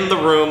they're in the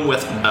room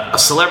with a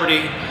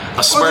celebrity,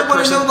 a smart Or they want to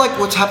person. know like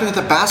what's happening at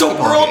the basketball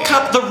The World game.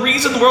 Cup, the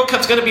reason the World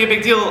Cup's going to be a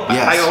big deal,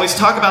 Yes. I always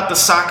talk about the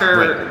soccer,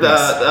 Right,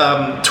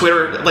 yes.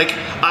 Twitter. Like,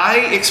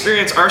 I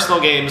experience Arsenal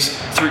games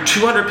through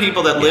 200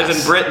 people that live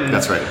Yes. in Britain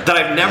That's right. that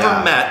I've never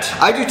Yeah. met.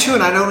 I do too,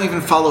 and I don't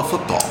even follow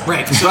football.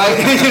 Right.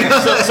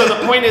 Right. So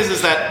the point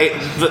is that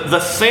the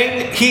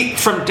thing,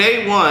 from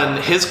day one,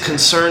 his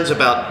concerns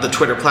about the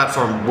Twitter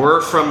platform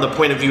were from the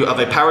point of view of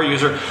a power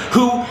user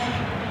who,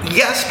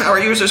 yes, power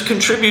users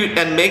contribute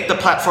and make the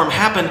platform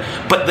happen,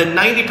 but the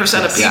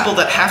 90% of people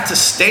that have to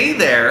stay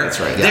there, That's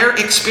right. their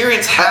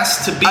experience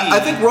has to be... I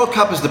think World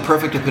Cup is the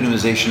perfect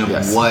epitomization of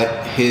Yes. what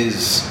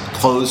his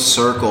closed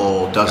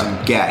circle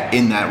doesn't get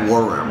in that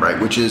war room, right?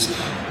 Which is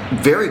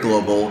very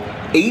global.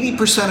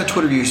 80% of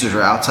Twitter users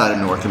are outside of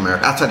North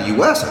America, outside of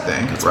US, I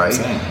think, That's right?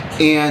 insane.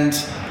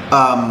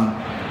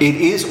 And it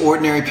is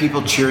ordinary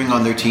people cheering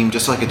on their team,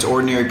 just like it's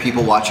ordinary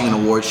people watching an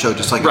award show,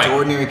 just like Right. it's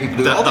ordinary people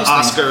doing all The these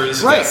Oscars,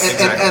 things. Right? yes, and,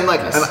 exactly. and like,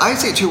 Yes. and I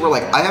say too, we're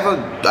like, I have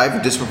a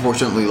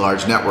disproportionately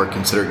large network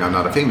considering I'm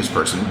not a famous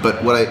person,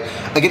 but what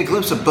I get a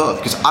glimpse of both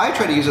because I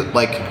try to use it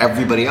like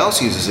everybody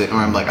else uses it,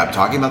 where I'm like, I'm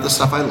talking about the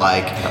stuff I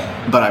like,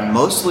 but I'm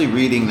mostly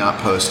reading, not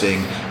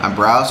posting. I'm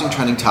browsing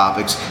trending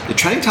topics. The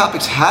trending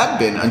topics had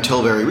been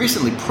until very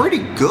recently pretty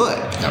good,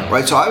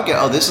 right? So I would get,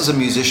 oh, this is a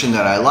musician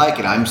that I like,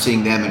 and I'm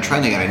seeing them in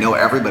trending, and I know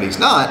everybody's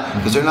not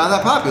because they're not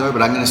that popular,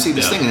 but I'm going to see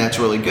this thing, and that's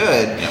really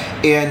good.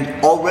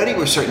 And already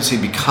we're starting to see,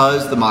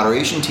 because the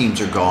moderation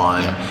teams are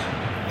gone,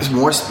 there's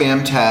more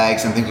spam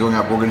tags and things going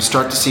up. We're going to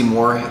start to see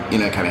more,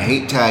 kind of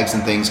hate tags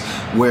and things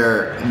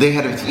where they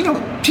had,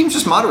 teams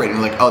just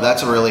moderating, like, oh,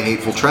 that's a really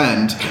hateful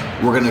trend.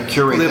 We're going to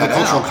curate They have that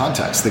a cultural out.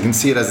 context. They can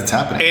see it as it's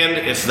happening. And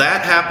if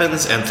that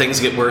happens and things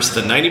get worse,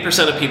 the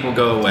 90% of people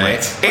go away.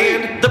 Right.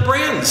 And the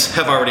brands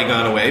have already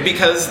gone away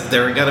because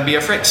they're going to be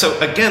afraid. So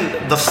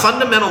again, the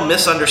fundamental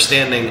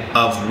misunderstanding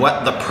of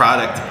what the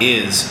product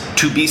is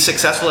to be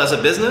successful as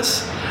a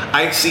business,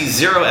 I see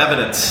zero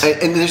evidence.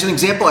 And there's an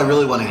example I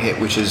really want to hit,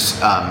 which is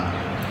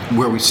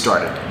where we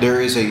started.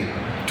 There is a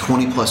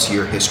 20-plus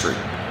year history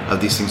of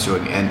these things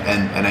doing,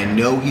 and I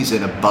know he's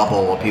in a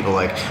bubble of people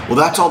like, well,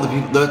 that's all the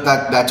people,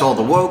 that's all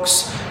the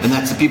wokes, and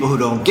that's the people who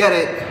don't get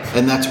it,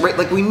 and that's right.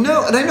 Like, we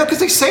know, and I know because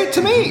they say it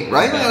to me,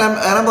 right? And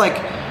I'm like,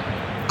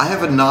 I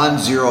have a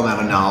non-zero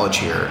amount of knowledge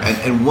here,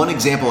 and one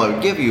example I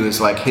would give you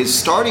is like his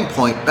starting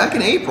point back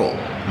in April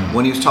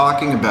when he was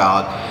talking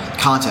about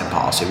content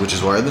policy, which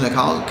is where the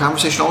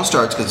conversation always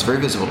starts because it's very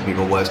visible to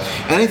people, was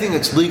anything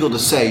that's legal to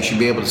say you should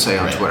be able to say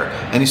on Twitter.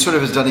 And he sort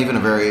of has done even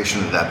a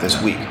variation of that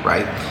this week,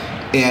 right?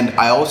 And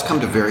I always come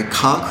to a very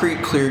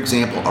concrete, clear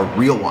example, a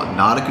real one,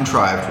 not a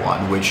contrived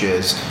one, which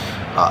is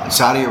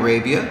Saudi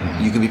Arabia,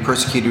 you can be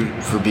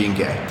persecuted for being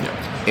gay.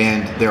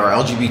 And there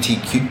are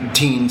LGBT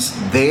teens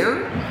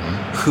there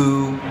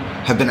who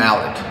have been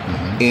outed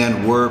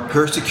and were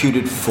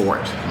persecuted for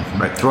it,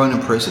 right? Thrown in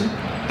prison,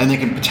 and they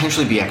can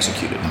potentially be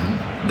executed.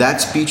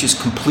 That speech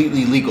is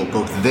completely legal,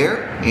 both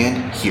there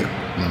and here,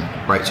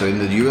 right? So in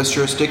the U.S.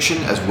 jurisdiction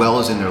as well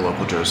as in their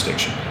local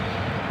jurisdiction.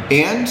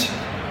 And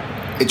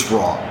it's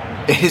wrong.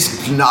 It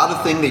is not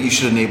a thing that you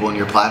should enable on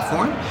your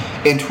platform.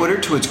 And Twitter,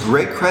 to its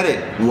great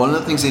credit, one of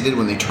the things they did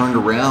when they turned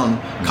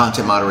around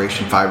content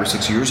moderation 5 or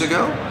 6 years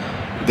ago,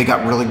 they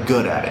got really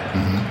good at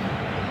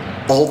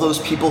it. All those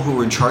people who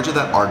were in charge of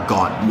that are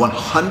gone.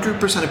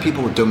 100% of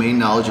people with domain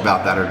knowledge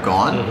about that are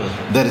gone.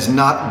 That is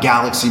not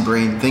galaxy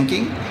brain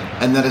thinking,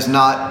 and that is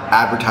not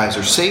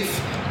advertiser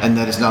safe, and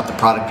that is not the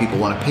product people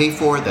want to pay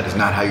for. That is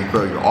not how you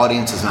grow your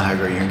audience. It's not how you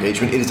grow your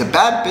engagement. It is a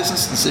bad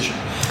business decision.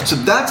 So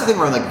that's the thing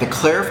where like the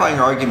clarifying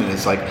argument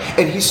is like,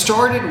 and he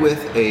started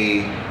with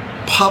a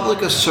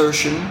public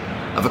assertion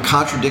of a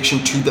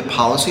contradiction to the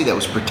policy that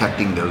was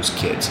protecting those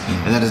kids,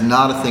 and that is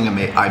not a thing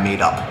I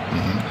made up.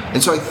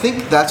 And so I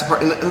think that's a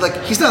part. And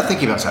like, he's not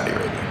thinking about Saudi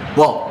Arabia.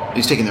 Well,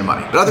 he's taking their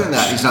money, but other than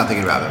that, he's not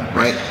thinking about them,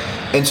 right?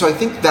 And so I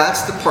think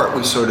that's the part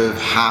we sort of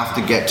have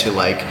to get to,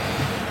 like.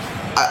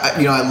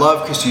 I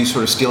love Christie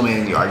sort of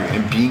steelmanning the argument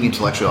and being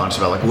intellectually honest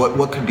about like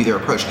what could be their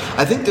approach.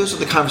 I think those are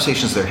the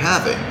conversations they're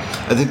having.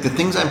 I think the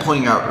things I'm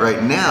pointing out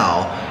right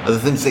now are the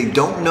things they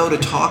don't know to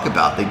talk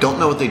about. They don't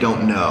know what they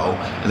don't know,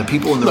 and the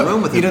people in the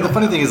room with it. The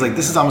funny thing is, like,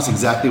 this is almost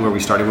exactly where we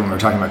started when we were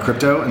talking about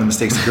crypto and the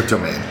mistakes that crypto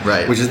made.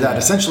 Right. Which is that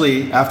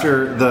essentially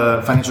after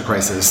the financial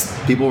crisis,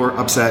 people were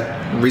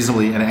upset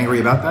reasonably and angry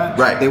about that.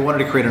 Right. They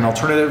wanted to create an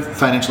alternative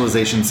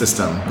financialization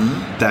system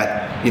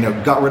that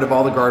got rid of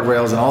all the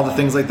guardrails and all the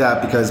things like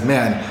that because,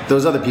 man,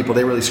 those other people,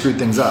 they really screwed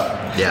things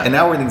up. Yeah. And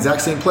now we're in the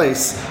exact same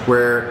place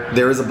where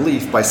there is a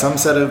belief by some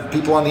set of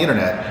people on the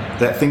internet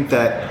that think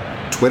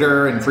that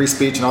Twitter and free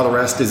speech and all the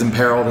rest is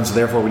imperiled, and so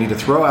therefore we need to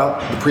throw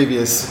out the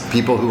previous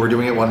people who were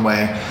doing it one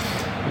way,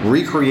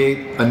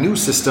 recreate a new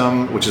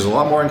system which is a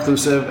lot more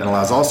inclusive and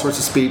allows all sorts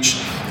of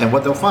speech. And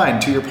what they'll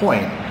find, to your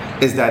point,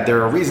 is that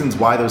there are reasons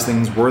why those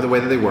things were the way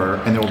that they were,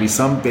 and there will be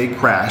some big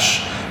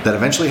crash that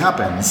eventually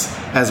happens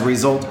as a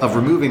result of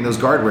removing those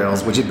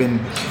guardrails, which have been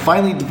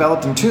finally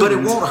developed and tuned. But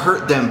it won't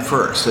hurt them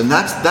first, and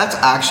that's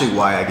actually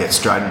why I get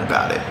strident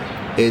about it.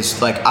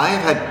 Is like I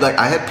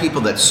had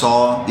people that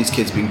saw these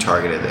kids being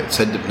targeted. That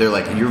said they're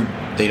like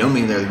they know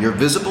me. You're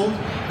visible,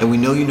 and we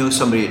know you know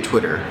somebody at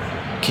Twitter.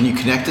 Can you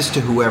connect us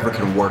to whoever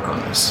can work on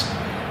this?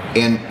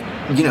 And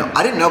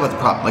I didn't know about the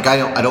problem. Like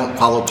I don't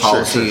follow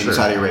policy in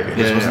Saudi Arabia.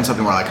 This wasn't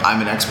something where like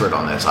I'm an expert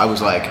on this. I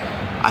was like,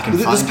 I can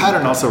find this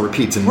pattern also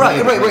repeats in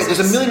right. There's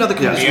a million other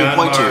communities you can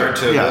point to.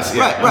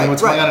 Right. I mean,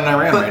 what's going on in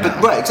Iran right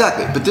now? Right,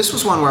 exactly. But this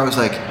was one where I was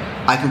like,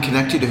 I can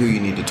connect you to who you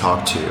need to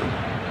talk to,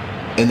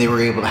 and they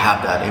were able to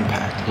have that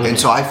impact. Mm-hmm. And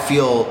so I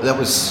feel that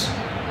was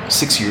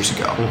 6 years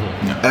ago,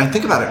 and I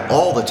think about it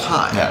all the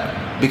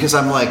time because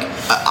I'm like,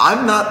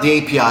 I'm not the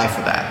API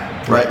for that.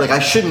 Right, like I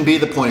shouldn't be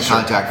the point of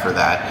contact for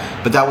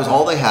that, but that was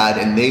all they had,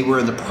 and they were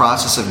in the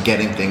process of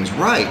getting things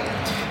right,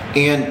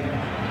 and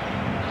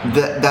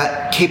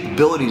that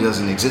capability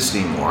doesn't exist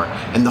anymore,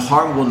 and the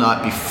harm will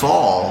not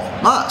befall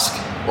Musk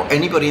or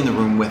anybody in the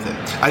room with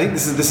it. I think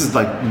this is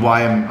like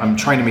why I'm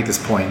trying to make this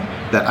point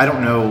that I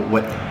don't know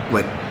what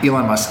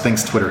Elon Musk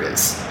thinks Twitter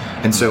is.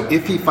 And so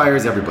if he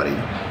fires everybody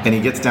and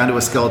he gets down to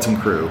a skeleton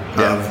crew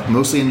of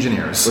mostly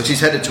engineers, which he's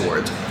headed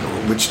towards,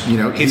 which he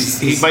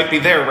might be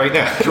there right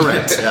now.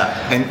 Correct.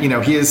 And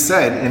he has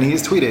said and he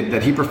has tweeted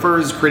that he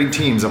prefers creating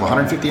teams of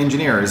 150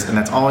 engineers, and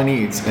that's all he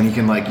needs. And he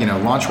can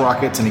launch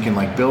rockets, and he can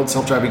build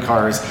self-driving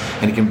cars,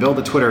 and he can build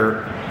a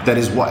Twitter that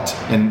is what.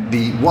 And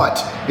the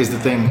what is the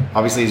thing,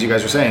 obviously, as you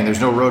guys are saying, there's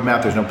no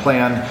roadmap, there's no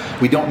plan.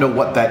 We don't know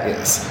what that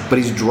is. But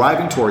he's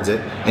driving towards it,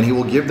 and he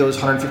will give those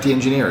 150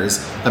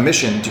 engineers a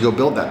mission to go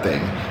build that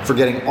thing,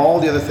 forgetting all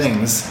the other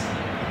things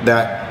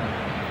that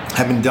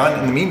have been done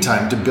in the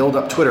meantime to build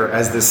up Twitter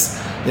as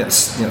this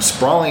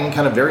sprawling,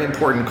 kind of very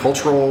important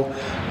cultural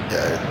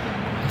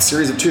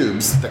series of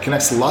tubes that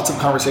connects lots of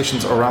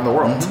conversations around the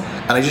world.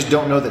 Mm-hmm. And I just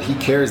don't know that he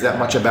cares that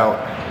much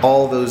about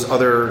all those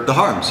other... The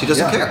harms. He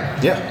doesn't care.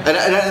 Yeah.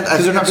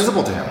 Because they're not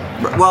visible to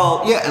him.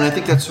 Well, yeah, and I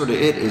think that's sort of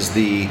it, is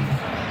the...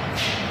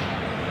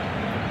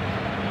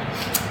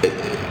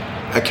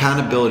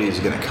 accountability is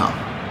going to come.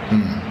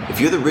 If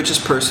you're the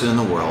richest person in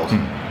the world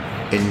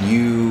and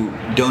you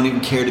don't even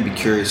care to be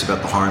curious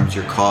about the harms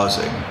you're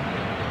causing,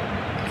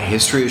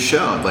 history has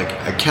shown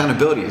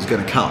accountability is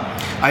going to come.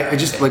 I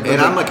just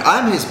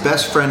I'm his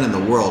best friend in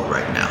the world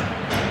right now,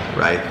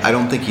 right? I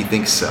don't think he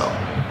thinks so,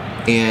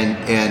 and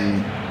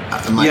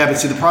I'm like, but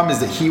see, the problem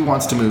is that he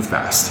wants to move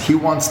fast. He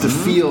wants to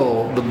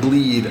feel the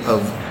bleed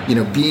of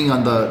being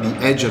on the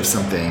edge of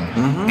something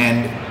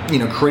and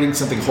creating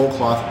something whole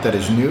cloth that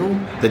is new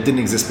that didn't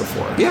exist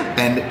before. Yeah.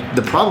 And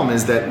the problem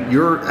is that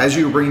as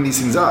you're bringing these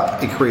things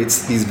up, it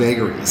creates these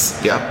vagaries.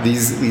 Yeah.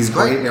 These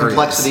gray areas,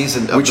 complexities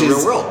of the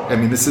real world. I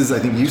mean, this is, I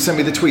think you sent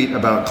me the tweet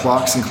about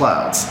clocks and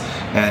clouds,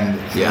 and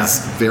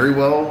it's very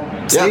well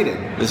stated.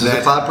 This is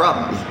a cloud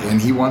problem, and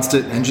he wants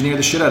to engineer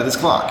the shit out of this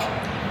clock.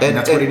 And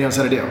that's what he knows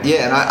how to do.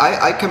 Yeah, and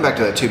I come back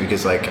to that too,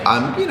 because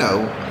I've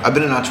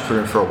been an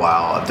entrepreneur for a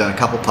while. I've done a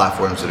couple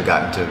platforms that have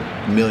gotten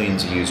to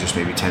millions of users,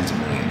 maybe tens of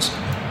millions,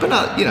 but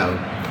not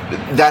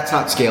that's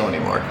not scale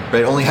anymore,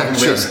 right? Only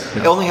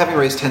having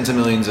raised tens of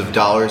millions of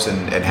dollars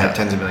and had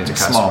tens of millions of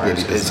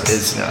customers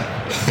is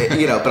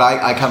But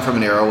I come from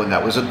an era when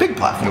that was a big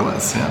platform. It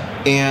was,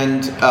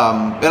 and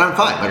I'm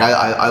fine.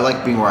 I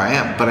like being where I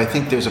am, but I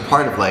think there's a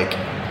part of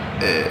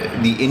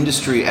the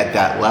industry at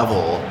that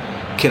level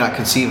cannot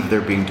conceive of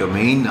there being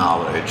domain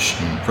knowledge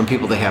from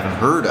people they haven't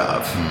heard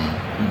of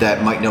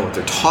that might know what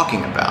they're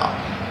talking about.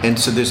 And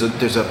so there's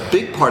a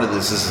big part of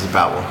this is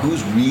about,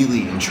 who's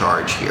really in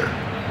charge here,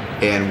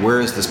 and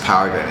where is this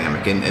power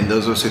dynamic? And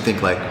those of us who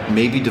think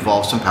maybe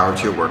devolve some power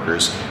to your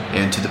workers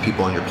and to the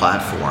people on your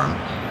platform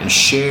and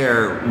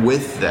share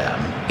with them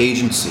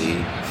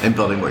agency and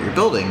building what you're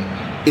building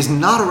is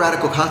not a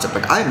radical concept.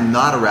 I am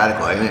not a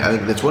radical. I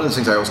think that's one of the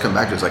things I always come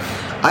back to. Is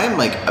I am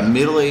a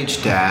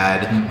middle-aged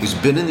dad who's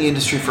been in the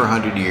industry for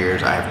 100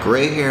 years. I have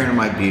gray hair in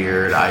my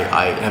beard.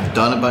 I have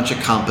done a bunch of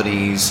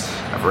companies.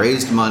 I've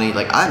raised money.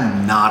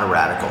 I'm not a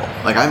radical.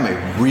 I'm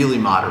a really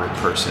moderate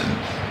person.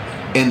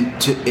 And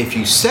if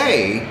you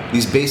say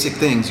these basic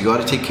things, you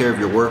ought to take care of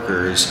your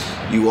workers.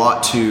 You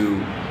ought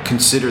to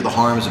consider the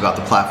harms about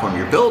the platform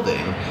you're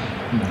building.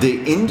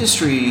 The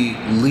industry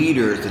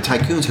leaders, the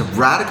tycoons, have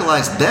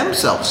radicalized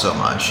themselves so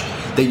much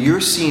that you're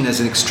seen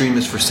as an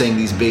extremist for saying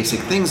these basic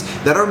things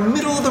that are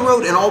middle of the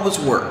road and always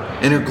were,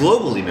 and are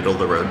globally middle of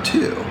the road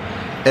too.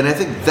 And I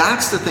think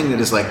that's the thing that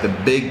is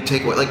the big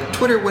takeaway.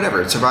 Twitter, whatever,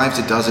 it survives,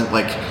 it doesn't.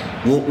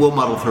 We'll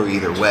muddle through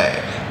either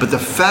way. But the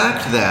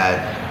fact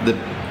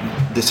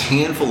that this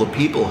handful of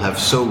people have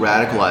so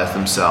radicalized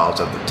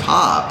themselves at the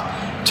top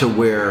to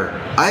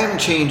where I haven't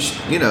changed,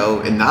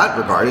 in that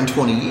regard in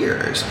 20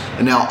 years.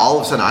 And now all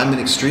of a sudden I'm an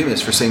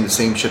extremist for saying the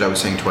same shit I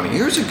was saying 20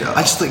 years ago.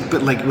 I just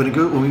but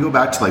when we go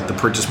back to the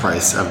purchase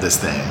price of this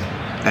thing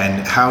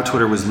and how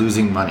Twitter was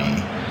losing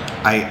money,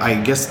 I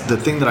guess the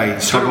thing that I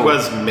Twitter struggle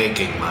was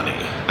making money.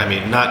 I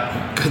mean,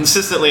 not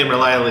consistently and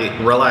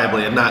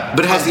reliably, and not.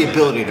 But it has the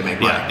ability to make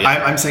money.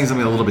 Yeah. I'm saying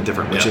something a little bit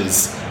different, which Yeah.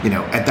 is,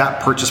 at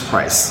that purchase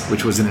price,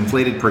 which was an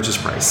inflated purchase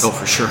price. Oh,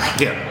 for sure.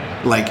 Yeah.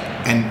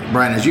 And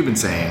Brian, as you've been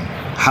saying,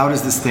 how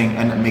does this thing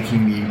end up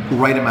making the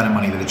right amount of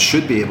money that it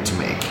should be able to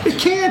make? It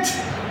can't.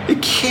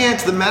 It can't.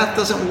 The math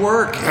doesn't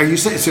work. Are you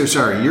saying? So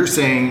sorry, you're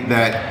saying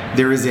that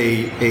there is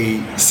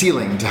a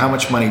ceiling to how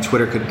much money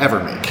Twitter could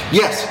ever make?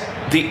 Yes.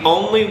 The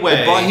only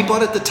way. He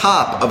bought at the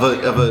top of a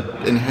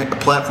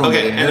platform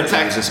Okay, that and in inherently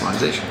fact- has this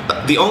monetization.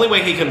 The only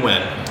way he can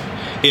win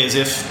is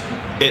if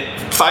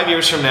 5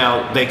 years from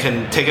now they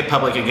can take it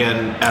public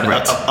again at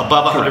Right.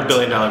 above $100 Correct.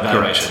 billion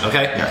valuation. Correct.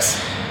 Okay.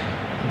 Yes.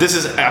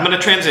 I'm going to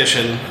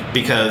transition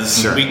because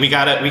Sure. we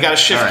gotta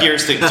shift All right.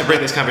 gears to bring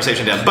this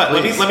conversation down. But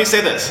Please. let me say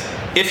this: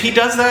 if he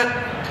does that,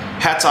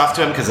 hats off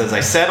to him, because as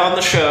I said on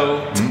the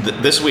show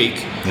this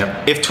week,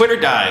 Yep. if Twitter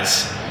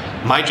dies,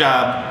 my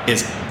job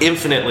is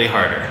infinitely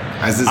harder.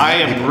 As is I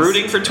many am people's.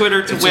 rooting for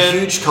Twitter to It's win. a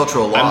huge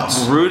cultural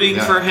loss. I'm rooting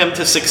Yeah. for him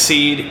to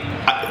succeed.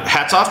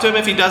 Hats off to him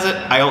if he does it.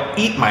 I'll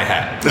eat my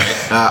hat.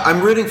 I'm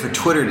rooting for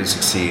Twitter to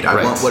succeed. I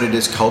Right. want what it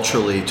is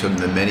culturally to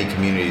the many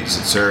communities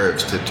it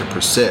serves to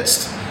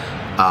persist.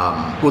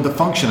 Well, the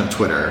function of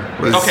Twitter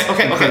is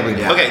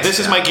incredibly yeah. Okay, this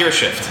is Yeah. my gear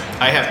shift.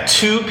 I have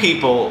two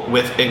people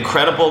with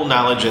incredible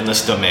knowledge in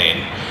this domain.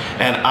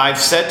 And I've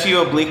said to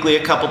you obliquely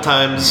a couple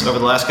times over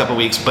the last couple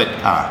weeks, but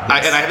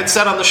Yes. and I haven't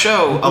said on the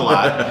show a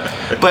lot,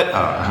 but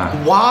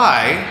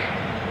why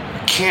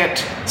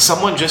can't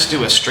someone just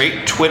do a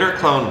straight Twitter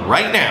clone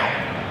right now?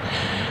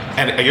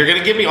 And you're going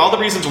to give me all the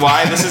reasons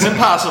why this is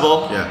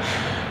impossible. Yeah.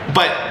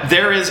 But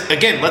there is,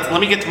 again, let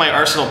me get to my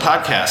Arsenal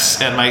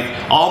podcasts and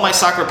all my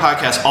soccer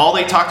podcasts. All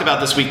they talked about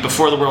this week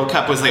before the World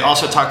Cup was they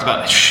also talked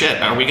about,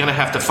 shit, are we going to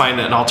have to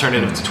find an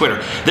alternative to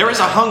Twitter? There is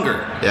a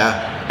hunger.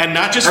 Yeah. And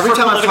not just Every for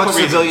time I've political talked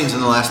to reasons. civilians in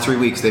the last 3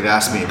 weeks, they've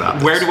asked me about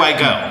this. Where do I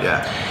go?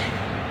 Yeah.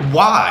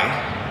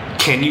 Why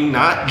can you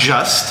not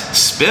just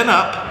spin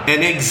up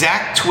an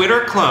exact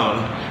Twitter clone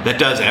that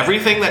does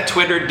everything that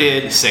Twitter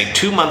did, say,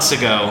 2 months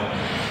ago?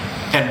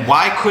 And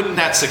why couldn't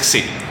that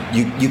succeed?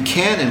 You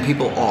can, and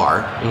people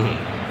are,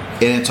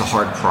 and it's a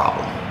hard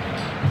problem.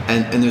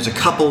 And there's a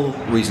couple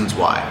reasons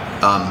why.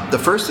 The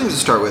first thing to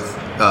start with,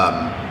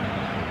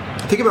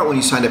 think about when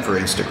you signed up for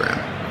Instagram.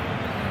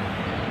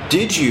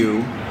 Did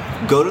you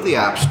go to the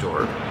App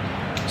Store,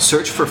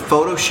 search for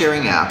photo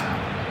sharing app,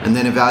 and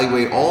then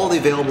evaluate all the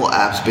available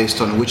apps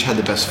based on which had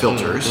the best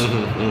filters?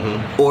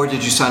 Or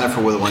did you sign up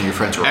for whether one of your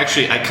friends were?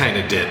 Actually, I kind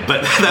of did,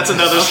 but that's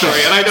another story,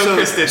 and I know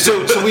Chris did.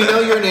 So we know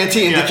you're an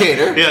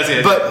anti-indicator. Yeah.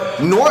 Yes. But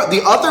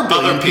the other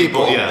billion Other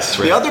people, yes,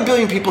 right. the other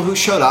billion people who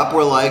showed up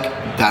were like,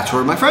 that's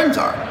where my friends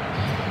are,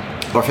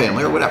 or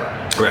family, or whatever.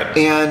 Right.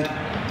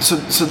 And so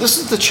this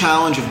is the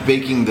challenge of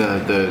making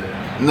the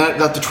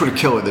not the Twitter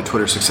killer, the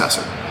Twitter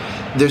successor.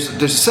 There's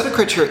a set of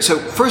criteria. So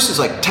first is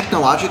like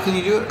technologically,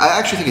 you do it. I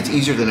actually think it's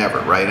easier than ever,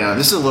 right? And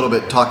this is a little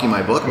bit talking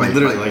my book. I mean,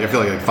 literally, I feel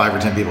like 5 or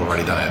 10 people have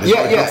already done it. Yeah.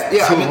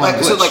 I mean,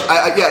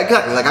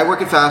 exactly. Like I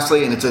work at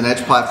Fastly, and it's an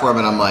edge platform,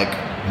 and I'm like,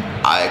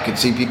 I could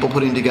see people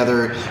putting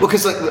together. Well,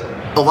 because like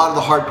a lot of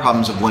the hard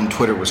problems of when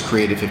Twitter was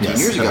created 15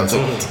 years ago, it's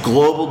like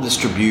global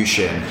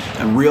distribution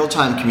and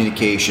real-time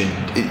communication.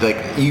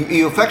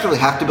 You effectively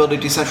have to build a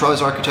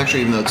decentralized architecture,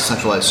 even though it's a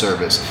centralized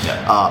service.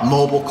 Yeah.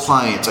 Mobile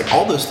clients, like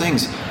all those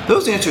things.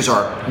 Those answers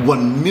are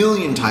 1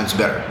 million times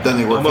better than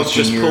they were Almost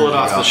 15 just years ago. ago. Pull it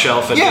off the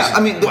shelf and yeah, just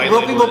I mean, white will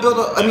label people it.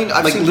 build?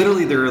 I've Like seen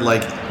literally, they're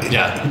like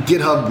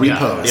GitHub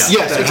repos. Yeah.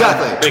 Yes, that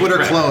exactly. have Twitter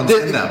Right. clones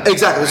in them.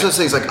 Exactly. There's those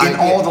things like In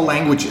all the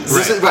languages.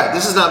 This is right.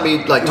 This is not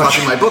me like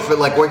talking my book, but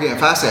like working at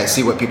Fastly, I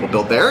see what people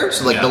build there.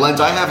 So like Yeah. the lens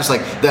I have is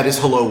like that is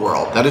hello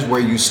world. That is where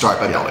you start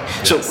by building.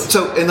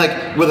 So and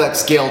like will that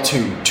scale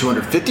to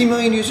 250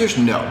 million users?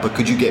 No, but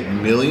could you get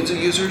millions of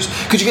users?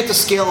 Could you get the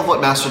scale of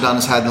what Mastodon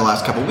has had in the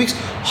last couple of weeks?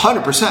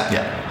 100%.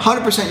 Yeah.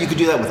 100%. You could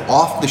do that with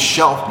off the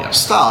shelf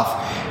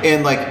stuff.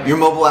 And like your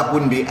mobile app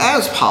wouldn't be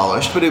as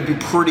polished, but it'd be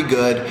pretty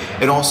good.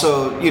 And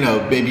also,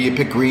 maybe you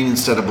pick green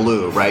instead of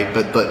blue, right?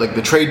 But like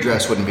the trade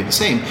dress wouldn't be the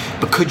same.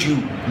 But could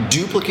you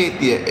duplicate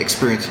the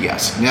experience?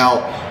 Yes.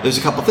 Now, there's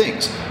a couple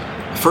things.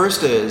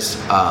 First is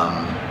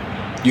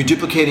you're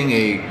duplicating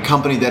a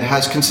company that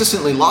has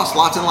consistently lost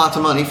lots and lots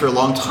of money for a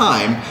long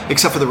time,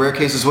 except for the rare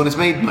cases when it's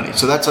made money.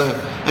 So that's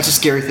a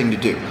scary thing to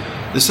do.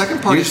 The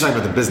second part You're is just talking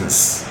about the business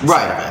side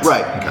right. of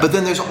it. Okay. But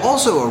then there's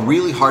also a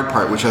really hard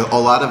part, which a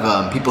lot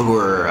of people who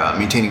are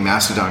maintaining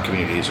Mastodon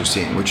communities are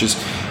seeing, which is,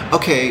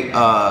 okay,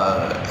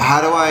 how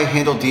do I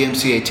handle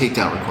DMCA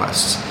takedown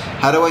requests?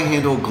 How do I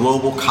handle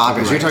global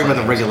copyright? So you're talking about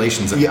the claims?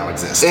 regulations that now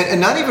exist.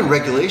 And not even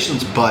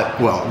regulations, but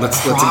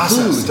let's process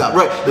include stuff.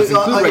 Right. Let's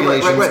include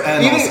regulations.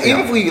 And Even, also, even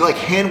if we like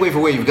hand wave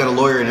away, you've got a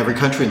lawyer in every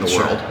country in the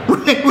Sure.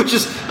 world, right? Which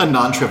is a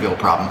non-trivial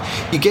problem.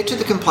 You get to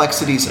the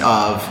complexities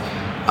of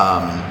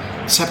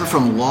separate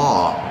from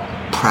law,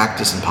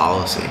 practice and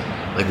policy.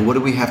 Like, what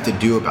do we have to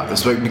do about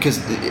this? Because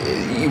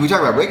we talk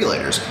about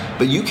regulators,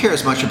 but you care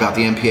as much about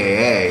the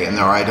MPAA and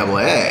the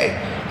RIAA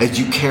as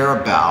you care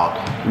about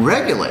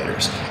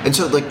regulators. And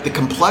so like the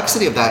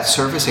complexity of that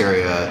surface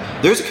area,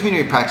 there's a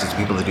community of practice of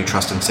people that do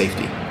trust and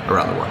safety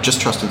around the world. Just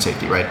trust and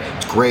safety, right?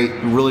 It's great,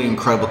 really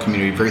incredible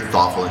community, very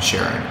thoughtful and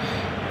sharing.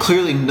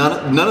 Clearly,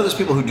 none of those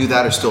people who do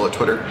that are still at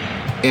Twitter,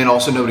 and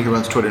also nobody who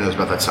runs Twitter knows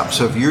about that stuff.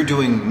 So if you're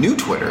doing new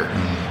Twitter,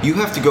 you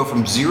have to go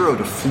from zero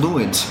to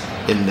fluent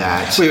in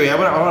that. Wait, I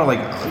want to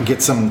like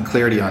get some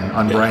clarity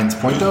on Brian's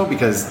point though,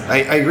 because I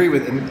agree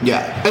with. And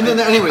then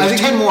anyway,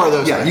 there's 10 more of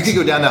those. Yeah, things. you could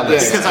go down that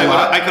list. Because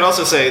I could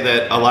also say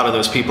that a lot of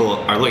those people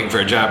are looking for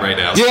a job right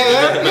now.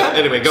 Yeah.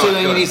 Anyway, go so on.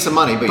 then you need some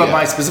money, But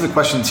my specific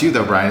question to you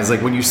though, Brian, is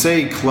like when you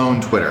say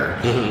clone Twitter,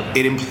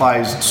 it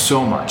implies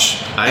so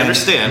much. I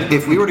understand.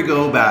 If we were to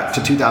go back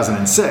to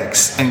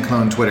 2006 and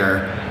clone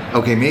Twitter,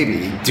 okay,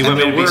 maybe. Do you want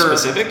me to be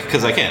specific?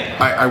 Because I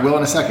can. I will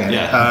in a second.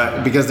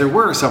 Yeah. Because there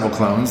were several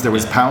clones. There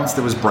was Pounce,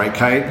 there was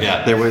Brightkite.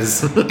 Yeah. There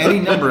was any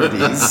number of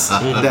these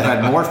that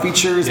had more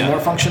features, more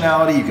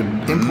functionality. You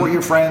could import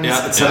your friends,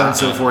 et cetera, and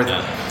so forth.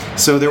 Yeah.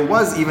 So there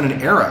was even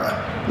an era,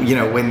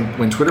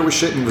 when Twitter was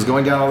shit and was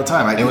going down all the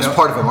time. It was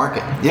part of a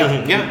market.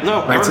 Yeah. Yeah,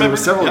 no, I Right, remember. so there were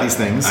several of these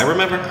things. I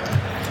remember.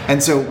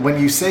 And so when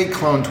you say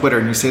clone Twitter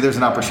and you say there's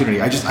an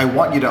opportunity, I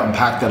want you to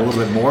unpack that a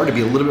little bit more, to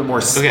be a little bit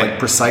more like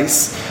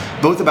precise,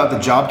 both about the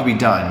job to be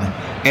done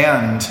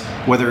and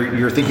whether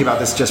you're thinking about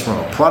this just from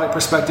a product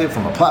perspective,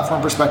 from a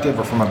platform perspective,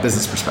 or from a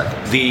business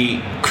perspective.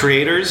 The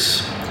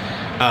creators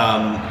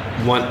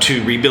want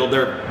to rebuild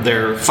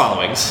their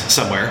followings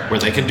somewhere where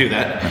they can do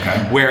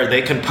that, where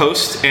they can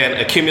post and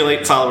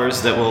accumulate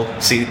followers that will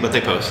see what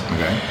they post.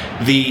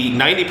 The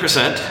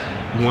 90%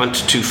 want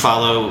to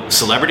follow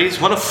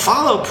celebrities, want to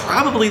follow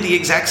probably the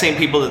exact same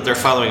people that they're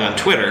following on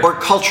Twitter. Or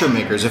culture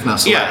makers, if not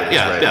celebrities.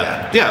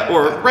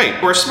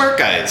 Or smart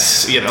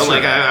guys,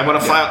 like I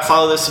want to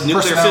follow this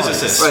nuclear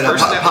physicist. Right,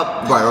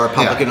 or a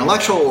public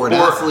intellectual, or an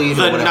athlete,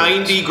 the or whatever.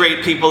 90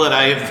 great people that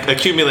I've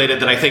accumulated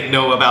that I think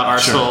know about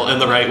Arsenal in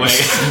the right way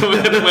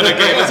when a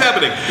game is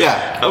happening.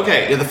 Yeah.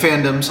 Okay. Yeah, the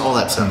fandoms, all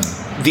that stuff.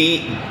 The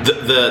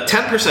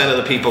 10% of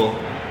the people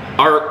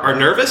are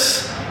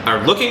nervous,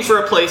 are looking for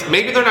a place.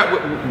 Maybe they're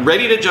not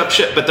ready to jump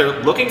ship, but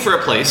they're looking for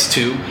a place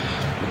to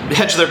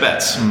hedge their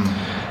bets.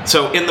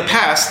 So in the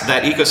past,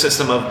 that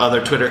ecosystem of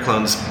other Twitter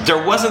clones,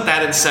 there wasn't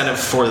that incentive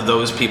for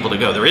those people to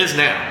go. There is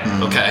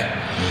now, okay?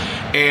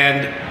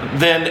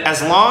 And then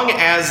as long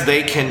as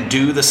they can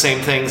do the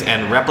same things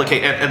and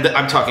replicate, and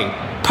I'm talking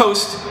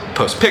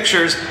post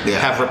pictures,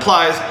 have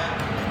replies,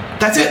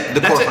 that's it.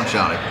 The core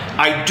functionality.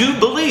 I do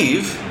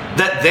believe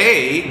that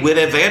they would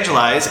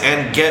evangelize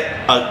and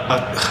get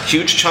a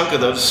huge chunk of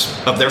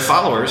their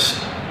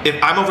followers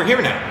if I'm over here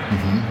now.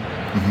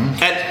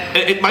 And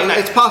it might not.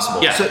 It's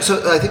possible. Yeah.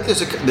 So I think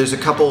there's a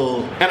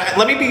couple. And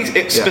let me be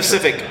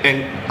specific.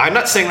 And I'm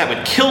not saying that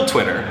would kill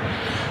Twitter,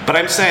 but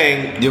I'm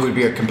saying it would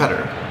be a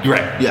competitor.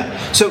 Right.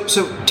 Yeah. So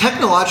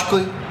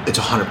technologically, it's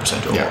 100%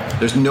 doable. Yeah.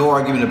 There's no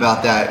argument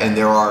about that. And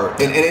there are,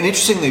 and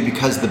interestingly,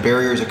 because the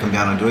barriers that come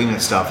down on doing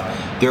that stuff,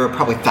 there are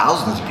probably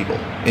thousands of people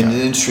in the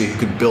industry who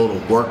could build a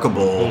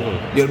workable,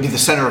 be the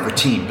center of a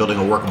team building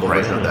a workable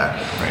version of that.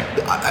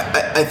 Right.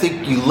 I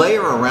think you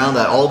layer around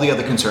that all the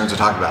other concerns I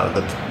talked about,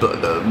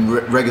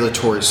 the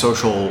regulatory,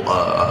 social,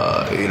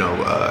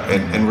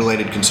 and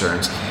related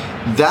concerns.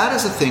 That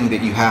is a thing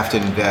that you have to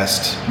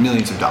invest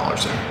millions of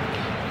dollars in.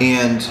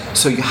 And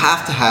so you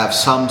have to have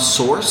some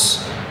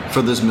source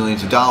for those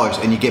millions of dollars,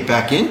 and you get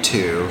back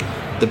into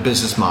the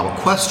business model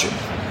question,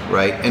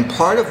 right? And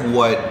part of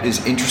what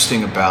is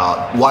interesting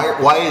about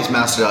why is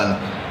Mastodon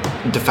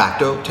de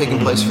facto taking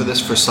place for this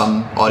for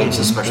some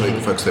audiences, especially the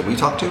folks that we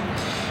talk to,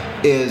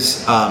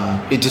 is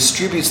it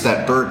distributes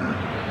that burden.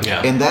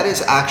 Yeah. And that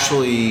is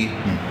actually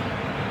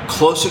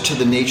closer to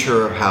the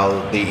nature of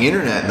how the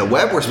internet and the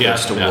web were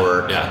supposed to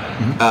work.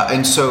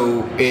 And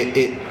so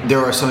there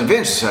are some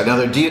advantages to that. Now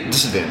there are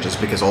disadvantages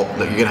because you're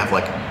going to have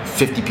like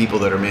 50 people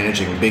that are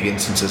managing big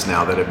instances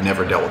now that have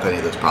never dealt with any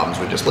of those problems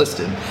we just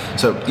listed.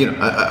 So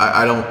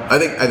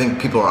I think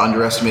people are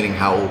underestimating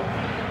how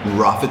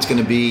rough it's going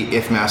to be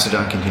if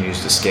Mastodon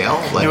continues to scale.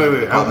 Like,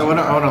 wait. I want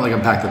to like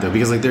unpack that though,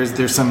 because like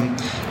there's some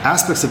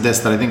aspects of this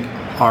that I think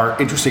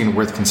are interesting and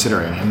worth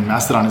considering, and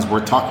Mastodon is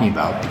worth talking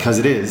about because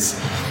it is,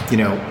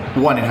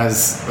 one, it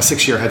has a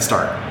 6-year head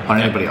start on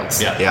anybody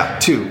else. Yeah.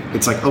 2,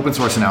 it's like open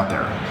source and out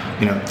there.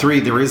 3,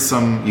 there is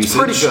some usage. It's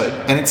pretty good,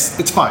 and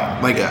it's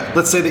fine. Like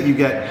let's say that you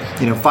get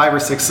 5 or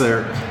 6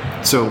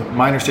 there. So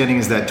my understanding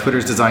is that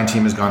Twitter's design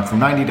team has gone from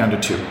 90 down to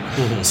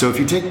 2. So if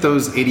you take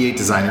those 88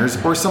 designers,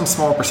 or some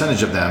small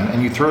percentage of them,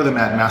 and you throw them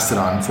at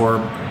Mastodon for,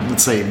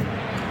 let's say,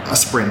 a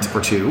sprint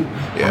or 2, or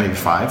maybe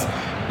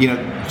 5,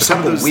 some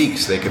of those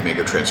weeks they could make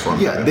a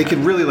transformative. Yeah, they could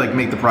really like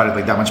make the product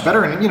like that much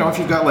better. And if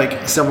you've got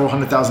like several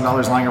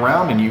 $100,000 lying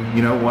around and you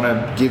want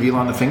to give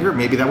Elon the finger,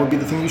 maybe that would be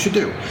the thing you should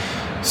do.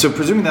 So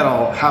presuming that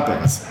all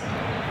happens,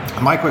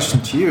 my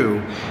question to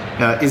you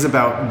is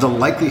about the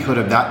likelihood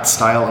of that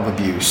style of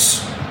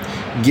abuse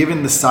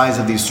given the size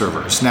of these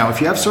servers. Now,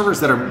 if you have servers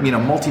that are,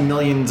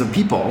 multi-millions of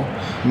people,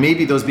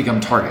 maybe those become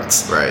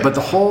targets. Right. But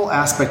the whole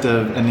aspect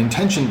of an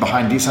intention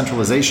behind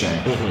decentralization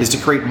is to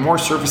create more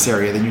surface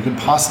area than you can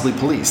possibly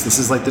police. This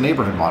is like the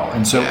neighborhood model.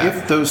 And so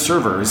if those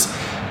servers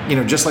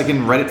just like in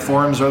Reddit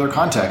forums or other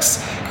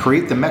contexts,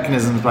 create the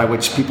mechanisms by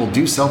which people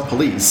do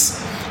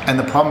self-police, and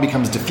the problem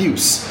becomes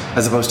diffuse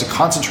as opposed to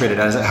concentrated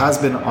as it has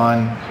been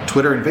on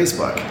Twitter and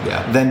Facebook,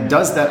 then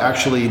does that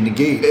actually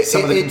negate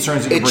some of the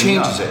concerns that you're bringing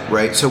up? It changes it,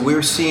 right? So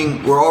we're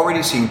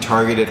already seeing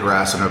targeted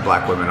harassment of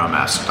black women on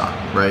Mastodon,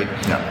 right?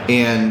 Yeah.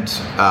 And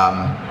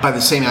by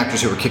the same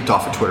actors who were kicked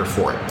off of Twitter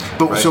for it.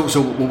 But right? so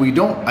what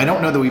I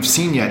don't know that we've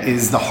seen yet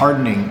is the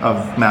hardening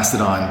of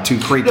Mastodon to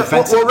create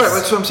defenses. Well, right,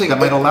 that's what I'm saying. That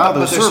might allow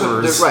those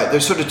servers.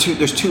 There's sort of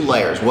two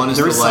layers. One is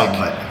the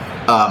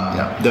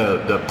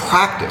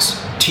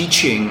practice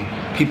teaching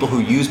people who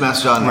use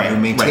Mastodon and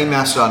who maintain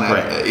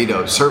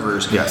Mastodon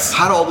servers,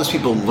 how do all those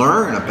people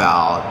learn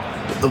about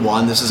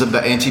this is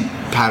about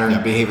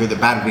anti-pattern behavior, the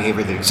bad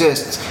behavior that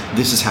exists,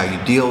 this is how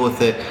you deal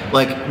with it.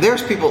 Like,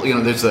 there's people,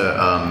 there's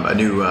a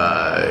new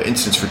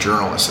instance for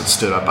journalists that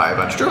stood up by a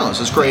bunch of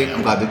journalists. It's great,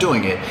 I'm glad they're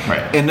doing it.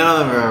 And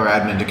none of them have ever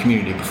adminned a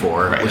community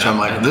before, which I'm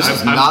like, this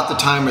is not the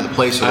time or the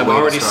place or the way to start.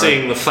 I'm already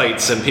seeing the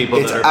fights and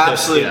people that are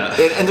absolutely,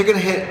 pissed. and they're going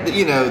to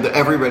hit,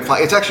 every red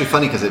flag. It's actually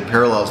funny because it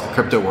parallels the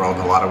crypto world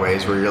in a lot of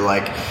ways, where you're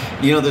like,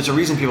 there's a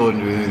reason people have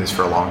been doing this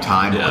for a long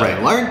time.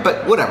 Right. Learn,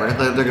 but whatever,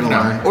 they're going to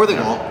learn, or they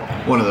won't.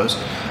 One of those.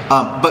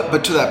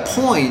 But to that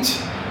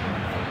point,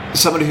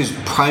 somebody whose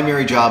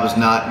primary job is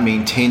not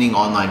maintaining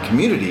online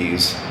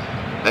communities,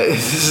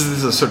 this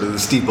is sort of the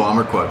Steve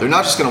Ballmer quote. They're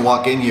not just going to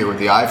walk in here with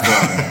the iPhone.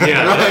 Right? You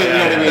know what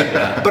I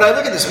mean? But I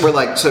look at this, we're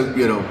like,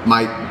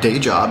 my day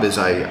job is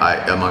I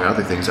among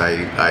other things,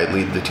 I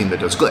lead the team that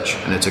does Glitch,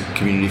 and it's a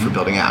community for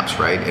building apps,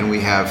 right? And we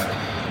have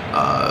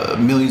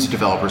millions of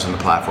developers on the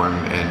platform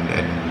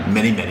and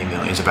many, many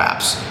millions of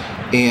apps.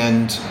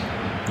 And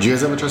do you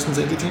guys have a trust and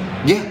safety team?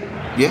 Yeah.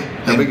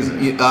 How big is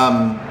it?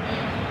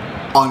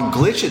 On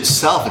Glitch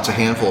itself, it's a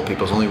handful of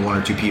people. It's only one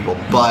or two people.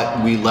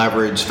 But we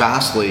leverage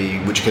Fastly,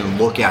 which can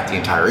look at the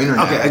entire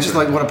internet. Okay, I just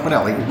want to point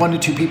out, 1 to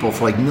 2 people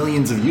for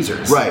millions of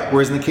users. Right.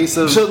 Whereas in the case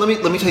of... So let me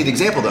tell you the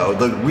example, though.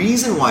 The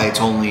reason why it's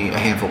only a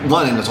handful...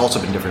 One, and it's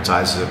also been different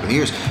sizes over the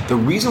years. The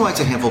reason why it's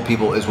a handful of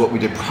people is what we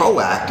did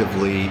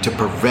proactively to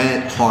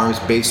prevent harms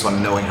based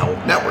on knowing how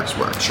networks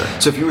work. Sure.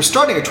 So if you were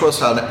starting a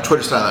Twitter-style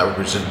network,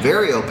 which is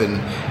very open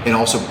and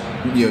also...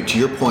 to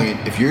your point,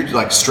 if you're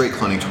straight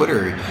cloning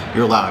Twitter,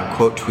 you're allowing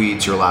quote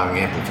tweets, you're allowing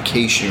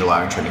amplification, you're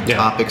allowing trending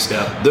topics.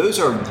 Yeah. Those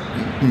are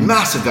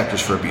massive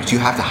vectors for abuse. You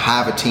have to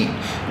have a team.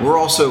 We're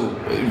also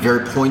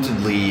very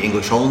pointedly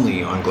English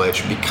only on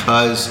Glitch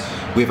because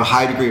we have a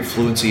high degree of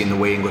fluency in the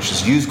way English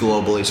is used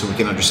globally, so we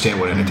can understand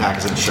what an attack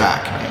is an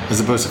attack. As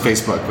opposed to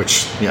Facebook,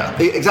 which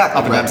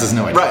exactly oftentimes has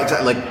no idea. Right,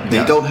 exactly.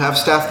 They don't have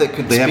staff that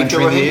could speak the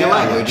Rohingya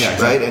language,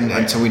 right?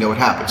 And so we know what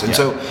happens. And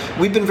so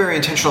we've been very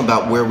intentional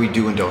about where we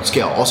do and don't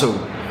scale. Also,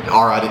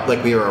 our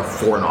audience, we are a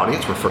foreign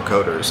audience, we're for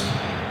coders,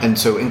 and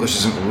so English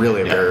isn't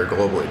really a barrier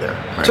globally there.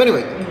 Right. So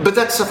anyway, but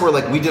that's stuff where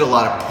we did a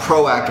lot of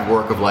proactive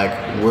work of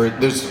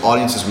there's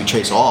audiences we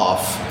chase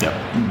off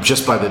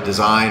just by the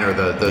design or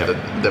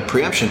the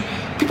preemption.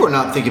 People are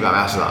not thinking about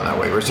Mastodon that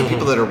way. Whereas the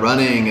people that are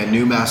running a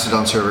new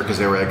Mastodon server because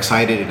they were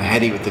excited and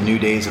heady with the new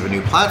days of a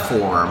new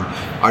platform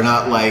are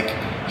not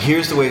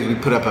here's the way we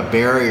put up a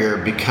barrier,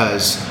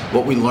 because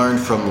what we learned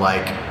from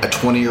a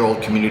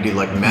 20-year-old community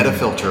like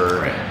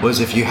Metafilter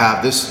was if you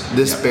have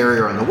this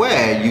barrier on the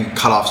way, you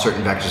cut off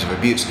certain vectors of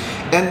abuse.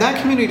 And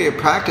that community of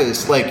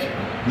practice,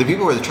 the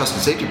people who are the trust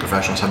and safety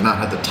professionals have not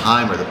had the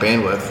time or the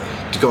bandwidth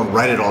to go and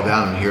write it all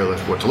down and hear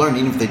what to learn.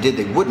 Even if they did,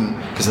 they wouldn't,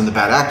 because then the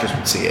bad actors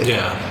would see it.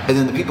 Yeah. And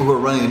then the people who are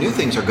running the new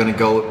things are going to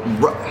go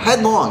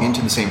headlong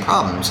into the same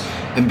problems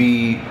and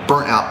be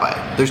burnt out by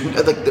it. There's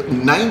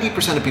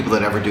 90% of people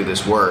that ever do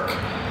this work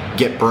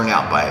get burnt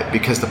out by it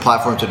because the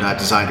platforms are not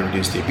designed to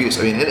reduce the abuse.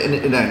 I mean, and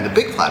in the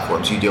big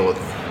platforms, you deal with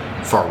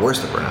far worse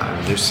than burnout. I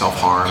mean, there's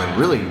self-harm and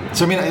really.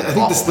 So I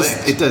think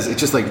this it does. It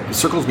just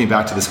circles me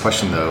back to this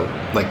question though,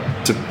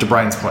 to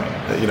Brian's point.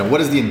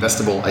 What is the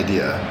investable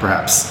idea,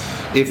 perhaps,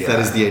 if that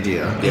is the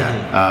idea,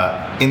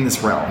 in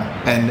this realm?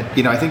 And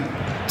I think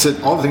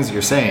to all the things that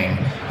you're saying,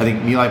 I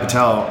think Nilay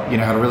Patel,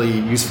 had a really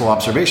useful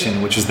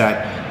observation, which is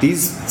that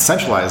these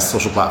centralized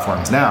social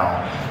platforms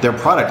now, their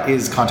product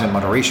is content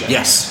moderation.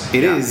 Yes,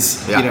 it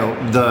is.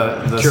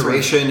 The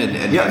curation and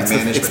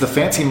management. It's the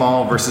fancy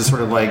mall versus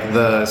sort of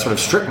the sort of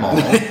strip mall,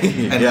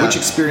 and which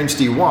experience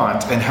do you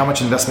want, and how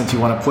much investment do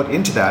you want to put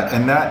into that,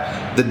 and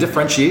that the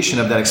differentiation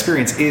of that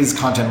experience is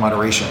content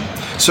moderation.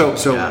 So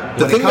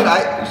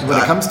when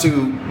it comes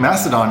to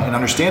Mastodon and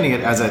understanding it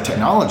as a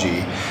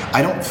technology,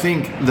 I don't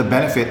think the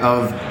benefit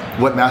of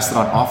what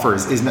Mastodon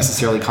offers is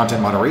necessarily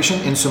content moderation,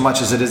 in so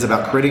much as it is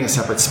about creating a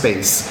separate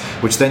space,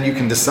 which then you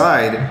can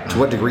decide to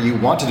what degree you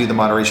want to do the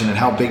moderation and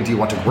how big do you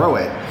want to grow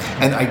it.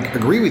 And I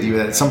agree with you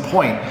that at some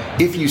point,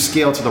 if you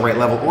scale to the right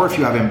level, or if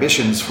you have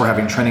ambitions for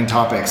having trending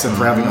topics and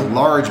for having a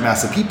large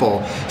mass of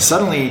people,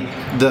 suddenly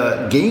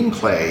the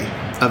gameplay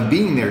of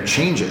being there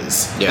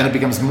changes, Yeah. and it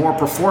becomes more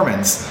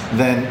performance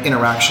than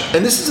interaction.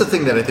 And this is the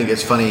thing that I think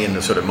is funny in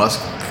the sort of Musk,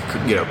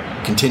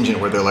 contingent,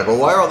 where they're like, well,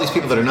 why are all these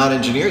people that are not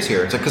engineers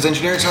here? It's like, because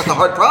engineering is not the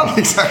hard problem.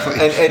 Exactly.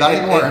 And, Not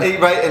anymore.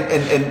 right.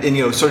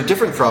 And sort of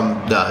different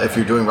from if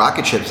you're doing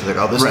rocket ships, it's like,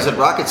 oh, this Right. isn't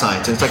rocket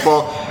science. And it's like,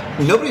 well,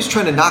 nobody's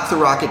trying to knock the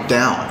rocket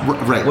down.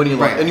 Right, When you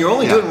right. and you're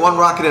only Yeah. doing one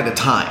rocket at a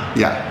time.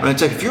 Yeah. And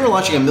it's like, if you were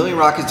launching 1 million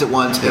rockets at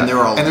once, Yeah. and there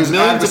are And there's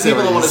millions of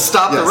people that want to adversaries.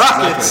 stop the Yes,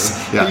 rockets,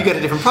 exactly. Yeah. then you get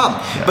a different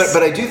problem. Yes.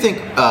 But I do think,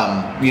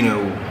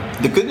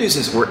 the good news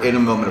is we're in a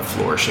moment of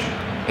flourishing.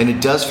 And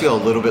it does feel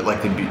a little bit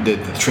like the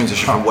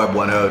transition from Web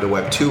 1.0 to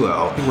Web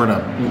 2.0. We're in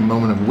a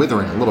moment of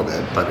withering a little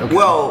bit, but okay.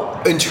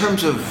 Well, in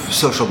terms of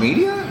social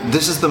media,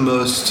 this is the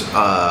most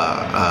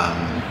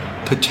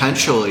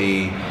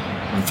potentially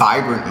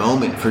vibrant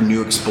moment for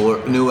new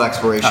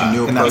exploration,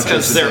 new in that approaches. sense.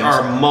 Because to there things.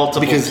 are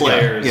multiple Because, yeah,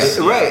 players. yes.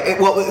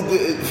 Right. Well,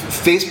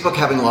 Facebook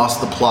having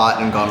lost the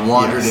plot and gone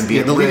wandered Yes. and be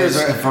Yeah, at the leaders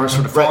risk. are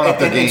sort of falling off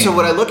their And game. so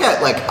when I look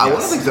at, like, one of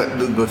Yes. the things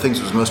that the things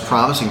that was most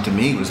promising to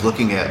me was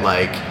looking at,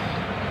 like,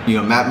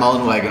 Matt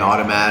Mullenweg and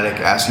Automatic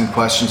asking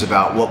questions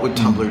about what would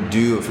Tumblr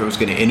do if it was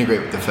going to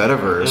integrate with the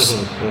Fediverse,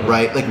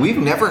 right? Like, we've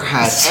never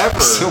had ever.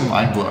 so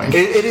mind blowing.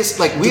 It is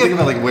like we Think have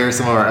about like where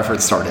some of our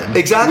efforts started.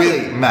 Exactly.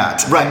 With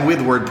Matt, Right. and with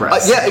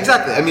WordPress. Yeah,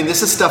 exactly. I mean,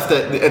 this is stuff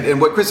that,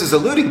 and what Chris is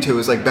alluding to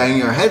is like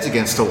banging our heads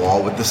against a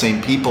wall with the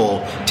same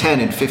people 10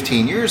 and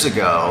 15 years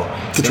ago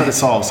To try to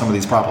solve some of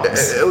these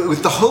problems.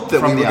 with the hope that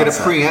From we were the going to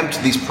outset.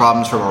 preempt these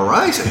problems from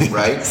arising,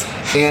 right?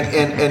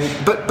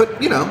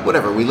 but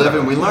whatever. We live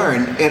and we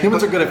learn. And,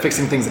 Humans are good at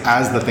fixing things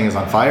as the thing is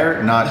on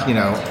fire, not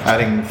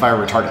adding fire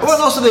retardants. Well,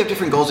 and also they have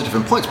different goals at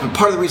different points. But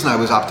part of the reason I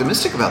was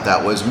optimistic about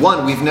that was,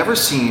 one, we've never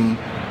seen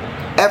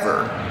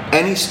ever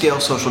any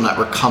scale social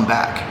network come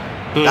back.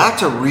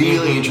 That's a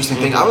really interesting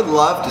thing. I would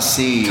love to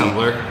see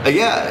Tumblr.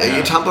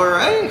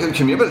 Tumblr. Any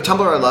community, but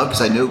Tumblr I love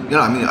because I knew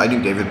I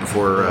knew David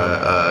before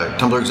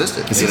Tumblr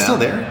existed. Is he still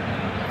there?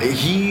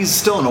 He's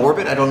still in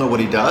orbit. I don't know what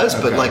he does,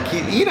 but Okay. like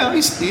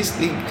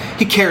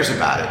he cares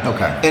about it.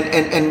 Okay.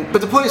 And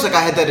but the point is, like,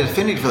 I had that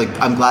affinity for, like,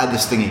 I'm glad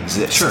this thing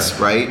exists. Sure.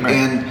 Right. Right.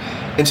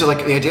 And so,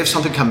 like, the idea of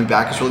something coming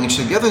back is really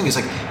interesting. The other thing is,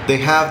 like, they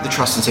have the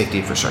trust and safety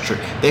infrastructure,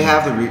 they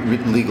have the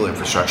legal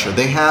infrastructure,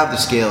 they have the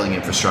scaling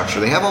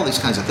infrastructure, they have all these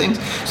kinds of things.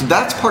 So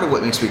that's part of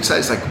what makes me excited.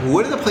 It's like,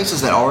 what are the places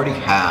that already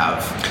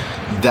have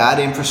that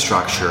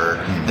infrastructure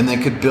and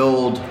then could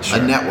build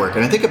a network?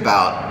 And I think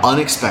about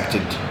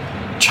unexpected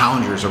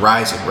challengers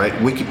arising, right?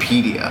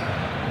 Wikipedia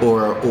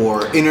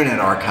or Internet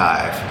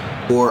Archive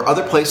or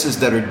other places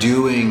that are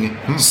doing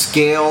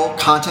scale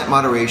content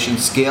moderation,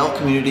 scale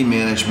community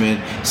management,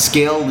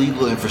 scale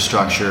legal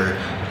infrastructure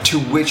to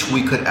which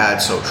we could add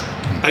social.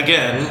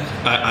 Again,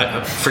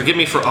 forgive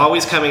me for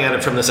always coming at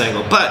it from this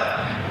angle, but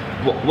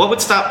what would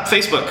stop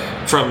Facebook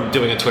from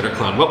doing a Twitter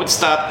clone? What would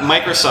stop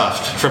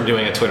Microsoft from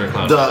doing a Twitter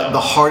clone? The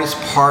hardest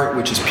part,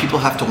 which is people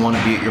have to want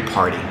to be at your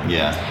party.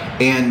 Yeah.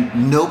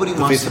 And nobody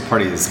The wants Facebook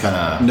party is kind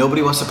of...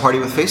 Nobody wants to party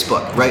with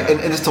Facebook, right? And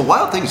it's the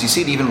wild thing is you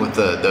see it even with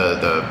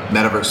the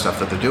metaverse stuff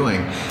that they're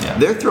doing. Yeah.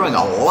 They're throwing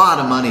a lot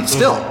of money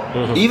still,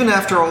 even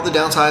after all the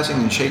downsizing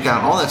and shakeout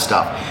and all that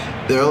stuff.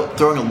 They're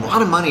throwing a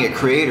lot of money at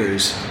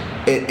creators,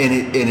 and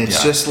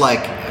it's just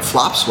like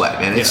flop sweat,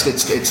 man.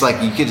 It's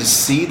like you can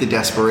just see the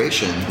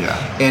desperation,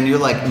 and you're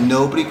like,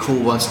 nobody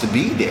cool wants to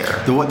be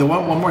there. The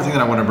one more thing that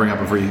I want to bring up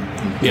before you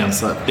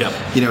slip,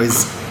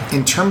 is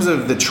in terms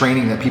of the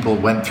training that people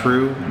went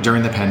through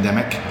during the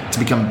pandemic to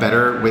become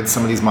better with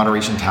some of these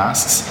moderation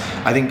tasks,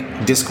 I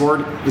think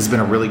Discord has been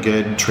a really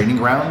good training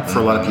ground for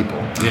a lot of people.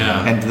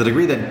 Yeah. And to the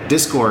degree that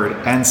Discord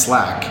and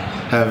Slack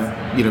have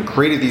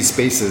created these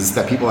spaces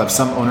that people have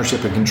some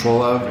ownership and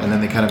control of, and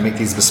then they kind of make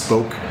these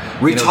bespoke.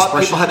 We taught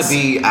people how to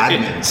be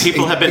admins.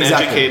 People have been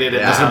Exactly. educated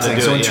at That's how what I'm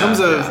to saying. do So it. in terms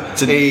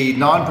of a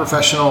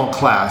non-professional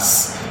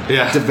class,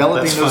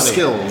 developing that's those funny.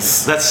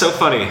 skills. Uh, That's so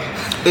funny.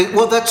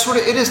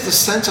 It is the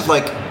sense of,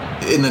 like,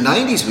 in the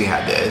 90s we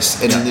had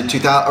this, and in the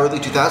early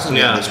 2000s we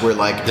had this, where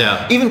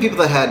even people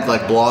that had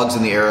like blogs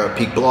in the era of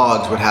peak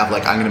blogs would have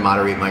like, I'm going to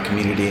moderate my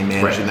community and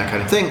manage and that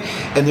kind of thing,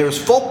 and there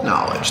was folk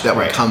knowledge that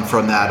would come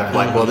from that of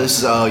like, well,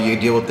 this is you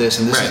deal with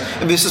this, and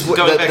this is what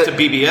going back to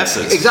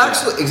BBSs.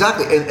 Exactly.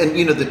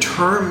 And the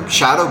term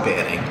shadow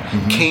banning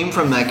came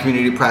from that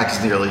community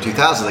practice in the early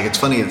 2000s. Like, it's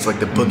funny, it's like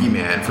the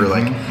boogeyman for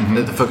like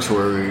the folks who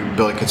were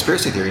building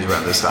conspiracy theories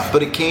around this stuff.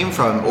 But it came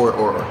from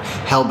or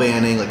hell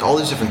banning, like all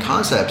these different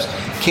concepts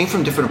came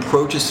from different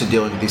approaches to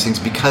dealing with these things,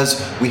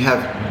 because we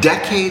have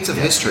decades of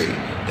history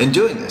in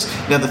doing this.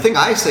 Now, the thing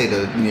I say to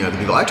the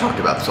people I talk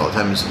about this all the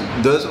time is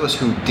those of us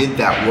who did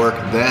that work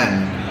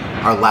then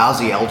are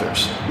lousy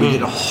elders. We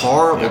did a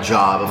horrible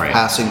job of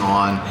passing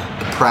on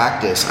the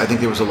practice. I think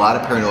there was a lot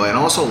of paranoia and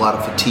also a lot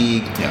of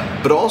fatigue,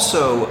 but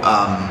also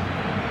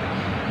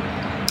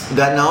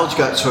that knowledge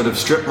got sort of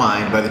strip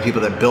mined by the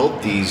people that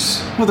built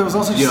these. Well, there was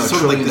also just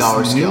sort of like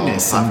this scale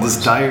newness and this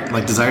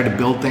desire to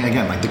build thing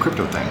again, like the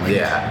crypto thing.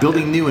 Like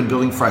building new and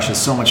building fresh is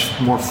so much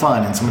more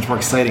fun and so much more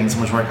exciting and so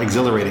much more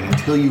exhilarating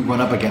until you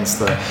run up against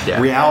the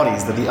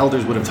realities that the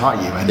elders would have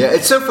taught you. And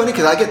it's so funny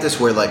because I get this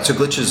where like, so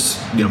Glitch is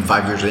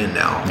 5 years in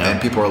now,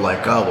 and people are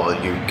like, oh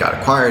well, you got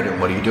acquired and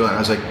what are you doing? I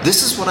was like,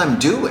 this is what I'm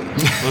doing.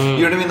 You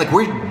know what I mean? Like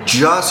we're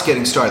just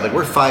getting started. Like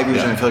we're 5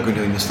 years and I feel like we're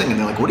doing this thing, and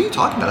they're like, what are you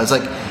talking about? I was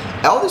like,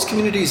 all these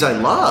communities I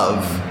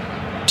love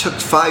took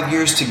 5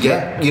 years to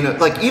get,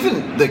 like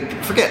even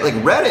forget like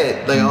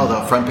Reddit, like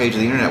the front page of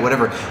the internet,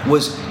 whatever,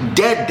 was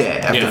dead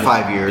after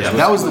 5 years.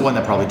 That was the one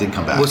that probably did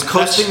come back. Was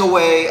coasting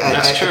away at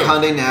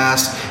Condé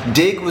Nast.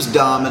 Dig was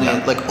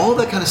dominant, like all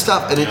that kind of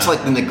stuff, and it's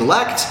like the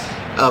neglect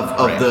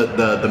of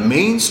the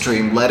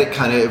mainstream let it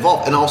kind of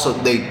evolve. And also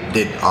they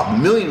did a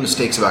million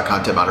mistakes about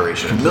content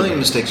moderation, a million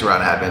mistakes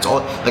around admins.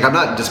 I'm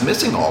not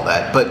dismissing all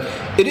that, but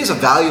it is a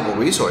valuable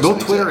resource.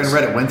 Both Twitter and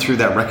Reddit went through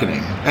that reckoning,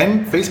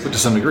 and Facebook to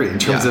some degree, in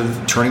terms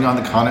of turning on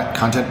the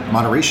content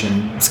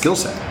moderation skill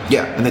set.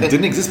 Yeah. And that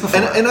didn't exist before.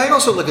 And I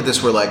also look at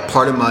this where like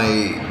part of my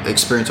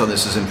experience on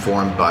this is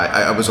informed by,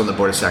 I was on the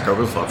board of Stack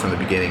Overflow from the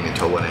beginning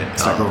until when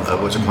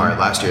it was acquired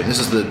last year. And this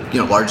is the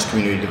largest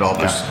community of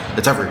developers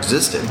that's ever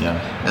existed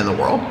in the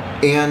world.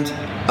 And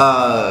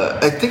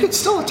I think it's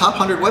still a top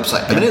 100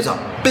 website. I mean, it is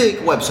a big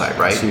website,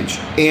 right? It's huge.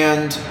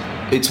 And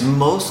it's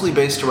mostly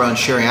based around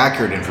sharing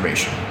accurate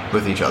information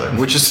with each other,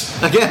 which is,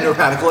 again, a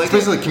radical idea. It's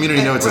basically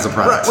community notes as a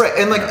product. Right.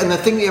 And the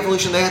thing, the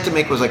evolution they had to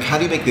make was like, how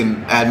do you make the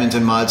admins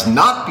and mods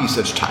not be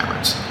such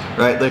tyrants,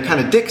 right? They're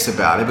kind of dicks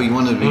about it, but you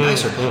want them to be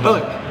nicer.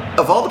 But like,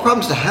 of all the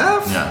problems to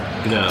have,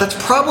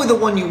 that's probably the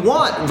one you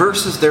want,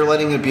 versus they're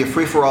letting it be a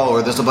free-for-all,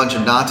 or there's a bunch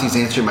of Nazis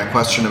answering my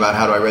question about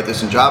how do I write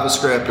this in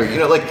JavaScript,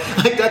 or like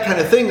that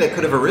kind of thing that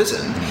could have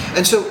arisen.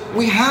 And so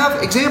we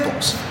have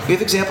examples. We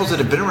have examples that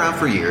have been around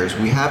for years.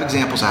 We have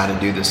examples of how to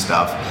do this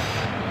stuff.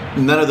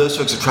 None of those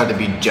folks have tried to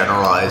be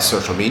generalized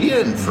social media,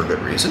 and for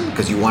good reason,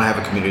 because you want to have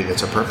a community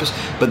that's a purpose.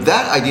 But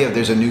that idea of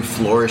there's a new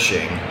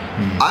flourishing,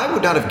 I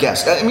would not have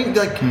guessed. I mean,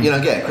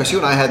 again, Chris, you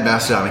and I had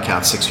Mastodon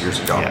accounts 6 years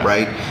ago,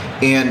 right?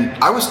 And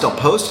I was still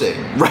posting,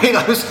 right?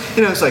 I was,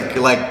 it's like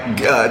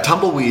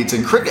tumbleweeds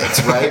and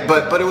crickets, right?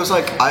 But it was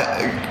like,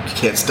 you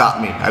can't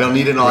stop me. I don't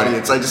need an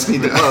audience. I just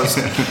need to post.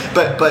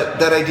 But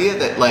that idea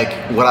that like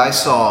what I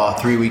saw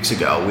 3 weeks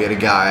ago, we had a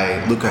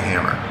guy, Luca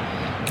Hammer,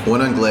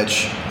 went on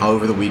Glitch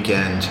over the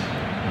weekend,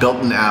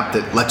 built an app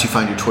that lets you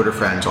find your Twitter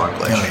friends on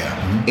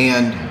Glitch.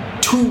 And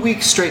 2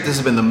 weeks straight, this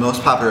has been the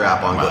most popular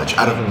app on Glitch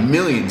out of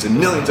millions and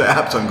millions of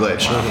apps on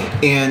Glitch.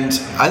 And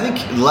I think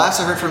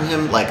last I heard from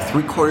him, like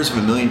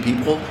 750,000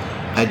 people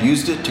had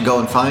used it to go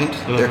and find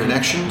their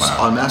connections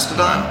on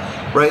Mastodon,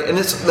 right? And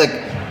it's like,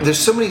 there's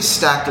so many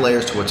stacked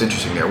layers to what's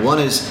interesting there. One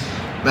is,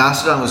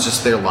 Mastodon was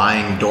just there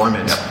lying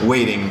dormant,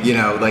 waiting,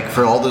 like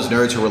for all those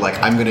nerds who were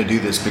like, I'm going to do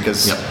this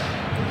because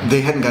they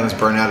hadn't gotten as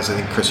burnt out as I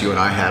think Chris, you and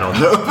I had on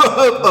the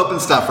open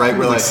stuff, right?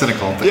 We're like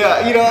cynical.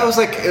 I was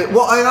like,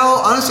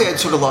 honestly, I'd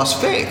sort of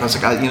lost faith. I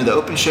was like, the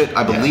open shit,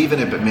 I believe in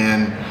it, but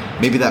man,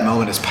 maybe that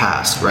moment has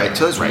passed, right?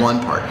 So that's one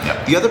part.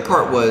 The other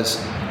part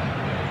was,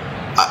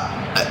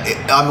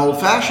 I'm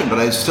old-fashioned, but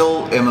I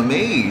still am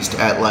amazed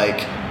at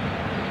like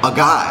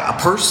a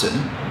person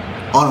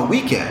on a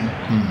weekend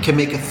can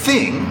make a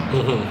thing,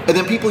 and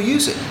then people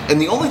use it.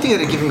 And the only thing that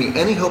had given me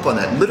any hope on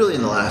that, literally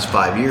in the last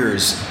 5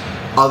 years,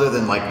 other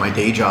than like my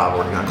day job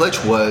working on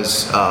Glitch,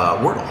 was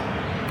Wordle.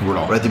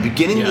 Right at the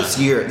beginning of this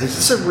year, this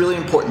is a really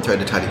important thread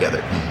to tie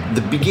together.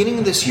 The beginning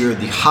of this year,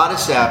 the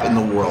hottest app in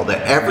the world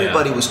that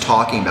everybody was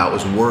talking about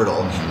was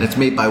Wordle, and it's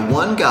made by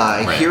one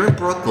guy here in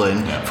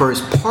Brooklyn for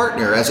his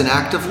partner as an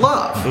act of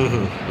love.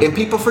 And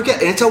people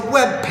forget, and it's a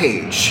web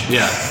page.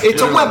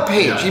 It's a web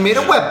page. He made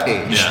a web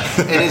page,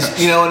 and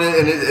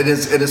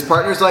his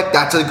partner's like,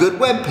 that's a good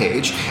web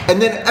page. And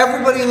then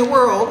everybody in the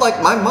world,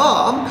 like my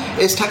mom,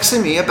 is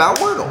texting me about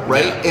Wordle,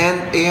 right?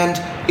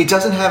 And it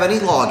doesn't have any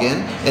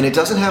login, and it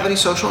doesn't have any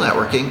social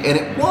networking, and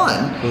it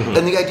won.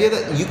 And the idea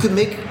that you can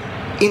make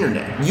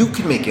internet,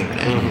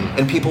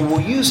 and people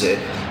will use it,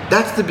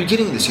 that's the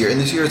beginning of this year. And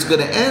this year is going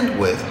to end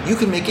with, you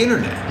can make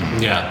internet.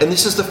 And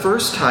this is the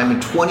first time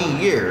in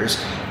 20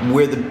 years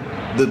where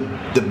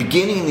the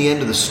beginning and the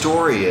end of the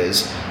story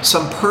is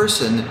some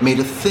person made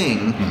a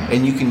thing,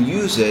 and you can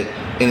use it,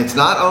 and it's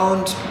not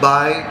owned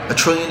by a $1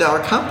 trillion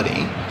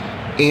company,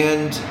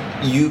 and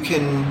you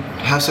can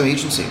have some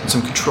agency and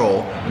some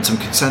control and some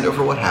consent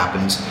over what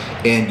happens,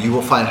 and you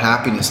will find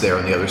happiness there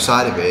on the other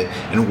side of it.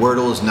 And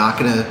Wordle is not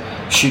going to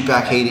shoot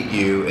back hate at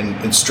you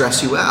and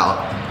stress you out.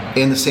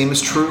 And the same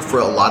is true for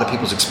a lot of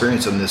people's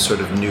experience in this sort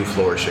of new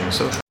flourishing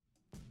social.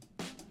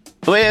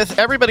 With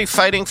everybody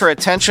fighting for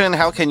attention,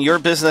 how can your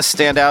business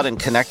stand out and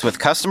connect with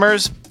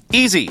customers?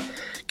 Easy.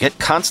 Get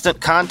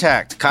Constant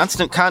Contact.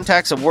 Constant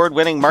Contact's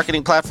award-winning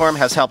marketing platform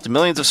has helped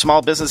millions of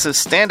small businesses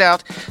stand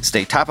out,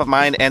 stay top of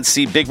mind, and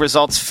see big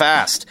results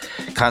fast.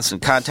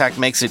 Constant Contact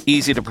makes it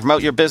easy to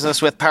promote your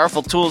business with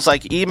powerful tools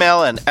like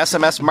email and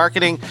SMS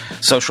marketing,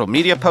 social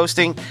media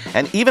posting,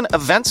 and even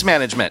events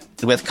management.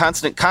 With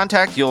Constant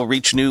Contact, you'll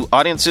reach new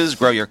audiences,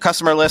 grow your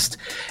customer list,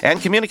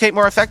 and communicate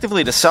more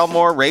effectively to sell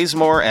more, raise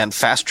more, and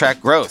fast-track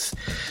growth.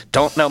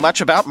 Don't know much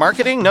about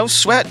marketing? No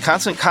sweat.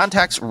 Constant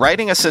Contact's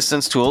writing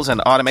assistance tools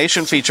and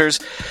automation features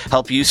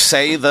help you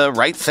say the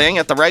right thing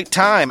at the right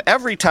time,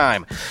 every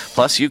time.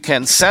 Plus, you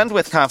can send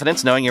with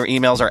confidence knowing your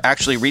emails are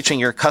actually reaching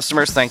your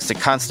customers thanks to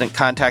Constant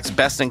Contact's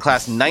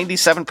best-in-class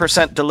 97%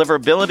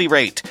 deliverability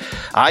rate.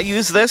 I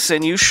use this,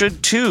 and you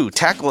should too.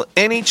 Tackle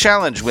any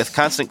challenge with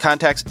Constant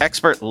Contact's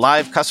expert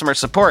live customer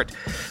support.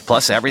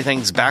 Plus,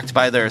 everything's backed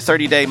by their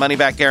 30-day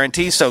money-back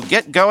guarantee, so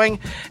get going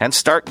and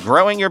start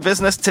growing your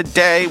business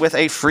today with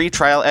a free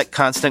trial at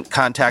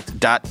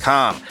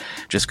ConstantContact.com.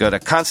 Just go to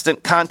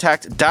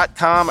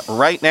ConstantContact.com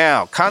right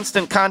now.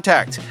 Constant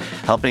Contact,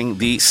 helping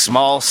the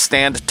small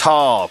stand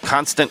tall.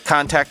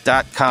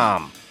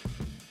 ConstantContact.com.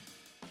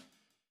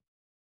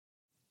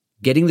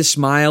 Getting the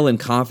smile and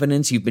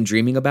confidence you've been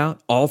dreaming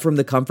about, all from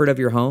the comfort of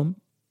your home,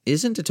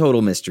 isn't a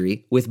total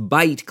mystery with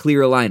Byte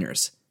clear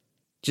aligners.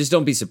 Just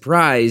don't be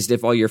surprised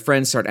if all your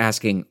friends start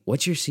asking,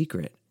 "What's your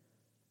secret?"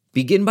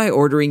 Begin by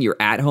ordering your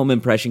at-home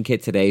impression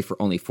kit today for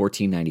only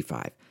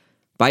 $14.95.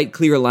 Byte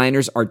clear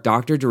aligners are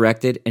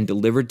doctor-directed and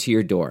delivered to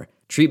your door.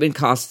 Treatment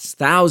costs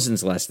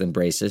thousands less than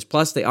braces,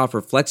 plus they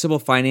offer flexible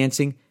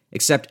financing,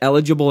 accept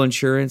eligible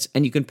insurance,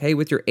 and you can pay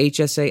with your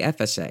HSA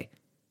FSA.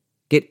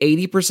 Get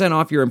 80%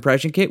 off your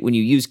impression kit when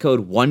you use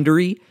code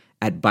WONDERY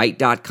at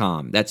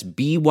Byte.com. That's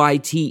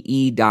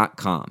BYTE.com.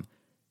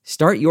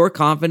 Start your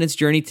confidence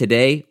journey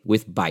today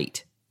with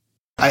Byte.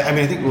 I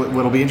mean, I think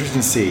what'll be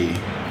interesting to see,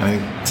 and I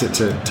think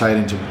to tie it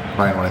into,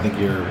 Brian, what I think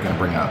you're going to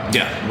bring up.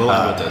 Yeah, we'll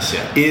end with this,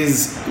 yeah.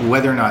 Is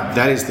whether or not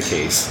that is the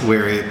case,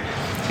 where it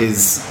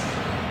is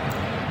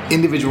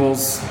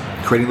individuals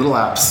creating little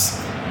apps,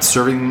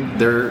 serving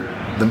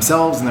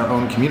themselves and their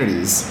own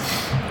communities,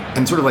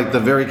 and sort of like the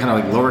very kind of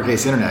like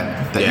lowercase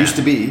internet that used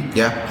to be.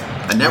 Yeah.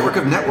 A network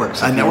of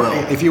networks,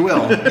 if you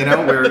will,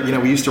 where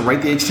we used to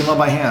write the HTML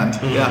by hand,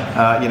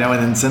 and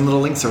then send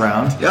little links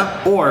around.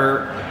 Yeah.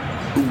 Or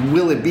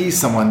will it be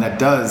someone that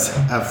does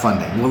have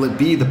funding? Will it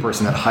be the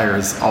person that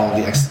hires all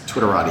the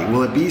ex-Twitterati?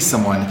 Will it be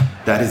someone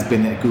that has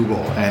been at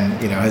Google and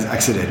has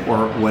exited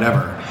or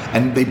whatever,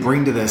 and they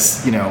bring to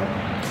this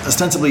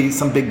ostensibly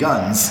some big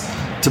guns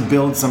to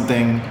build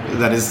something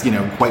that is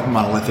quite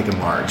monolithic and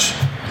large?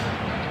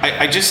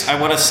 I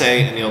want to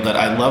say, Anil, that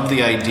I love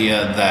the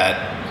idea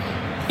that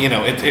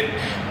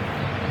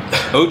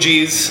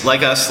OGs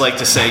like us like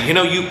to say,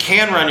 you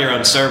can run your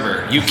own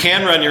server, you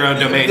can run your own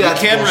domain,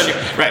 That's you can bullshit.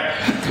 run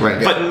your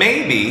right. But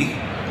maybe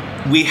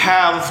we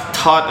have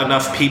taught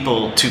enough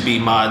people to be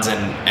mods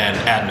and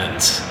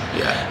admins.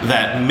 Yeah.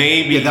 That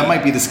maybe that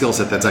might be the skill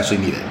set that's actually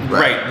needed.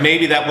 Right.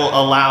 Maybe that will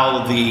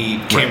allow the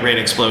Cambrian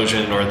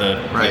explosion or the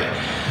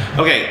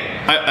Okay.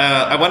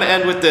 I want to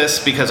end with this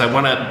because I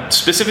want to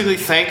specifically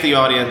thank the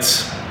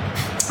audience.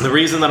 The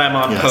reason that I'm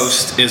on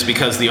Post is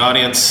because the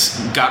audience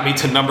got me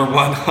to number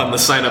 1 on the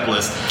sign-up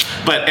list.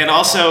 And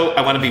also,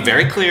 I want to be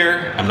very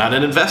clear, I'm not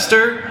an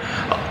investor.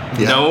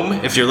 Gnome,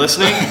 if you're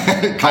listening,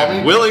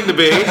 I'm willing to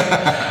be.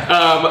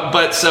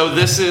 So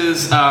this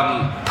is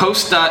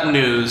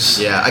Post.news.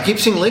 Yeah, I keep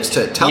seeing links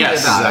to it. Tell me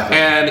about it.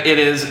 And it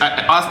is,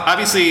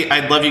 obviously,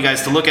 I'd love you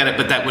guys to look at it,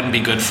 but that wouldn't be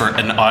good for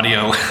an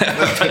audio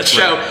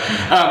show.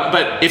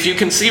 But if you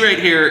can see right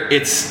here,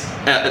 it's,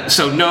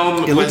 so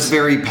Gnome looks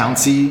very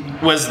pouncy.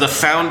 Was the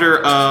founder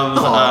of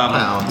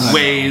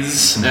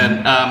Waze,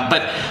 and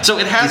so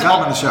it has. We've had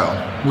him on the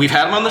show. We've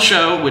had him on the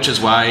show, which is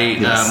why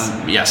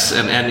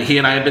and he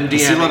and I have been DMing. I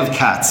see a lot of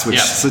cats, which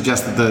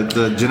suggests that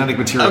the genetic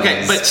material.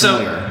 Okay, but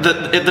familiar.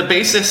 So the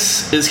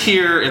basis is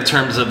here in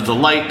terms of the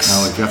likes.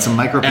 Oh, we've got some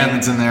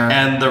micropayments in there,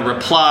 and the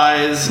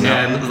replies,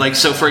 and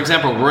so for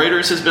example,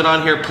 Reuters has been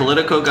on here.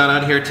 Politico got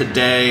on here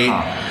today.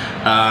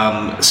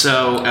 Vibe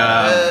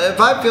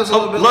feels a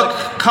little bit look,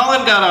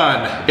 Colin got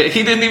on.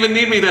 He didn't even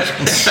need me to.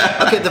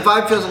 Okay, the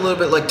vibe feels a little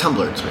bit like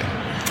Tumblr to me.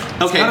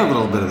 Okay, got a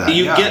little bit of that.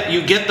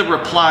 You get the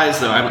replies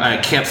though. I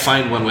can't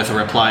find one with a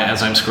reply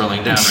as I'm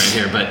scrolling down right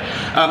here.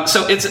 But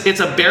so it's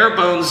a bare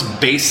bones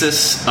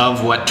basis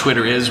of what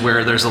Twitter is,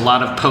 where there's a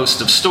lot of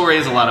posts of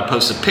stories, a lot of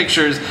posts of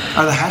pictures.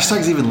 Are the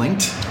hashtags even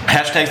linked?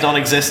 Hashtags don't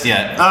exist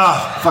yet.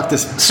 Oh, fuck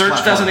this.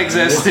 Search doesn't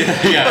exist.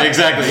 Yeah,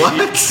 exactly.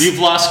 What? You've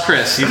lost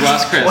Chris. I'm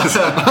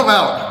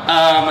out.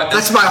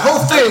 That's my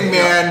whole thing,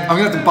 man. I'm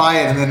gonna have to buy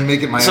it and then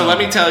make it my own. So let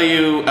me tell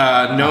you,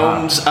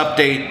 Gnome's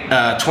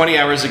update 20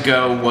 hours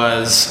ago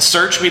was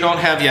search we don't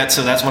have yet,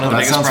 so that's one of the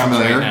biggest problems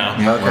right now.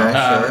 Yeah, okay,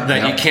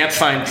 that you can't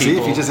find people. See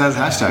if he just has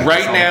hashtags.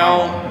 Right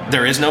now,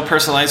 There is no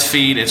personalized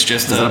feed. It's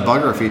just Is that a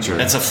bug or a feature?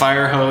 It's a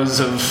fire hose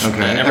of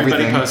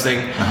everybody everything. posting.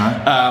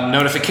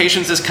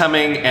 Notifications is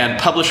coming, and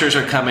publishers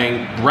are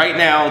coming. Right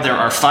now, there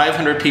are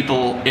 500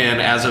 people in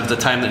as of the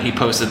time that he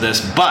posted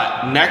this.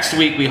 But next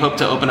week, we hope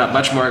to open up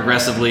much more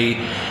aggressively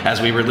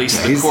as we release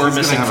the core he's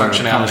missing gonna have a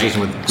functionality.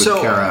 conversation with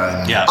So,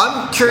 Kara. And Yeah.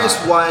 I'm curious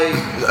why.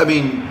 I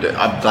mean,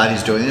 I'm glad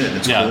he's doing it, and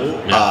it's Yeah,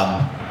 cool.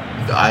 yeah.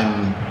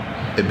 I'm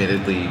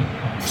admittedly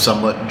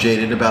somewhat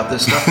jaded about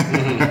this stuff.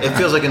 It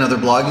feels like another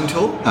blogging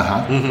tool,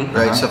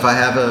 right? So if I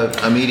have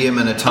a Medium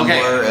and a Tumblr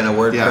Okay. and a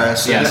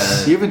WordPress,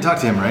 Yes. and You haven't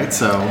talked to him, right?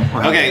 So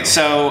or have Okay, you?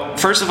 so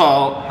first of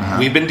all,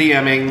 we've been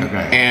DMing,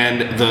 Okay.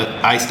 and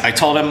I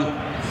told him,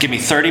 give me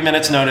 30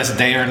 minutes notice,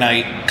 day or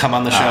night, come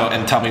on the show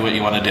and tell me what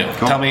you want to do.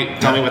 Cool. Tell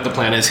me what the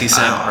plan is. He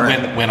said, all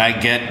right. when I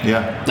get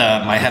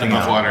my head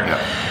above water. Yeah.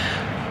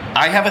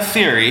 I have a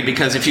theory,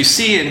 because if you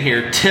see in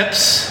here,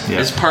 tips Yeah.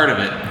 is part of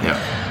it. Yeah.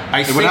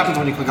 I What happens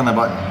when you click on that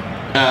button?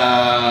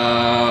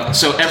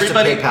 So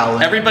everybody, PayPal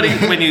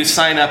link. when you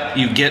sign up,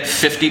 you get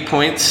 50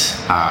 points,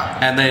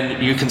 and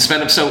then you can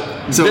spend them. So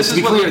So this to is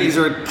be what clear, we- these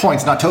are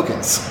points, not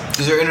tokens.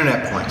 these are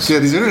internet points. Yeah,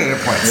 these are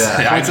internet points.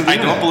 Yeah. Points of the I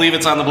don't internet. believe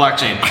it's on the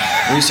blockchain.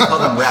 We used to call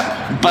them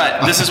rep.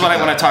 But this is what I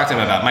want to talk to him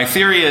about. My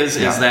theory is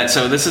Yeah. that,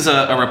 so this is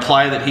a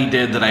reply that he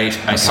did that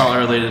I saw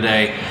earlier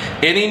today.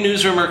 Any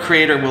newsroom or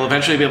creator will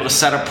eventually be able to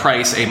set a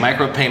price, a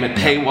micropayment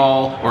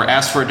paywall, or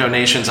ask for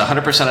donations.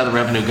 100% of the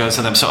revenue goes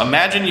to them. So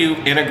imagine you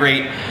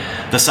integrate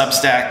the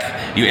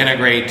Substack, you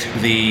integrate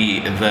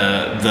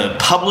the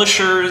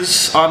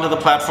publishers onto the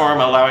platform,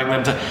 allowing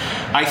them to.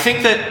 I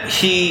think that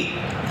he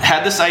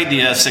had this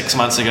idea 6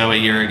 months ago, a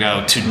year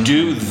ago, to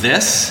do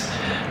this,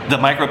 the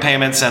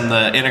micropayments and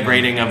the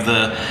integrating of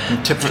the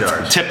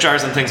Tip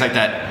jars. and things like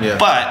that. Yeah.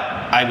 But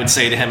I would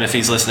say to him, if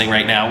he's listening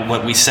right now,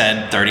 what we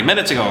said 30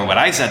 minutes ago, or what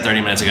I said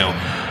 30 minutes ago,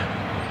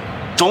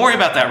 don't worry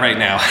about that right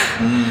now.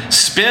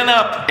 Spin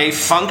up a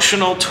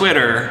functional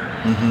Twitter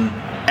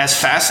as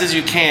fast as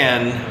you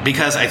can,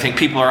 because I think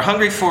people are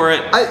hungry for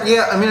it. I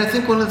mean, I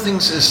think one of the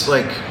things is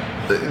like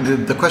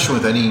the question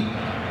with any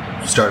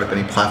startup,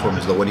 any platform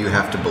is what do you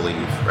have to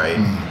believe, right?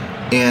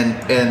 And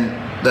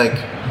like,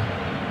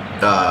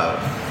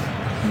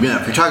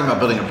 if you're talking about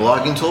building a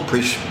blogging tool,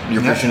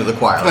 you're preaching to the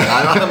choir. Like,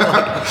 I'm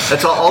like,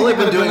 that's all they've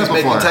been doing is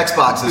making text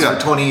boxes for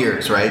 20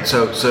 years, right?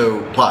 So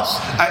plus.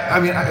 I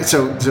mean,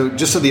 so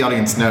just so the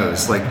audience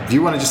knows, like, do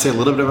you want to just say a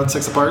little bit about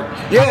Six Apart?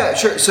 Yeah,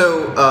 sure.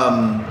 So.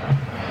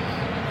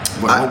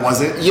 What was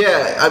it?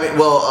 Yeah, I mean,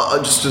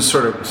 well, just to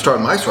sort of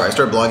start my story, I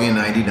started blogging in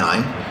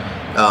 '99,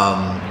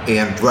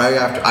 and right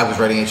after I was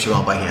writing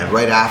HTML by hand.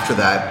 Right after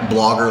that,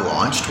 Blogger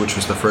launched, which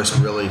was the first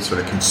really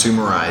sort of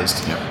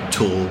consumerized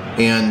tool,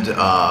 and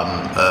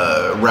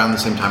around the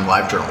same time,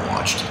 LiveJournal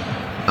launched,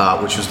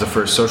 which was the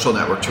first social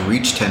network to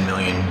reach 10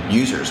 million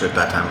users. At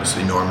that time, it was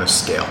an enormous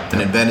scale,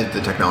 and invented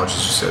the technologies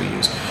to so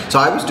used. So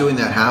I was doing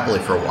that happily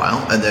for a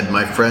while, and then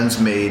my friends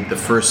made the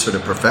first sort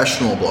of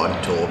professional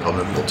blogging tool called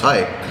Movable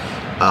Type.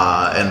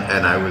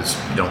 And I was,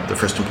 the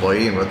first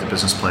employee and wrote the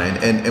business plan.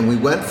 And we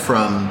went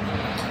from,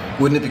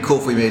 wouldn't it be cool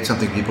if we made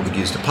something people could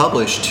use to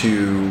publish,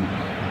 to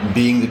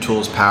being the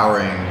tools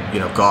powering,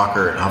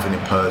 Gawker and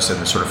Huffington Post and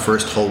the sort of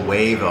first whole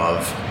wave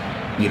of,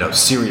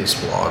 serious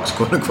blogs,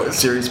 quote unquote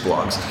serious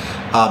blogs,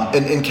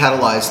 and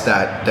catalyzed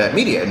that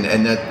media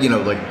and that,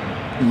 like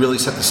really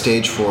set the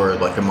stage for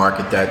like the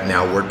market that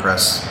now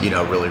WordPress,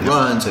 really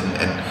runs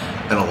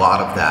and a lot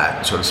of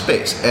that sort of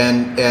space.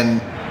 And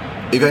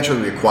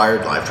eventually we acquired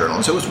LiveJournal,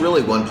 and so it was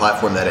really one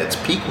platform that at its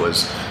peak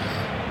was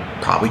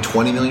probably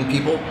 20 million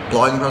people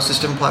blogging across these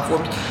different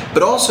platforms.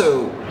 But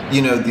also,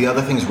 the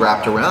other things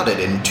wrapped around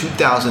it. In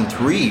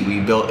 2003, we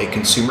built a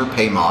consumer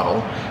pay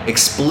model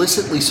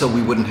explicitly so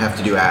we wouldn't have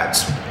to do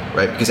ads,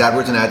 right? Because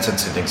AdWords and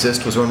AdSense didn't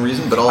exist was one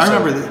reason, but also... I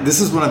remember this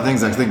is one of the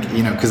things I think,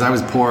 because I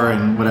was poor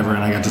and whatever,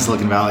 and I got to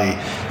Silicon Valley,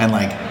 and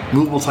like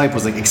Movable Type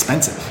was like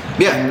expensive.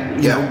 Yeah,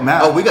 and,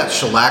 Matt, we got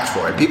shellacked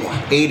for it. People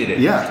hated it.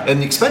 Yeah.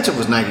 And the expensive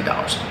was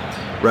 $90.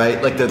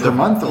 Right, like the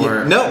month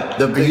or no,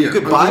 a year? you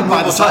could buy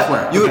the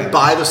software. You would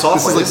buy the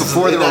software. This is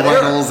like before there were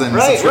bundles and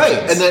right,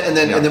 subscriptions. and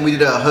then we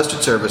did a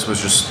hosted service,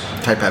 was just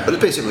Typepad, but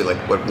it's basically like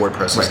what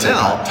WordPress is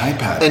now.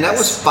 Typepad, and that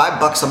was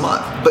 $5 a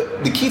month.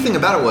 But the key thing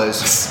about it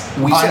was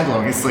mind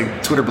blowing. It's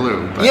like Twitter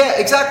Blue. But. Yeah,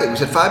 exactly. We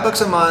said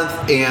 $5 a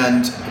month,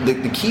 and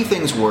the key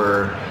things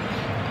were,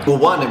 well,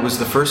 one, it was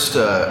the first.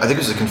 I think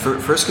it was the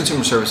first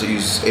consumer service that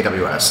uses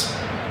AWS,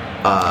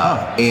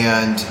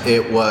 and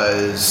it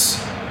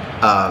was.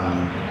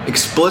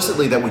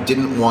 Explicitly that we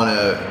didn't want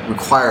to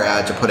require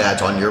ads or put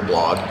ads on your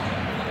blog.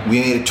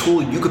 We made a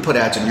tool you could put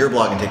ads on your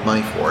blog and take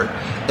money for it.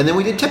 And then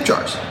we did tip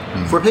jars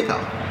for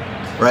PayPal,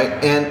 right?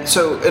 And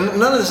so, and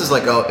none of this is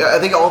like, I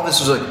think all of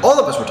this was like, all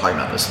of us were talking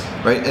about this,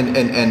 right? And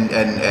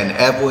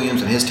Ev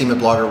Williams and his team at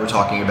Blogger were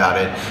talking about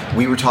it.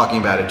 We were talking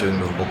about it doing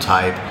Movable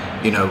Type.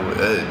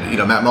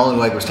 Matt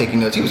Mullenweg was taking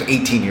notes. He was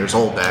 18 years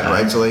old then,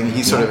 right? So like,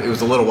 he sort of, it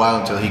was a little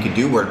while until he could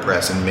do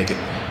WordPress and make it,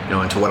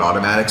 into what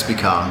automatics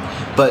become.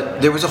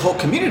 But there was a whole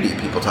community of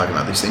people talking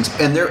about these things.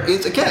 And there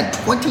is, again,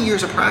 20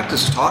 years of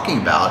practice talking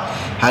about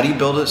how do you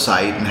build a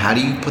site and how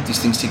do you put these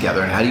things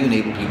together and how do you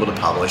enable people to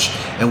publish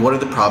and what are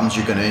the problems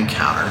you're going to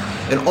encounter.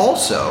 And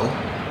also,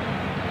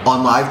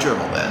 on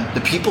LiveJournal then,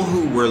 the people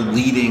who were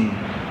leading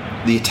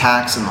the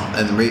attacks and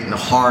the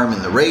harm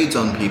and the raids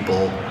on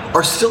people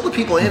are still the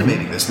people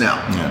animating this now,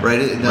 right?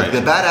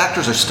 The bad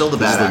actors are still the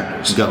bad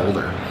actors. Got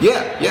older.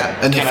 Yeah,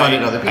 and they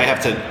funded other people. I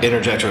have to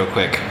interject real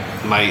quick.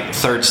 My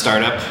third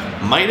startup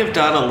might have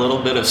done a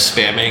little bit of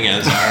spamming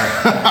as our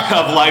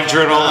of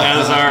LiveJournal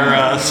as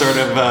our sort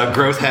of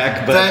growth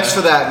hack. But, thanks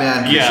for that,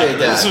 man. Appreciate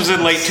that. This was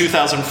in late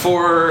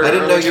 2004. I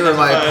didn't know you were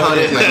my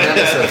opponent.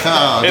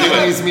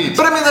 Anyway.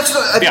 But I mean, that's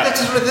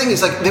the sort of thing.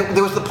 Is like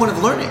there was the point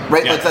of learning,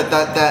 right? Yeah. Like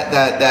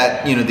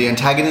that the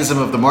antagonism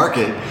of the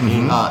market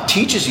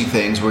teaches you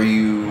things where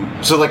you.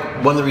 So like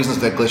one of the reasons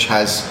that Glitch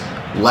has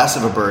less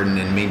of a burden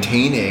in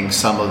maintaining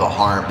some of the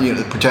harm,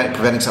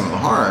 preventing some of the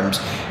harms,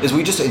 is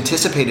we just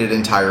anticipated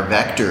entire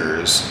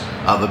vectors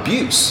of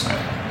abuse.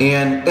 Right.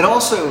 And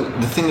also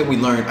the thing that we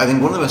learned, I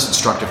think one of the most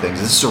instructive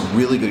things, this is a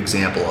really good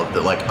example of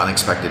the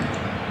unexpected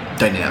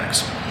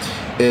dynamics,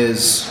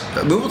 is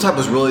MovableType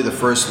was really the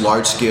first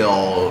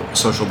large-scale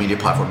social media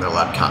platform that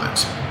allowed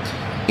comments.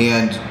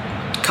 And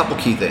a couple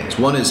key things.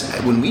 One is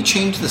when we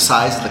changed the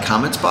size of the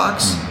comments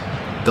box,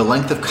 the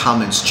length of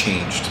comments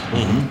changed.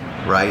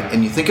 Right?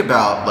 And you think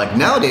about,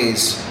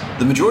 nowadays,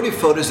 the majority of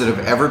photos that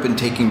have ever been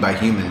taken by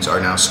humans are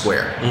now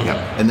square.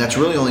 And that's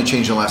really only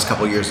changed in the last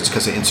couple of years. It's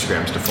because of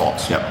Instagram's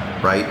defaults.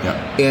 Right?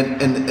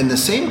 And the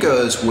same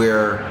goes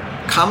where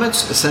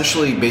comments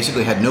essentially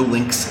basically had no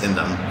links in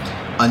them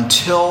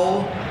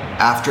until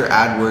after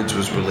AdWords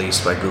was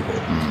released by Google.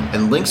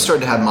 And links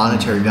started to have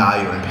monetary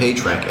value in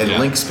PageRank, and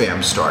link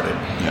spam started.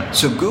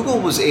 So Google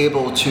was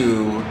able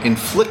to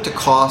inflict a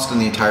cost on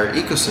the entire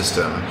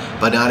ecosystem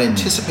by not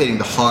anticipating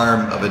the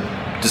harm of a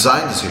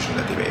design decision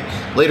that they made.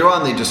 Later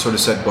on, they just sort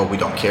of said, well, we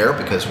don't care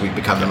because we've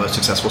become the most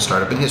successful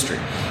startup in history.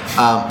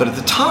 But at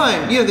the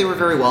time, they were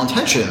very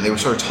well-intentioned. They were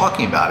sort of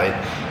talking about it.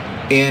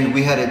 And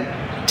we had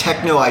a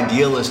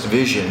techno-idealist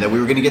vision that we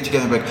were going to get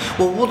together and be like,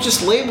 well, we'll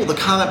just label the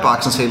comment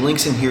box and say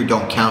links in here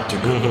don't count to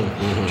Google.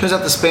 Turns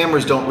out the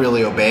spammers don't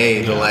really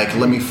obey the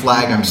let me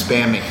flag I'm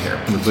spamming here.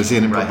 And if there's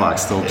an input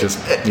box, they'll just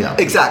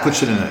exactly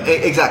push it in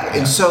it. Exactly.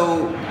 And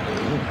so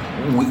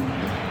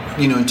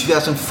in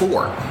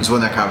 2004 is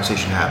when that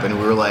conversation happened.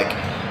 We were like,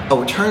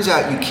 oh, it turns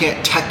out you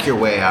can't tech your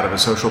way out of a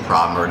social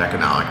problem or an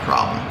economic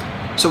problem.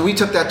 So we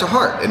took that to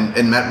heart,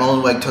 and Matt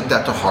Mullenweg took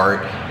that to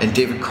heart, and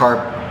David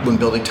Karp, when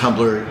building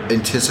Tumblr,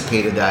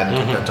 anticipated that and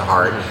took that to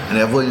heart, and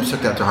Ev Williams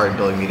took that to heart in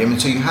building Medium.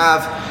 And so you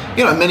have,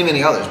 many,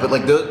 many others, but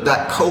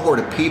that cohort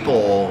of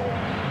people,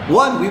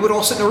 we would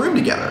all sit in a room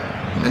together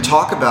and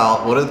talk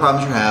about what are the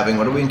problems you're having,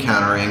 what are we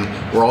encountering,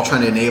 we're all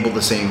trying to enable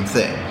the same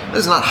thing. That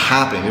is not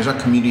happening. There's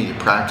not community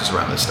practice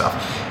around this stuff.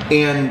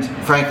 And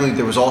frankly,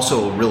 there was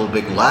also a real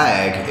big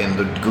lag in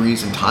the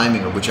degrees and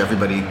timing of which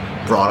everybody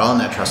brought on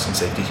that trust and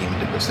safety team and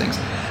did those things.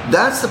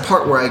 That's the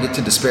part where I get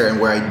to despair and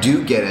where I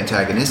do get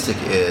antagonistic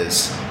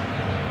is,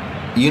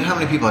 how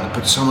many people had to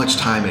put so much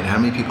time in, how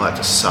many people had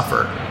to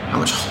suffer, how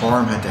much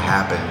harm had to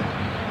happen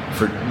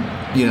for,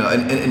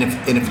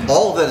 and if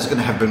all of that is going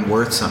to have been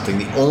worth something,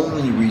 the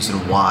only reason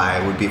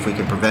why would be if we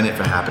can prevent it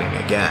from happening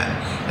again.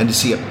 And to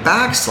see a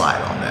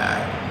backslide on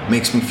that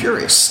makes me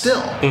furious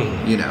still.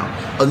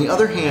 On the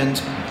other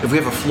hand, if we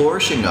have a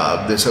flourishing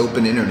of this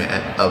open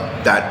internet, of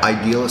that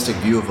idealistic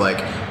view of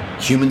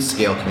human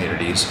scale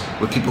communities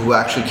with people who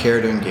actually care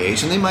to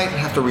engage, and they might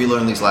have to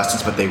relearn these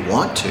lessons, but they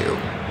want to,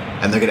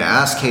 and they're going to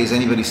ask, hey, has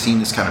anybody seen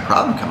this kind of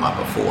problem come up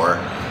before?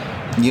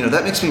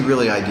 That makes me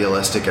really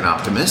idealistic and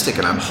optimistic,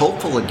 and I'm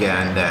hopeful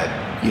again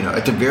that,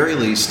 at the very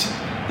least,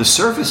 the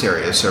surface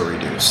area is so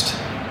reduced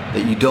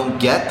that you don't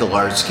get the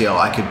large scale,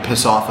 I could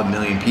piss off 1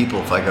 million people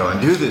if I go and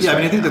do this. Yeah,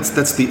 I think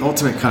that's the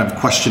ultimate kind of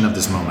question of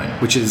this moment,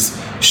 which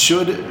is,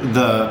 should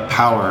the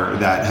power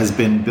that has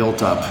been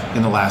built up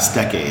in the last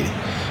decade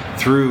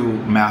through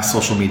mass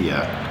social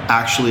media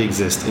actually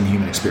exist in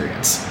human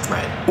experience?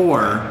 Right.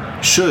 Or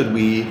should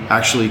we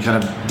actually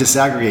kind of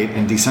disaggregate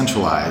and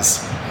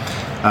decentralize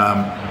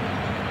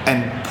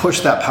and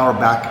push that power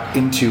back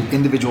into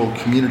individual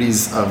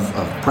communities of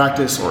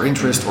practice or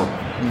interest or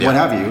what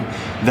have you,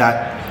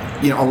 that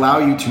allow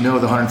you to know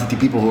the 150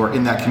 people who are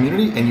in that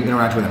community and you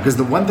interact with them? Because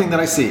the one thing that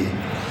I see,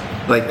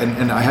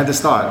 and I had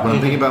this thought when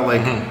I'm thinking about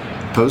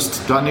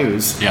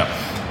Post.News,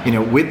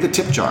 with the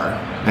tip jar,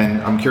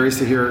 and I'm curious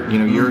to hear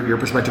your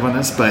perspective on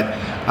this, but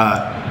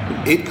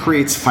it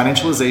creates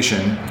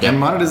financialization and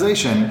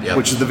monetization,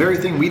 which is the very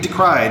thing we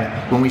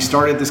decried when we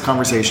started this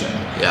conversation.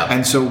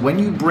 And so when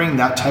you bring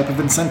that type of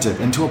incentive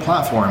into a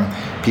platform,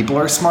 people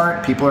are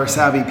smart, people are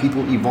savvy,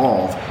 people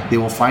evolve. They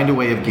will find a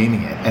way of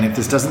gaming it. And if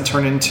this doesn't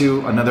turn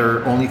into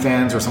another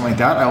OnlyFans or something like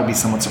that, I will be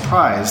somewhat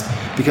surprised,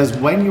 because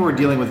when you are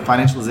dealing with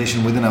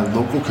financialization within a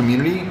local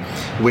community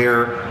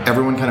where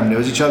everyone kind of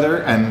knows each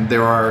other and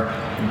there are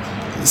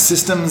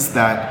systems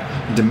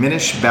that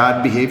diminish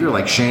bad behavior,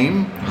 like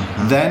shame,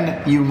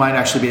 then you might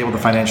actually be able to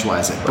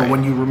financialize it. But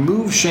when you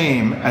remove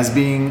shame as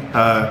being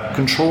a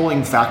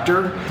controlling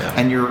factor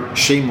and you're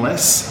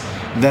shameless,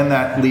 then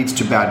that leads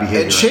to bad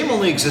behavior. And shame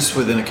only exists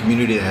within a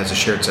community that has a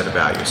shared set of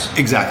values.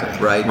 Exactly.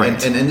 Right?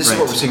 And this is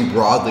what we're seeing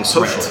broadly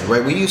socially,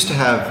 right? We used to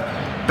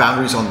have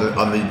boundaries on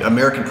the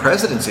American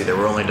presidency that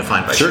were only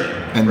defined by shame.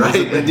 And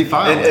right? And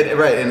defiled.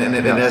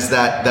 And as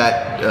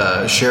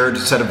that shared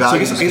set of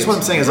values. So I guess what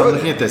I'm saying is, I'm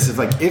looking at this, is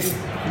like, if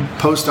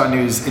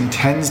Post.News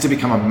intends to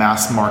become a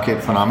mass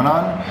market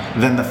phenomenon,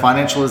 then the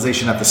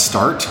financialization at the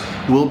start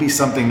will be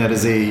something that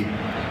is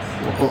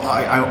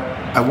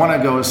I want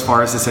to go as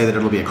far as to say that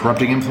it'll be a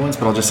corrupting influence,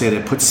 but I'll just say that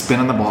it puts spin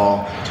on the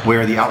ball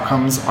where the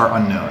outcomes are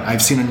unknown.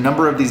 I've seen a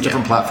number of these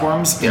different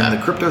platforms in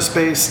the crypto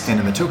space and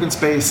in the token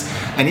space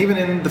and even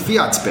in the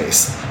fiat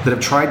space that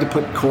have tried to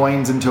put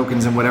coins and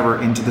tokens and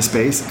whatever into the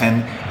space,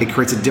 and it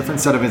creates a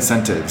different set of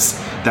incentives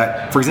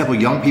that, for example,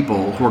 young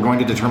people who are going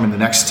to determine the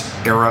next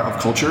era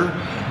of culture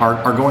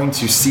are going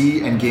to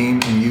see and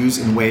gain and use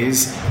in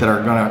ways that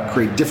are going to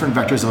create different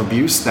vectors of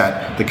abuse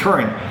that the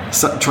current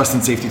trust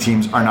and safety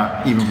teams are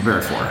not even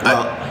prepared for.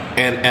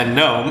 And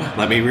Gnome,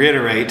 let me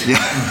reiterate,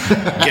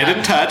 get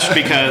in touch,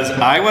 because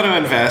I want to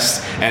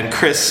invest, and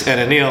Chris and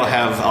Anil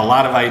have a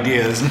lot of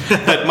ideas,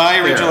 but my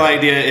original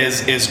idea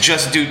is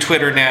just do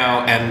Twitter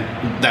now,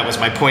 and that was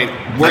my point.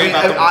 Worry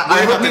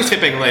about the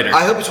tipping later.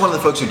 I hope it's one of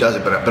the folks who does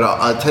it, but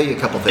I'll tell you a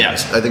couple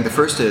things. Yeah. I think the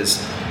first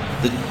is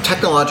the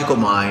technological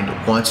mind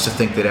wants to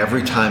think that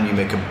every time you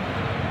make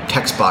a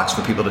text box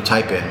for people to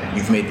type in,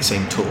 you've made the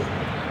same tool,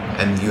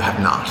 and you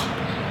have not.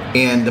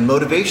 And the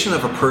motivation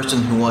of a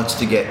person who wants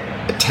to get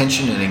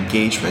attention and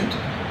engagement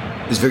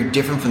is very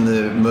different from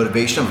the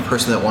motivation of a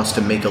person that wants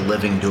to make a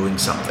living doing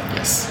something.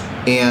 Yes.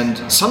 And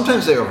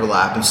sometimes they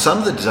overlap, and some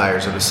of the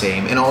desires are the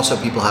same, and also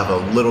people have a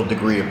little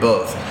degree of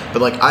both.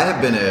 But like, I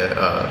have been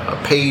a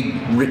paid,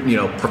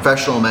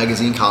 professional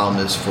magazine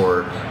columnist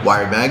for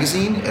Wired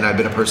Magazine, and I've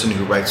been a person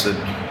who writes a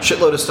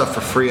shitload of stuff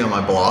for free on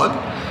my blog,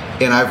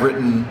 and I've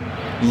written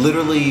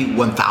literally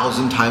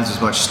 1,000 times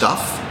as much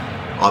stuff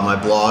on my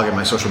blog and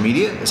my social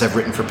media as I've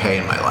written for pay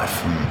in my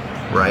life,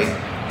 right?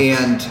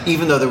 And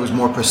even though there was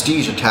more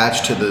prestige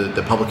attached to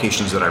the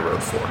publications that I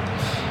wrote for.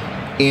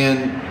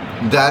 And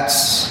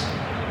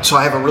so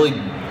I have a really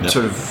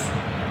sort of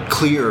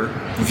clear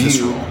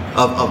view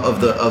of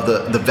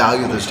the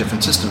value of those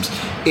different systems.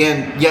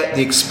 And yet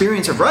the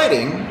experience of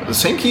writing, the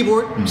same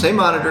keyboard, same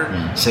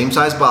monitor, same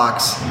size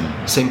box,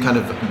 same kind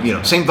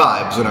of, same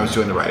vibes when I was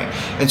doing the writing.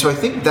 And so I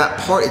think that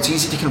part, it's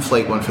easy to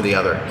conflate one for the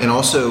other. And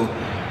also,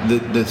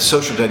 the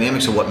social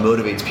dynamics of what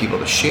motivates people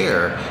to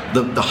share,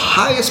 the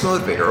highest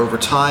motivator over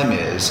time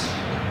is,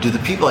 do the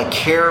people I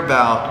care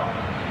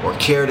about or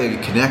care to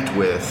connect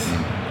with,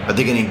 are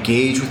they going to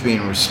engage with me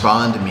and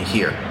respond to me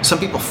here? Some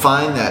people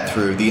find that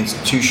through the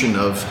institution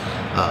of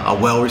a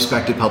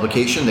well-respected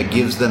publication that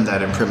gives them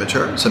that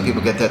imprimatur. Some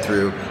people get that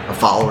through a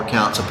follower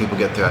count. Some people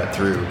get that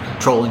through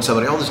trolling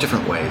somebody, all those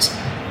different ways.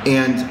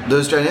 And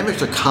those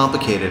dynamics are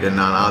complicated and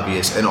not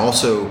obvious, and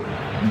also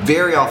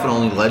very often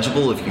only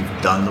legible if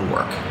you've done the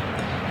work.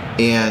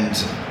 And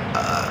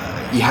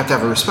you have to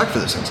have a respect for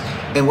those things.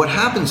 And what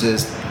happens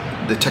is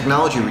the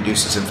technology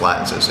reduces and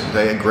flattens those things.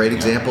 A great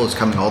example is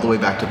coming all the way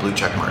back to blue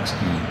check marks.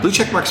 Blue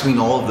check marks mean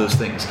all of those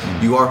things.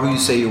 You are who you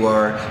say you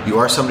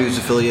are somebody who's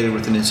affiliated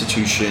with an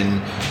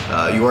institution,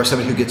 you are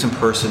somebody who gets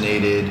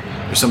impersonated,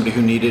 you're somebody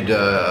who needed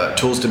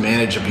tools to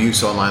manage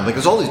abuse online. Like,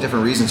 there's all these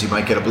different reasons you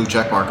might get a blue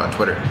check mark on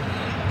Twitter.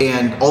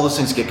 And all those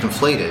things get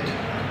conflated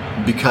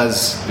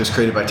because it was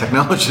created by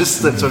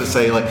technologists that sort of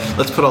say, like,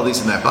 let's put all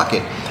these in that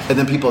bucket. And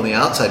then people on the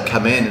outside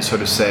come in and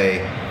sort of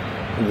say,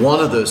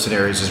 one of those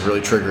scenarios is really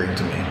triggering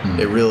to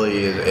me. It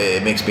really is,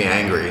 it makes me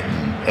angry,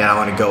 and I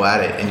want to go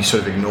at it. And you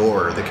sort of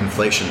ignore the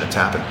conflation that's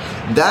happened.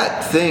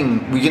 That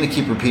thing, we're going to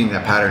keep repeating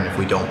that pattern if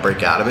we don't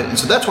break out of it. And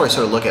so that's where I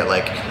sort of look at,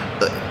 like,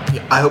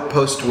 I hope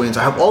Post wins.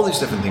 I hope all these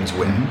different things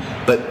win.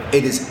 But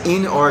it is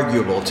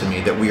inarguable to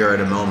me that we are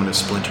at a moment of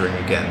splintering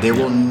again. There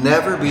will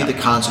never be the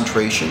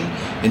concentration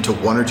into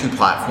one or two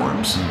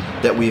platforms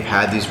that we've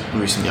had these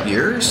recent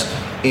years.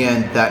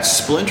 And that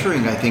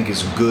splintering, I think,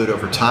 is good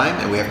over time,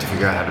 and we have to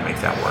figure out how to make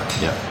that work.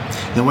 Yeah.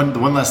 The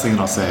one last thing that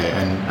I'll say,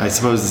 and I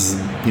suppose this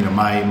is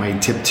my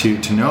tip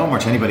to Gnome or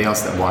to anybody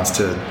else that wants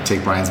to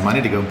take Brian's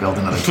money to go build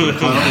another Twitter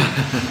clone.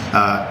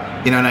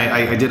 And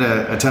I did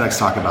a TEDx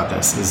talk about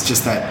this. It's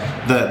just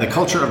that the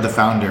culture of the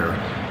founder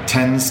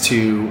tends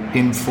to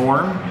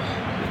inform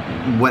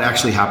what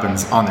actually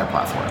happens on their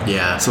platform.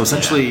 Yeah. So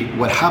essentially,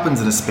 what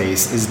happens in a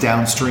space is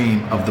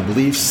downstream of the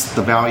beliefs,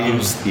 the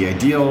values, the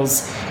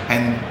ideals,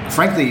 and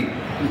frankly,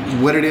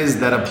 what it is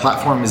that a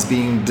platform is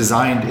being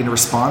designed in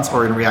response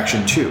or in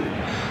reaction to.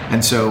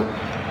 And so,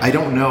 I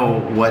don't know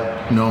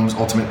what Noam's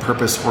ultimate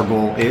purpose or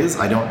goal is.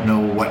 I don't know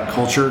what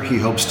culture he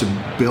hopes to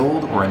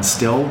build or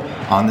instill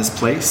on this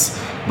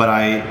place. But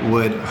I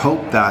would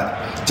hope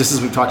that, just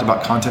as we've talked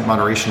about content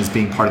moderation as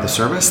being part of the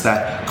service,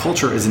 that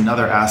culture is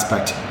another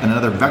aspect,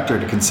 another vector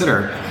to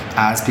consider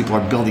as people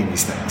are building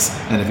these things.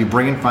 And if you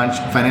bring in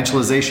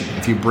financialization,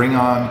 if you bring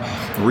on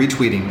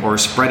retweeting or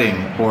spreading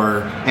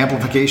or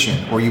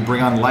amplification, or you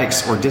bring on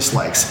likes or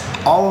dislikes,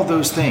 all of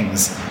those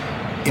things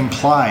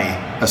imply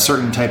a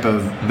certain type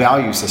of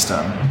value system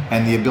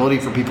and the ability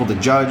for people to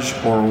judge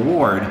or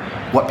reward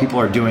what people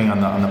are doing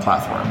on the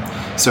platform.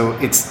 So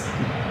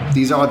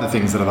these are the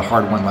things that are the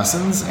hard-won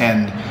lessons.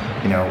 And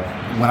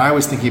when I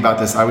was thinking about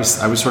this, I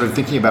was sort of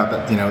thinking about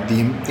that. The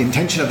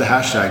intention of the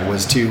hashtag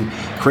was to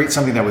create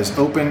something that was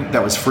open,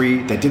 that was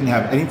free, that didn't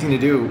have anything to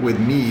do with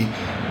me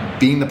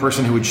being the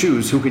person who would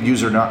choose who could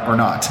use it or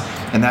not.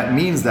 And that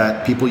means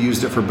that people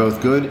used it for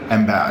both good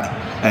and bad.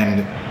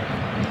 And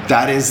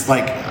that is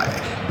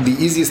the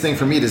easiest thing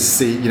for me to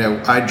see.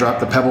 I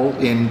dropped the pebble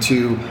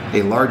into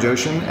a large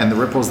ocean, and the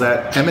ripples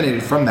that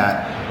emanated from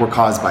that were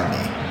caused by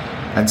me.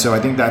 And so I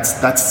think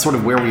that's sort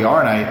of where we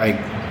are. And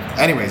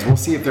anyways, we'll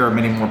see if there are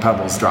many more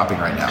pebbles dropping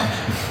right now.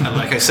 And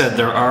like I said,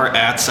 there are @,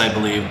 I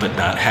believe, but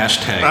not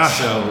hashtags.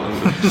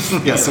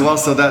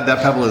 So that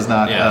pebble is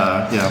not.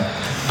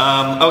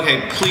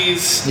 Okay,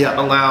 please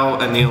allow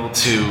Anil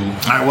to.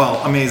 All right.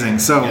 Well, amazing.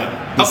 So. Yeah.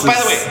 By the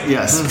way,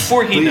 yes.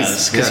 Before he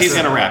does, because he's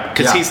going to wrap,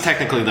 because he's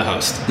technically the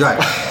host. Right.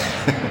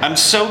 I'm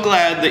so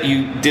glad that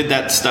you did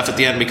that stuff at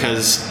the end,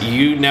 because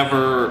you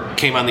never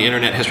came on the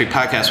Internet History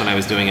Podcast when I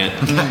was doing it.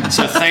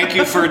 So thank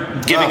you for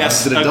giving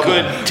us a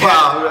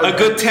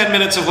good 10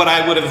 minutes of what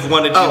I would have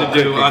wanted you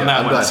to do on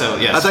that one. Glad. So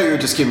yes. I thought you were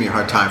just giving me a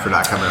hard time for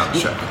not coming on the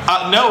show.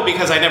 No,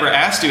 because I never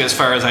asked you, as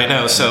far as I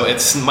know. So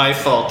it's my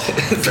fault.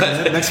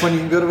 Next one, you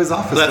can go to his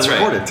office That's to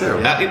record it too.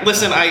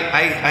 Listen,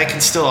 I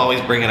can still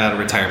always bring it out of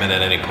retirement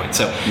at any point.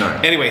 So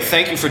anyway,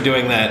 thank you for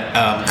doing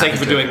that. Thank you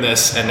for doing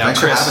this. And now, thanks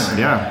Chris, for having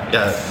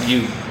me.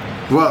 you.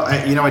 Well,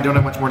 I don't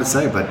have much more to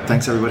say, but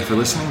thanks everybody for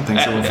listening.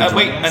 Thanks everyone for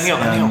joining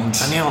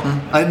us.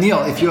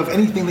 Anil, if you have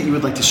anything that you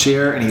would like to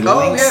share, any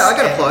links? I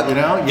got a plug.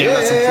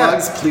 Some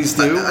plugs, please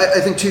do. I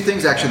think two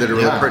things actually that are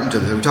really pertinent to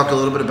this. We talked a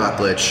little bit about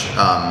Glitch.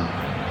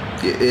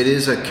 It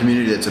is a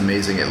community that's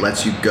amazing. It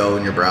lets you go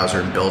in your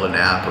browser and build an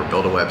app or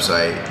build a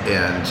website,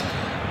 and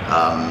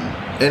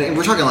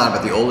we're talking a lot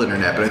about the old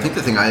internet, but I think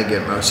the thing I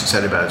get most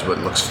excited about is what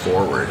looks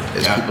forward.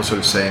 Is people sort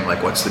of saying,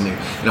 like, what's the new?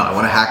 I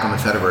want to hack on the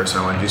Fediverse, and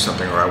I want to do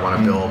something, or I want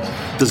to build.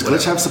 Does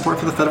Glitch have support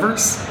for the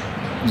Fediverse?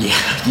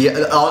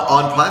 Yeah.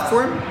 On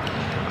platform,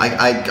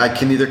 I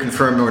can neither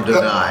confirm nor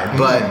deny,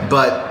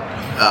 but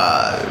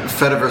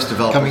Fediverse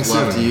developers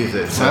love to use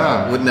it.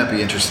 So wouldn't that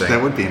be interesting?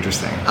 That would be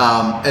interesting.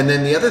 And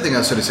then the other thing I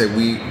was sort of say,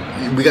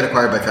 we got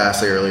acquired by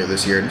Fastly earlier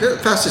this year. And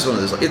Fastly is one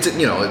of those. It's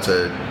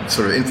a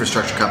sort of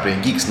infrastructure company,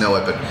 and geeks know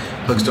it, but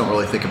folks don't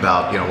really think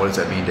about what does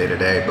that mean day to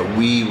day. But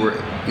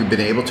we've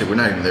been able to. We're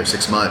not even there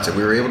 6 months, and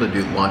we were able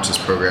to launch this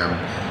program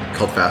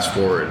called Fast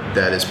Forward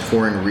that is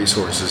pouring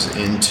resources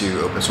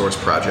into open source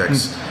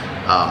projects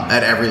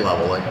at every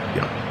level,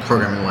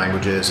 programming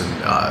languages, and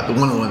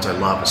one of the ones I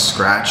love is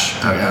Scratch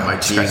at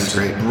MIT. It's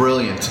a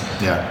brilliant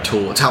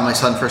tool. It's how my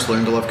son first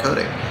learned to love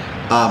coding.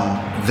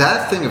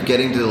 That thing of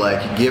getting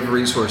to give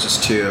resources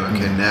to and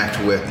connect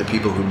with the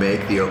people who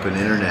make the open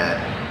internet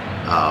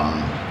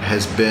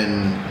has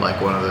been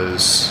one of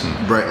those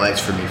bright lights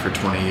for me for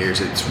 20 years.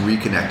 It's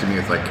reconnected me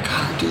with God,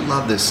 I do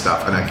love this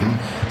stuff, and I can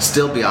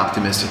still be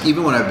optimistic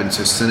even when I've been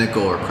so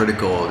cynical or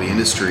critical of the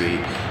industry.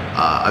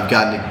 I've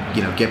gotten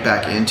to get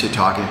back into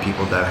talking to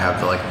people that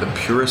have the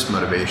purest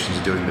motivations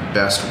of doing the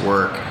best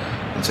work,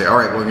 and say, all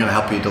right, we're going to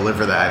help you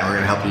deliver that, and we're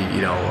going to help you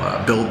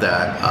build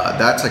that.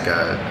 That's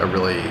a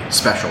really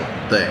special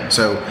thing.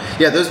 So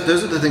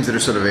those are the things that are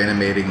sort of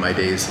animating my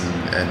days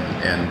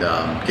and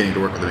getting to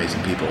work with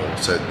amazing people.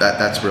 So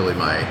that's really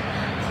my.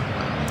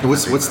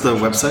 What's the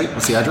website?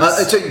 What's the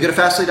address? So you go to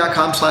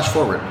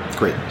fastly.com/forward.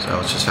 Great. So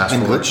it's just Fast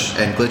Forward. Glitch?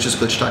 And Glitch is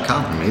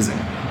glitch.com. Amazing.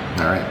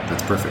 All right,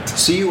 that's perfect.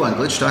 See you on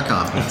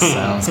glitch.com.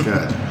 Sounds good.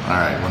 All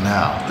right, well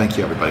now, thank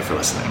you everybody for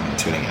listening and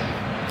tuning in.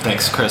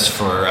 Thanks, Chris,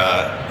 for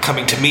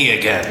coming to me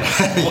again.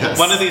 Yes.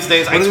 One of these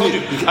days, I told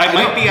you, I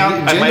might be out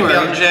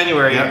in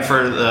January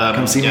for the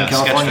Come see me in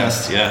California.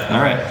 Sketchfest. Yeah,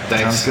 all right,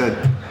 thanks. Sounds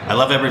good. I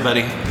love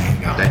everybody. There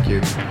you go. Thank you.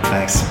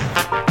 Thanks.